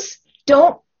problems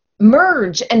don't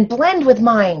merge and blend with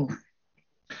mine.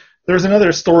 There's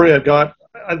another story I've got.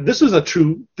 This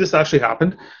actually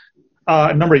happened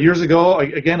a number of years ago,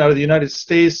 again, out of the United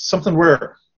States, something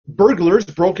where burglars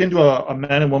broke into a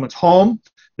man and woman's home.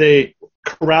 They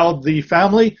corralled the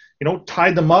family,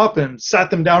 tied them up and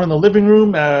sat them down in the living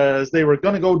room as they were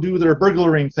going to go do their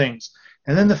burglaring things.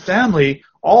 And then the family,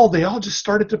 they all just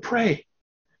started to pray.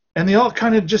 And they all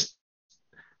kind of just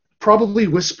probably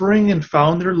whispering and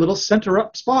found their little center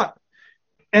up spot.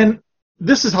 And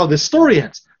this is how this story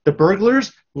ends. The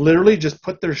burglars literally just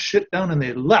put their shit down and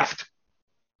they left.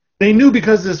 They knew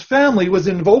because this family was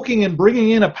invoking and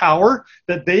bringing in a power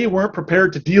that they weren't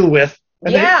prepared to deal with.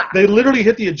 And they literally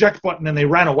hit the eject button and they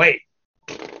ran away.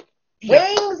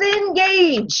 Wings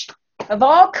engage of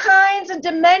all kinds of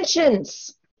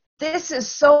dimensions. This is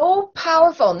so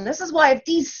powerful. And this is why if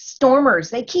these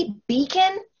stormers, they keep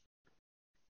beacon,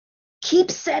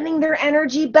 keep sending their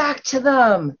energy back to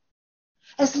them.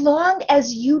 As long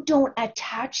as you don't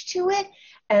attach to it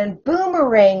and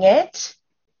boomerang it,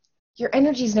 your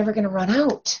energy is never going to run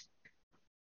out.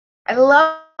 I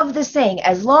love the saying,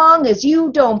 as long as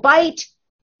you don't bite,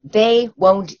 they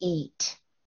won't eat.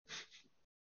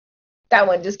 That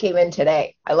one just came in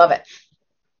today. I love it.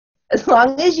 As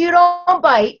long as you don't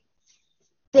bite,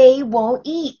 they won't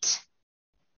eat.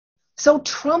 So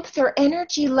trump their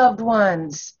energy, loved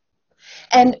ones.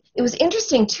 And it was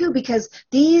interesting, too, because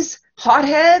these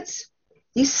hotheads,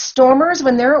 these stormers,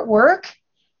 when they're at work,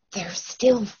 they're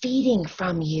still feeding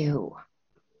from you.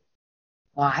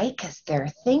 Why? Because they're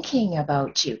thinking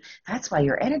about you. That's why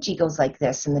your energy goes like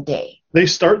this in the day. They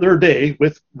start their day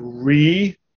with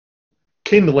rekindling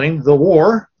the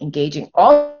war. Engaging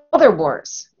all their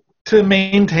wars. To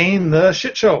maintain the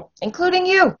shit show. Including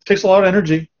you. It takes a lot of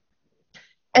energy.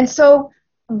 And so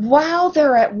while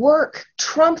they're at work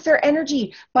trump their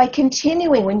energy by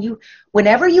continuing.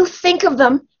 Whenever you think of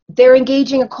them, they're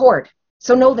engaging a chord.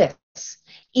 So know this.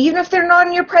 Even if they're not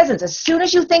in your presence, as soon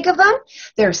as you think of them,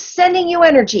 they're sending you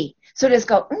energy. So just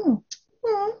go,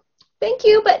 thank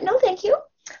you, but no thank you.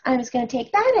 I'm just going to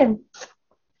take that and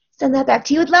send that back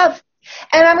to you with love.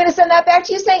 And I'm going to send that back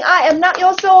to you saying, I am not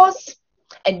your source,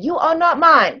 and you are not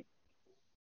mine.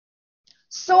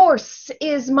 Source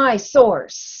is my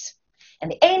source.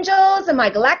 And the angels and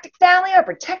my galactic family are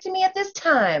protecting me at this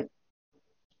time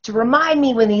to remind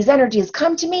me when these energies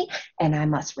come to me, and I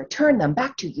must return them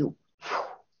back to you.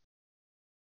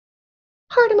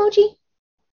 Heart emoji.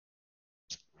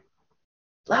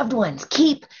 Loved ones,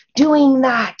 keep doing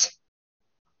that.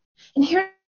 And here's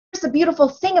the beautiful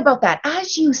thing about that.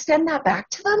 As you send that back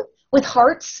to them with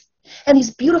hearts and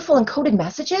these beautiful encoded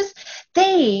messages,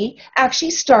 they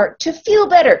actually start to feel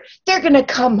better. They're going to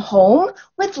come home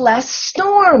with less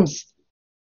storms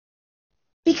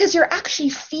because you're actually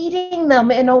feeding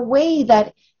them in a way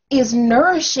that is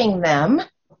nourishing them,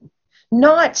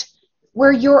 not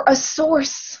where you're a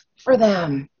source for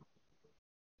them.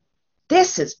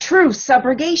 This is true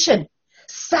subrogation,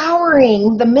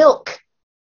 souring the milk,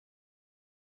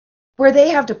 where they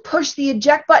have to push the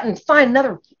eject button, find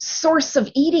another source of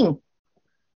eating.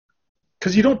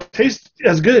 Because you don't taste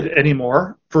as good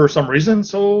anymore for some reason,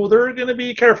 so they're going to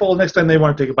be careful next time they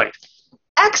want to take a bite.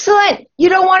 Excellent. You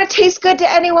don't want to taste good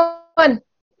to anyone,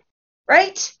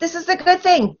 right? This is the good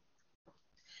thing.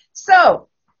 So,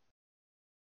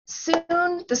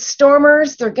 soon the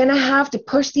stormers, they're going to have to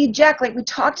push the eject like we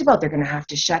talked about. They're going to have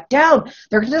to shut down.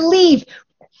 They're going to leave.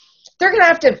 They're going to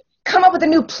have to come up with a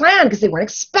new plan because they weren't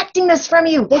expecting this from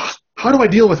you. How do I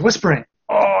deal with whispering?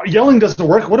 Oh, yelling doesn't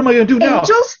work. What am I going to do now?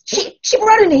 Angels? She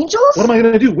brought in angels? What am I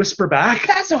going to do? Whisper back?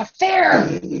 That's not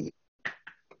fair.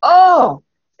 Oh,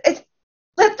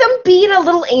 let them be in a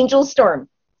little angel storm.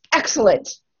 Excellent.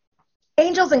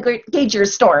 Angels engage your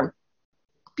storm.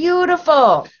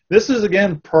 Beautiful. This is,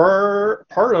 again, part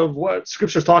of what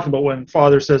Scripture's talking about when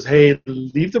Father says, hey,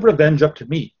 leave the revenge up to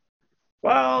me.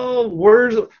 Well,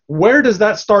 where does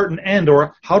that start and end?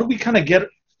 Or how do we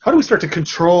start to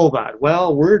control that?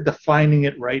 Well, we're defining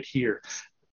it right here.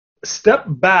 Step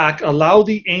back, allow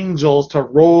the angels to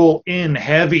roll in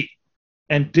heavy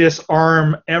and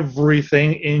disarm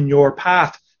everything in your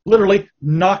path. Literally,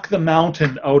 knock the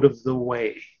mountain out of the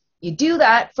way. You do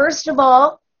that, first of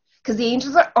all, because the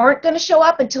angels aren't going to show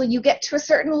up until you get to a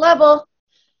certain level.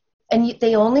 And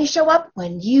they only show up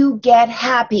when you get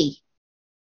happy.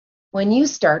 When you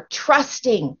start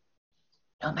trusting,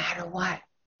 no matter what.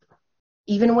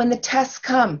 Even when the tests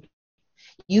come,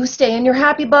 you stay in your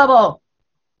happy bubble.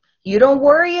 You don't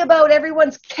worry about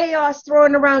everyone's chaos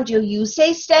thrown around you. You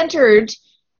stay centered.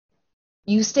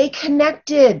 You stay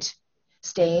connected.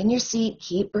 Stay in your seat.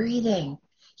 Keep breathing.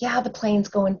 Yeah, the plane's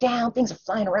going down. Things are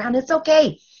flying around. It's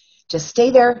okay. Just stay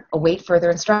there. Await further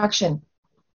instruction.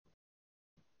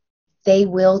 They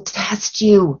will test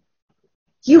you.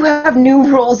 You have new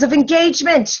rules of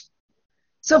engagement.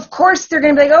 So, of course, they're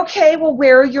going to be like, okay, well,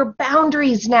 where are your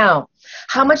boundaries now?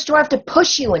 How much do I have to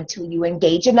push you until you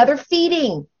engage another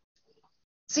feeding?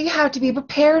 So you have to be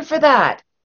prepared for that.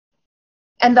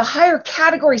 And the higher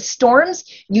category storms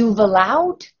you've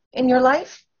allowed in your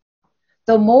life,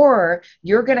 the more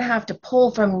you're going to have to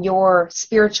pull from your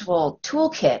spiritual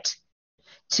toolkit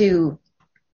to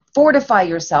fortify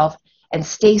yourself and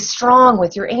stay strong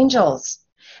with your angels.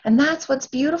 And that's what's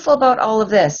beautiful about all of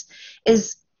this,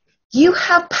 is you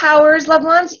have powers, loved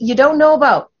ones, you don't know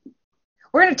about.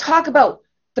 We're going to talk about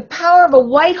the power of a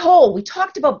white hole. We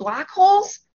talked about black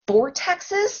holes,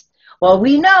 vortexes. Well,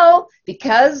 we know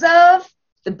because of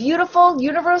the beautiful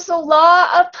universal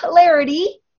law of polarity,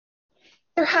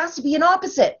 there has to be an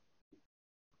opposite.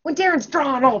 When Darren's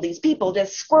drawing all these people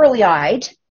just squirrely-eyed,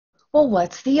 well,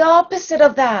 what's the opposite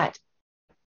of that?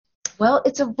 Well,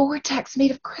 it's a vortex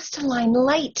made of crystalline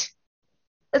light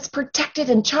that's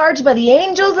protected and charged by the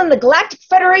angels and the Galactic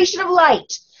Federation of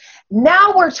Light.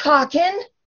 Now we're talking.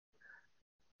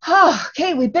 Oh,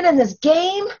 okay, we've been in this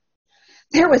game.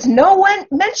 There was no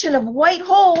mention of white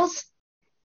holes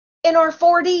in our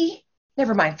 4D,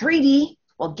 never mind 3D.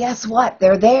 Well, guess what?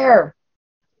 They're there.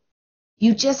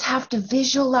 You just have to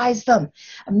visualize them.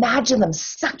 Imagine them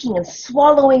sucking and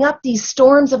swallowing up these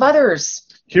storms of others.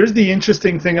 Here's the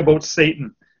interesting thing about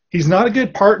Satan. He's not a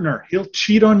good partner. He'll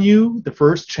cheat on you the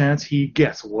first chance he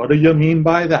gets. What do you mean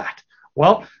by that?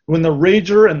 Well, when the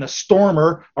Rager and the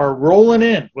Stormer are rolling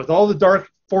in with all the dark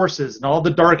forces and all the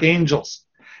dark angels,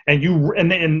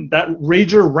 and that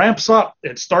Rager ramps up,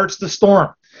 it starts the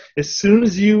storm. As soon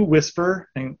as you whisper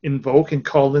and invoke and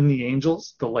call in the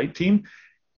angels, the light team,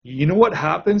 You know what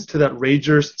happens to that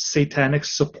Rager's satanic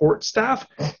support staff?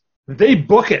 They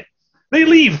book it. They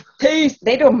leave. They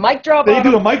do a mic drop They on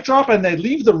do them. a mic drop and they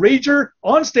leave the Rager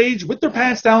on stage with their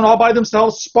pants down all by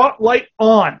themselves, spotlight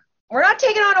on. We're not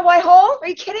taking on a white hole. Are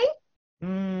you kidding?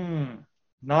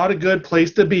 Not a good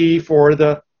place to be for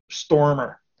the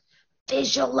stormer.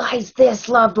 Visualize this,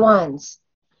 loved ones.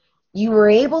 You were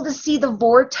able to see the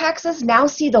vortexes, now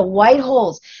see the white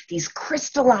holes, these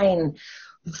crystalline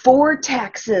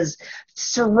vortexes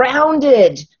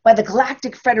surrounded by the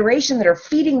Galactic Federation that are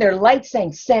feeding their light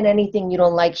saying, send anything you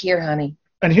don't like here, honey.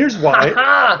 And here's why.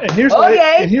 And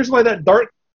here's why that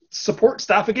dark support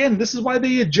staff, again, this is why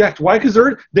they eject. Why? Because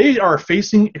they are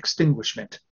facing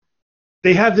extinguishment.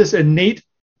 They have this innate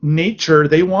nature.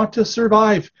 They want to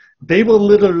survive. They will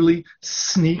literally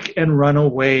sneak and run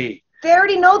away. They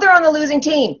already know they're on the losing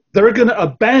team. They're going to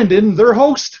abandon their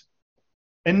host.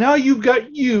 And now you've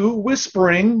got you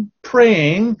whispering,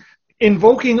 praying,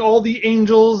 invoking all the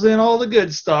angels and all the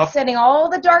good stuff. Sending all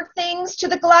the dark things to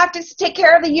the Galactics to take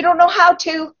care of that you don't know how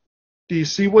to. Do you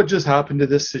see what just happened to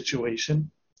this situation?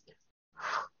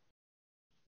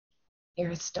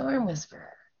 You're a storm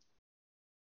whisperer.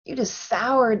 You just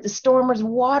soured the stormer's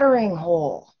watering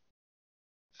hole.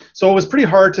 So it was pretty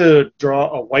hard to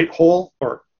draw a white hole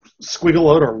or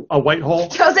squiggle out or a white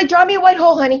hole. I was like, draw me a white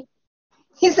hole, honey.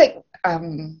 He's like, how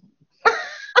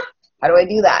do I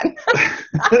do that?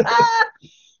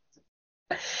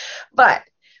 But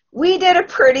we did a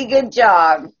pretty good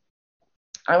job.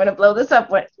 I'm going to blow this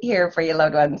up here for you,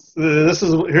 loved ones. This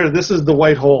is the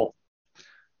white hole.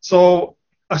 So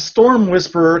a storm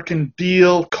whisperer can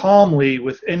deal calmly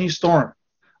with any storm.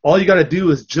 All you got to do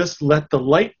is just let the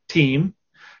light team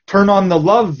turn on the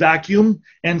love vacuum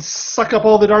and suck up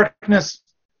all the darkness.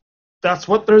 That's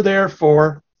what they're there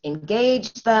for.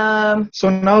 Engage them. So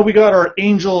now we got our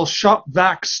Angel Shop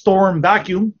Vac Storm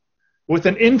vacuum with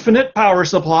an infinite power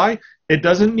supply. It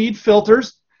doesn't need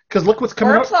filters because look what's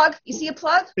coming out. Or a plug. You see a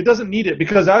plug? It doesn't need it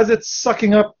because as it's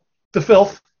sucking up the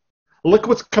filth, look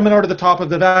what's coming out of the top of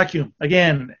the vacuum.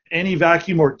 Again, any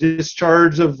vacuum or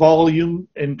discharge of volume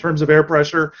in terms of air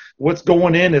pressure, what's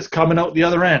going in is coming out the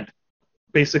other end.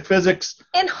 Basic physics.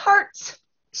 And hearts.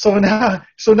 So now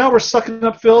we're sucking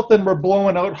up filth and we're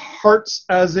blowing out hearts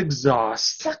as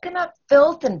exhaust. Sucking up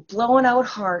filth and blowing out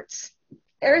hearts.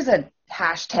 There's a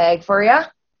hashtag for you.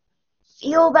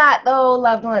 Feel that, though,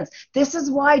 loved ones. This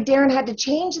is why Darren had to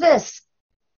change this.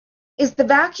 Is the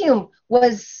vacuum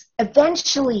was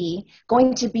eventually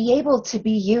going to be able to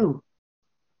be you.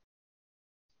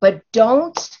 But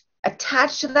don't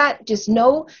attach to that. Just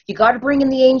know you got to bring in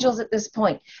the angels at this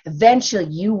point. Eventually,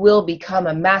 you will become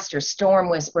a master storm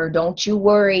whisperer. Don't you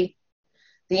worry.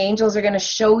 The angels are going to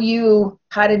show you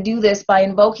how to do this by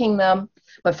invoking them.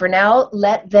 But for now,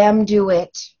 let them do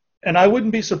it. And I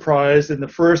wouldn't be surprised in the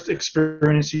first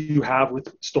experience you have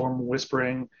with storm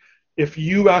whispering, if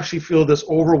you actually feel this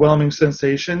overwhelming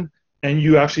sensation and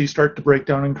you actually start to break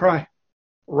down and cry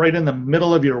right in the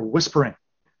middle of your whispering.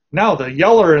 Now the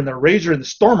yeller and the rager and the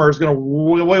stormer is going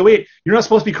to, wait, you're not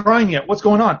supposed to be crying yet. What's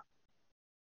going on?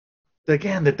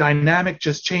 Again, the dynamic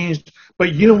just changed.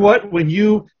 But you know what? When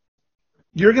you're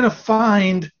going to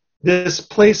find this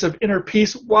place of inner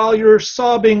peace while you're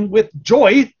sobbing with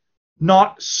joy,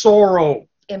 not sorrow.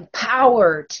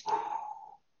 Empowered.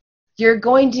 You're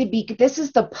going to be, this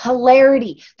is the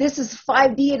polarity. This is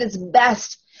 5D at its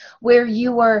best, where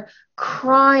you are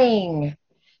crying,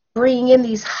 bringing in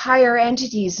these higher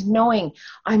entities, knowing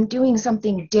I'm doing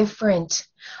something different.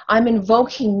 I'm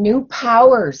invoking new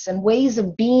powers and ways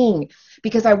of being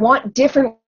because I want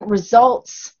different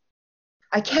results.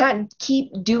 I can't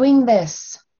keep doing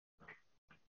this.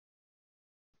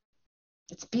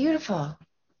 It's beautiful.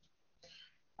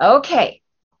 Okay.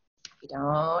 We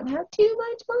don't have too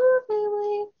much more,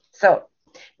 family. So,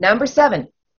 number 7.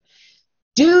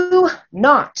 Do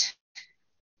not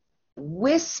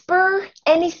whisper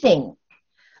anything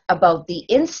about the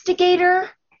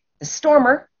instigator, the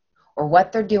stormer, or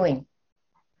what they're doing.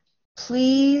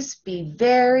 Please be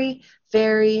very,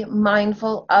 very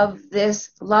mindful of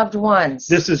this, loved ones.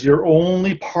 This is your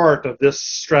only part of this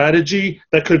strategy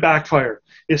that could backfire.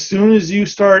 As soon as you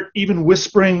start even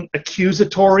whispering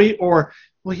accusatory or,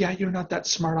 well, yeah, you're not that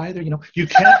smart either, don't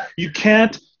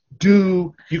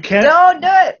do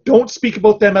it. Don't speak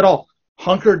about them at all.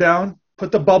 Hunker down,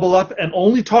 put the bubble up, and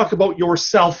only talk about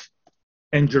yourself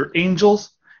and your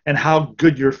angels and how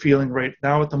good you're feeling right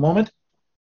now at the moment.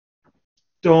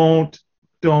 Don't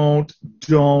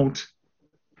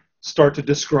start to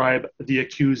describe the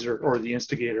accuser or the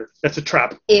instigator. That's a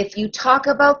trap. If you talk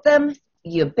about them,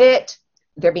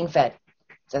 they're being fed.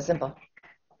 It's that simple.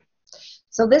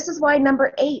 So this is why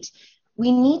number 8,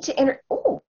 we need to enter.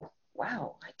 Oh,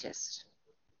 wow. I just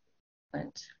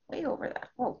went way over that.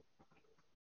 Oh,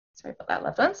 sorry about that,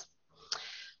 loved ones.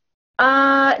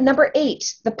 Number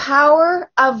 8, the power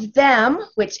of them,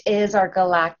 which is our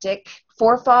galactic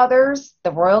forefathers, the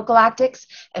royal galactics,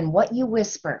 and what you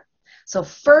whisper. So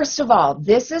first of all,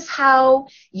 this is how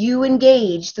you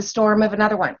engage the storm of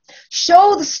another one.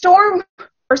 Show the storm,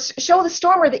 or show the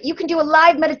stormer that you can do a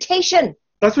live meditation.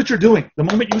 That's what you're doing. The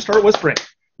moment you start whispering,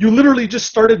 you literally just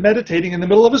started meditating in the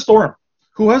middle of a storm.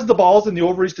 Who has the balls and the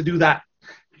ovaries to do that?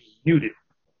 You do.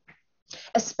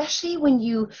 Especially when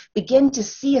you begin to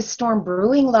see a storm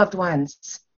brewing, loved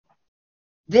ones.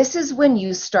 This is when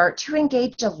you start to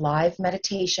engage a live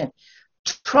meditation.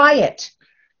 Try it.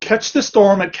 Catch the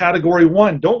storm at category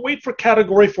 1. Don't wait for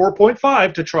category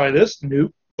 4.5 to try this.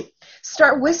 Nope.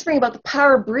 Start whispering about the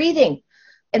power of breathing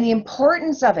and the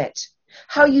importance of it.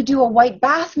 How you do a white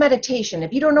bath meditation.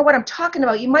 If you don't know what I'm talking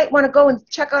about, you might want to go and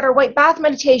check out our white bath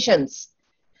meditations.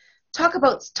 Talk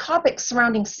about topics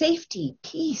surrounding safety,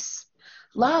 peace,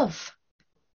 love.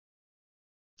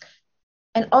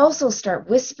 And also start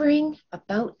whispering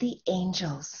about the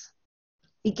angels.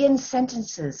 Begin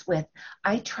sentences with,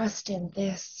 I trust in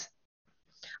this.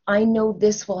 I know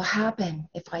this will happen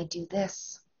if I do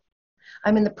this.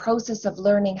 I'm in the process of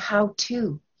learning how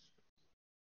to.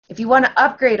 If you want to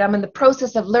upgrade, I'm in the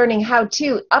process of learning how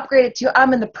to. Upgrade it to,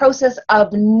 I'm in the process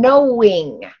of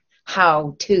knowing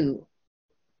how to.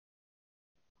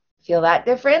 Feel that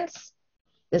difference?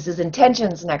 This is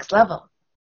intentions next level.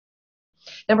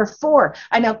 Number 4,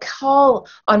 I now call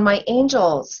on my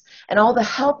angels and all the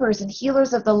helpers and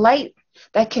healers of the light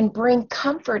that can bring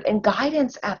comfort and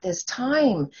guidance at this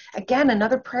time. Again,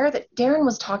 another prayer that Darren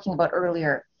was talking about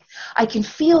earlier. I can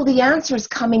feel the answers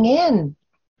coming in.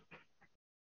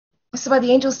 This is why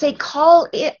the angels say, call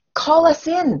us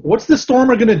in. What's the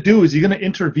stormer going to do? Is he going to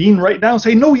intervene right now and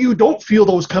say, no, you don't feel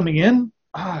those coming in?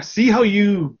 See how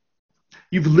you've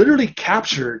literally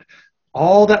captured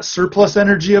all that surplus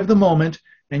energy of the moment,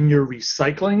 and you're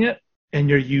recycling it, and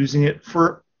you're using it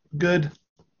for good.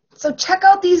 So check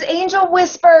out these angel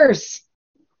whispers.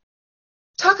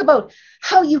 Talk about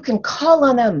how you can call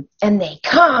on them, and they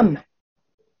come.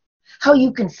 How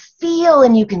you can feel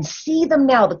and you can see them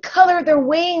now, the color of their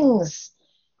wings.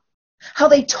 How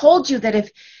they told you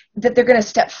that they're going to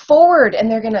step forward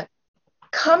and they're going to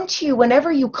come to you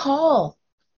whenever you call.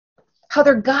 How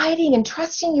they're guiding and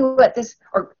trusting you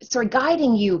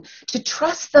guiding you to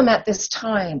trust them at this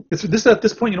time. At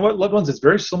this point, you know what, loved ones, it's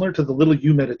very similar to the little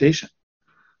you meditation.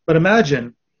 But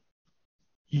imagine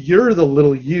you're the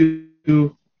little you,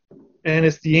 and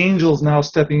it's the angels now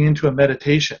stepping into a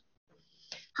meditation.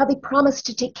 How they promised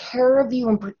to take care of you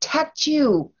and protect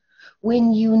you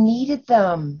when you needed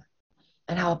them,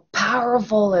 and how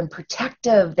powerful and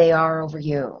protective they are over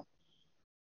you.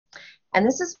 And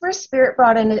this is where Spirit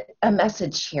brought in a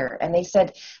message here. And they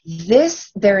said,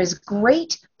 there is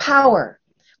great power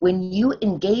when you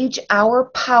engage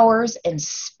our powers and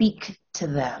speak to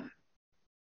them.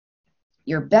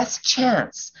 Your best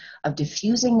chance of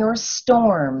diffusing your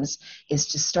storms is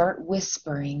to start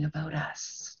whispering about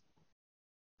us.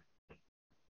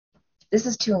 This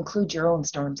is to include your own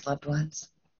storms, loved ones.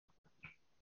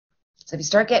 So if you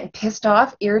start getting pissed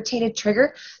off, irritated,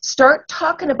 triggered, start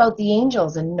talking about the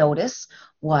angels and notice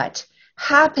what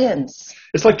happens.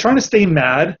 It's like trying to stay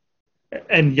mad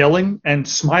and yelling and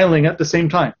smiling at the same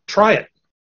time. Try it.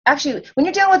 Actually, when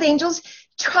you're dealing with angels,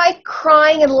 try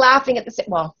crying and laughing at the same,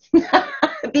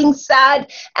 being sad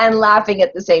and laughing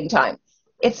at the same time.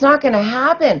 It's not going to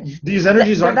happen. These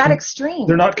energies aren't that extreme.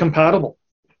 They're not compatible.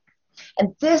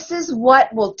 And this is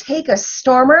what will take a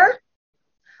stormer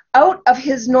out of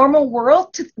his normal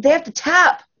world. They have to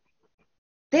tap.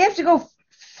 They have to go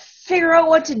figure out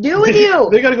what to do with you.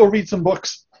 They got to go read some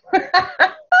books.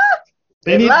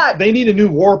 They need a new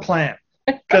war plan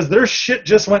because their shit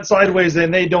just went sideways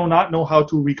and they do not know how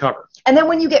to recover. And then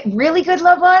when you get really good,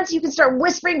 loved ones, you can start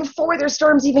whispering before their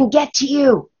storms even get to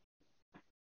you.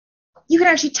 You can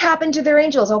actually tap into their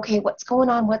angels. Okay, what's going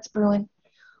on? What's brewing?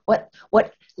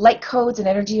 What light codes and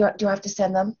energy do I have to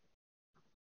send them?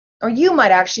 Or you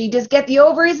might actually just get the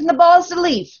ovaries and the balls to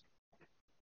leave.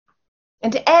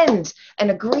 And to end an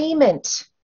agreement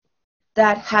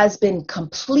that has been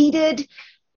completed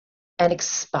and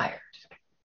expired.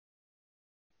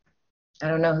 I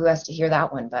don't know who has to hear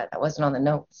that one, but that wasn't on the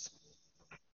notes.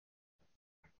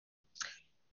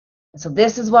 So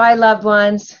this is why, loved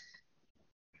ones,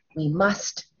 we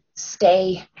must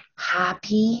stay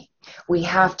happy. We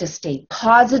have to stay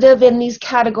positive in these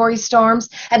category storms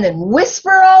and then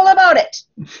whisper all about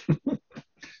it.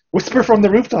 Whisper from the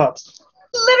rooftops.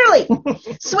 Literally,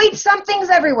 sweet somethings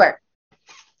everywhere.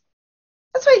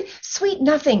 That's why sweet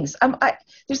nothings.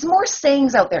 There's more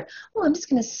sayings out there. Oh, I'm just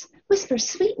going to whisper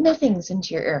sweet nothings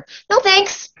into your ear. No,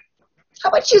 thanks. How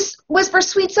about you whisper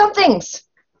sweet somethings?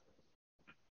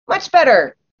 Much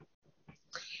better.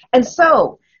 And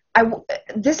so,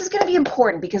 this is going to be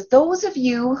important because those of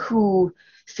you who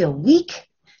feel weak,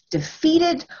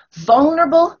 defeated,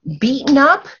 vulnerable, beaten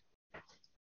up,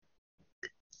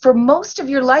 for most of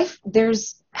your life,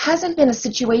 hasn't been a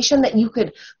situation that you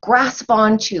could grasp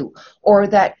onto or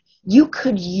that you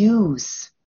could use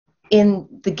in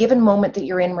the given moment that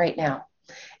you're in right now.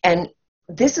 And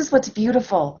this is what's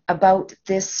beautiful about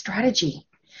this strategy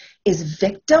is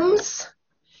victims,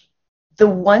 the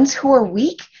ones who are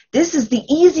weak, this is the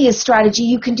easiest strategy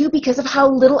you can do because of how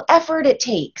little effort it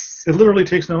takes. It literally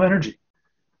takes no energy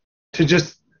to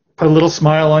just put a little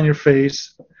smile on your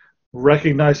face,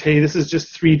 recognize, hey, this is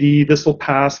just 3D. This will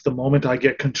pass the moment I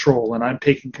get control, and I'm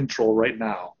taking control right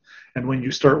now. And when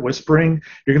you start whispering,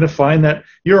 you're going to find that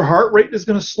your heart rate is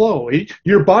going to slow.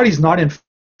 Your body's not in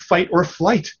fight or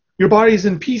flight. Your body's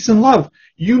in peace and love.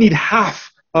 You need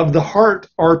half of the heart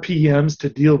RPMs to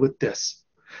deal with this.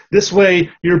 This way,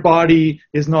 your body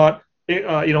is not,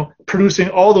 producing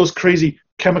all those crazy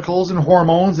chemicals and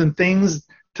hormones and things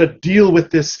to deal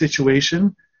with this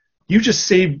situation. You just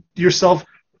saved yourself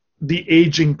the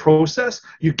aging process.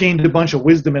 You gained a bunch of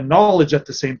wisdom and knowledge at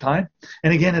the same time.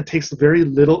 And again, it takes very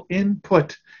little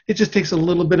input. It just takes a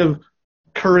little bit of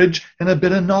courage and a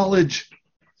bit of knowledge.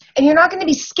 And you're not going to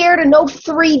be scared of no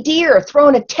 3D or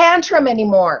throwing a tantrum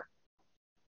anymore.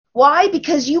 Why?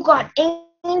 Because you got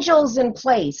angels in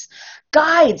place,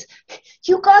 guides.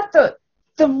 You got the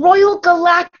Royal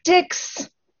Galactics,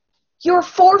 your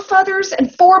forefathers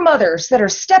and foremothers that are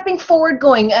stepping forward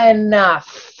going,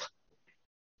 enough.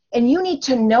 And you need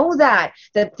to know that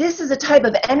this is a type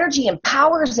of energy and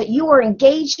powers that you are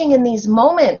engaging in these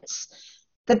moments,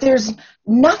 that there's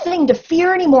nothing to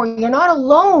fear anymore. You're not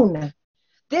alone.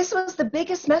 This was the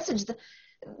biggest message.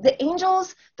 The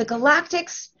angels, the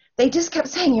galactics, they just kept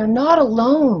saying, you're not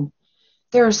alone.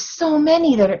 There are so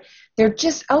many they're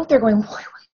just out there going, what do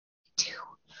I do?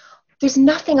 There's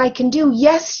nothing I can do.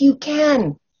 Yes, you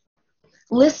can.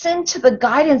 Listen to the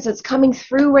guidance that's coming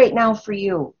through right now for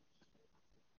you.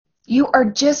 You are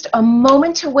just a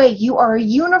moment away. You are a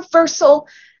universal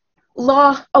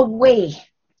law away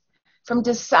from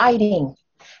deciding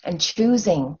and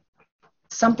choosing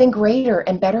something greater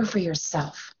and better for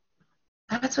yourself.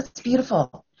 That's what's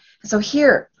beautiful. So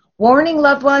here, warning,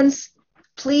 loved ones,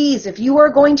 please, if you are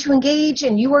going to engage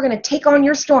and you are going to take on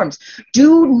your storms,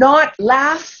 do not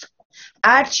laugh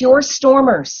at your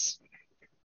stormers.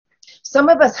 Some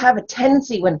of us have a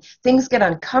tendency when things get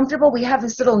uncomfortable, we have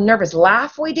this little nervous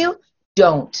laugh we do.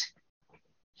 Don't.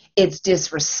 It's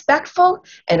disrespectful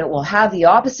and it will have the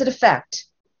opposite effect.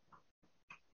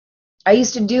 I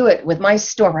used to do it with my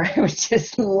stormer. I would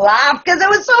just laugh because it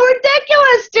was so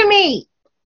ridiculous to me.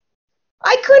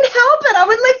 I couldn't help it. I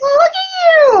was like, look at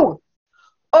you.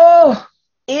 Oh,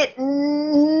 it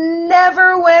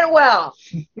never went well.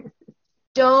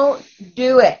 Don't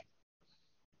do it.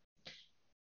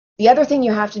 The other thing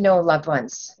you have to know, loved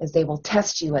ones, is they will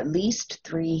test you at least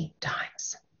 3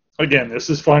 times. Again, this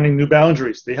is finding new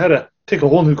boundaries. They had to take a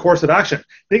whole new course of action.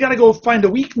 They got to go find a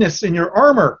weakness in your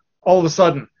armor all of a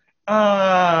sudden.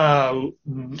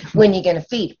 When you going to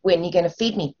feed? When you going to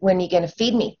feed me? When you going to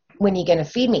feed me? When you going to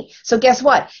feed me? So guess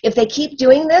what? If they keep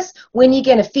doing this, when you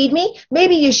going to feed me,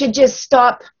 maybe you should just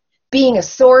stop being a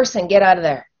source and get out of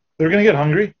there. They're going to get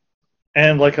hungry.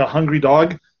 And like a hungry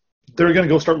dog, they're going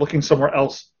to go start looking somewhere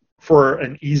else for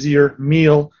an easier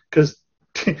meal because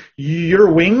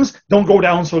your wings don't go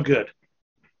down so good.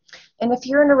 And if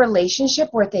you're in a relationship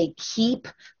where they keep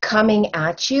coming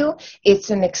at you, it's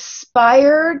an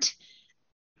expired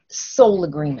soul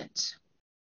agreement.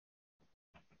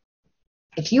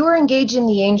 If you are engaging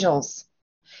the angels,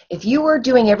 if you are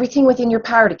doing everything within your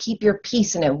power to keep your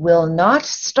peace and it will not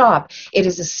stop, it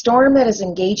is a storm that is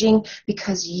engaging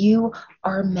because you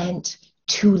are meant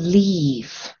to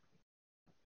leave.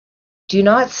 Do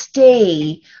not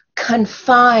stay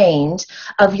confined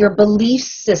of your belief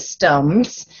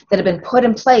systems that have been put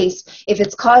in place. If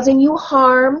it's causing you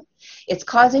harm, it's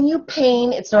causing you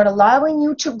pain, it's not allowing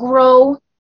you to grow.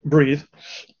 Breathe.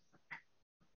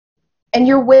 And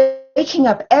you're waking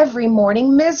up every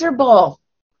morning miserable.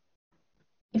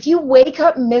 If you wake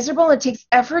up miserable and it takes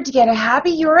effort to get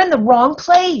happy, you're in the wrong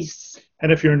place.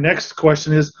 And if your next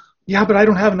question is, yeah, but I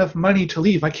don't have enough money to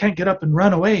leave, I can't get up and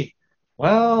run away.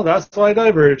 Well, that's why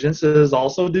Divergence is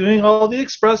also doing all the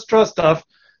Express Trust stuff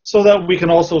so that we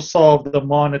can also solve the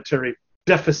monetary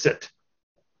deficit.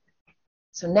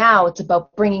 So now it's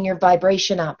about bringing your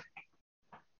vibration up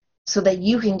so that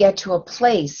you can get to a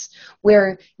place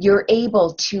where you're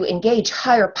able to engage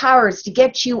higher powers to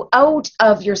get you out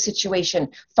of your situation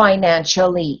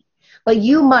financially. But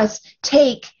you must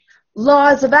take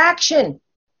laws of action.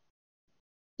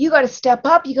 You got to step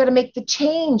up. You got to make the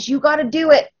change. You got to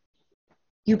do it.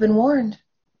 You've been warned.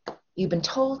 You've been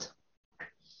told.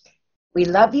 We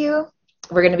love you.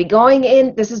 We're going to be going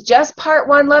in. This is just part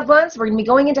 1, loved ones. We're going to be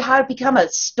going into how to become a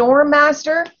storm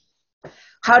master,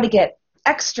 how to get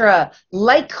extra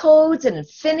light codes and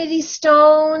infinity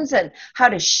stones, and how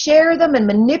to share them and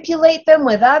manipulate them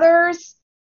with others.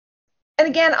 And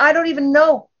again, I don't even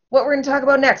know what we're going to talk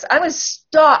about next. I'm going to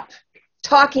stop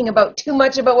talking about too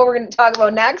much about what we're going to talk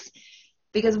about next,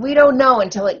 because we don't know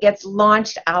until it gets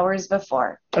launched hours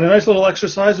before. And a nice little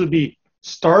exercise would be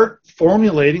start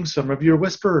formulating some of your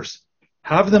whispers.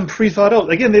 Have them pre-thought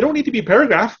out. Again, they don't need to be a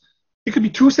paragraph. It could be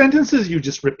 2 sentences you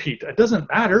just repeat. It doesn't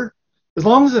matter. As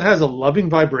long as it has a loving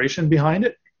vibration behind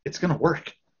it, it's going to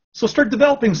work. So start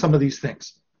developing some of these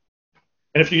things.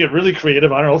 And if you get really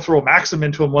creative, I don't know, throw a maxim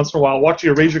into them once in a while. Watch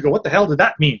your erasure go, what the hell did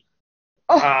that mean?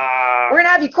 Oh, we're going to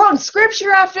have you quoting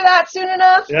scripture after that soon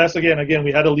enough. Yes, again,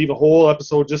 we had to leave a whole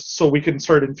episode just so we can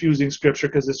start infusing scripture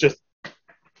because it's just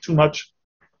too much.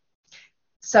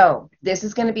 So this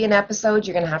is going to be an episode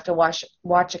you're going to have to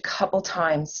watch a couple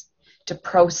times to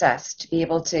process, to be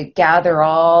able to gather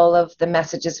all of the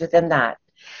messages within that.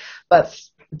 But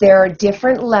there are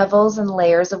different levels and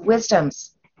layers of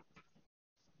wisdoms.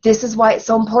 This is why it's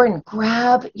so important.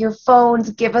 Grab your phones,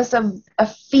 give us a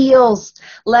feels.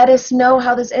 Let us know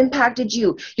how this impacted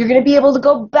you. You're going to be able to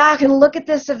go back and look at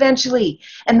this eventually.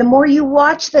 And the more you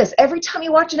watch this, every time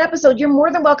you watch an episode, you're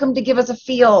more than welcome to give us a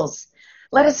feels.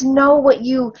 Let us know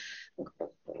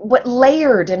what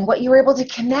layered and what you were able to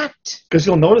connect. Because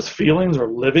you'll notice feelings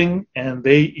are living and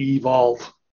they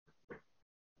evolve.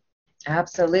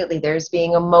 Absolutely. There's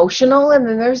being emotional and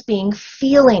then there's being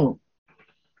feeling.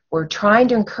 We're trying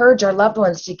to encourage our loved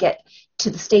ones to get to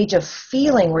the stage of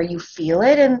feeling where you feel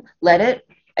it and let it,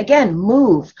 again,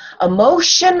 move.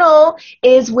 Emotional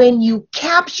is when you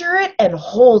capture it and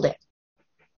hold it.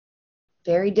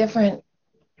 Very different.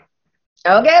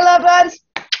 Okay, loved ones,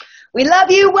 we love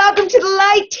you. Welcome to the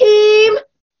light team.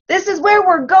 This is where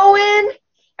we're going.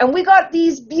 And we got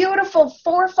these beautiful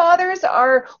forefathers,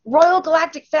 our Royal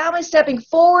Galactic family, stepping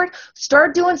forward.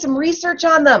 Start doing some research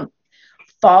on them.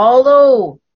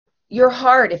 Follow your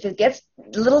heart. If it gets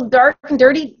a little dark and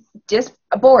dirty, just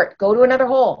abort. Go to another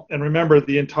hole. And remember,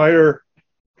 the entire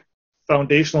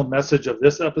foundational message of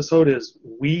this episode is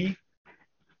we,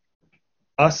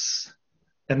 us,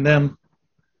 and them.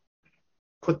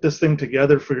 Put this thing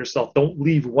together for yourself. Don't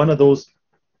leave one of those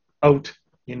out.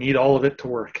 You need all of it to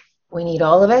work. We need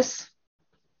all of us.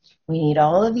 We need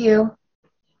all of you.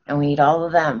 And we need all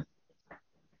of them.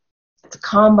 It's a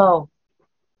combo.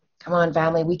 Come on,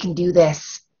 family. We can do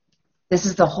this. This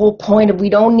is the whole point of we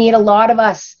don't need a lot of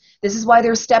us. This is why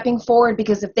they're stepping forward,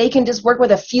 because if they can just work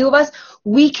with a few of us,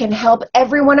 we can help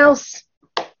everyone else.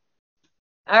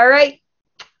 All right.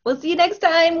 We'll see you next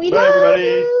time. We love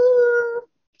you.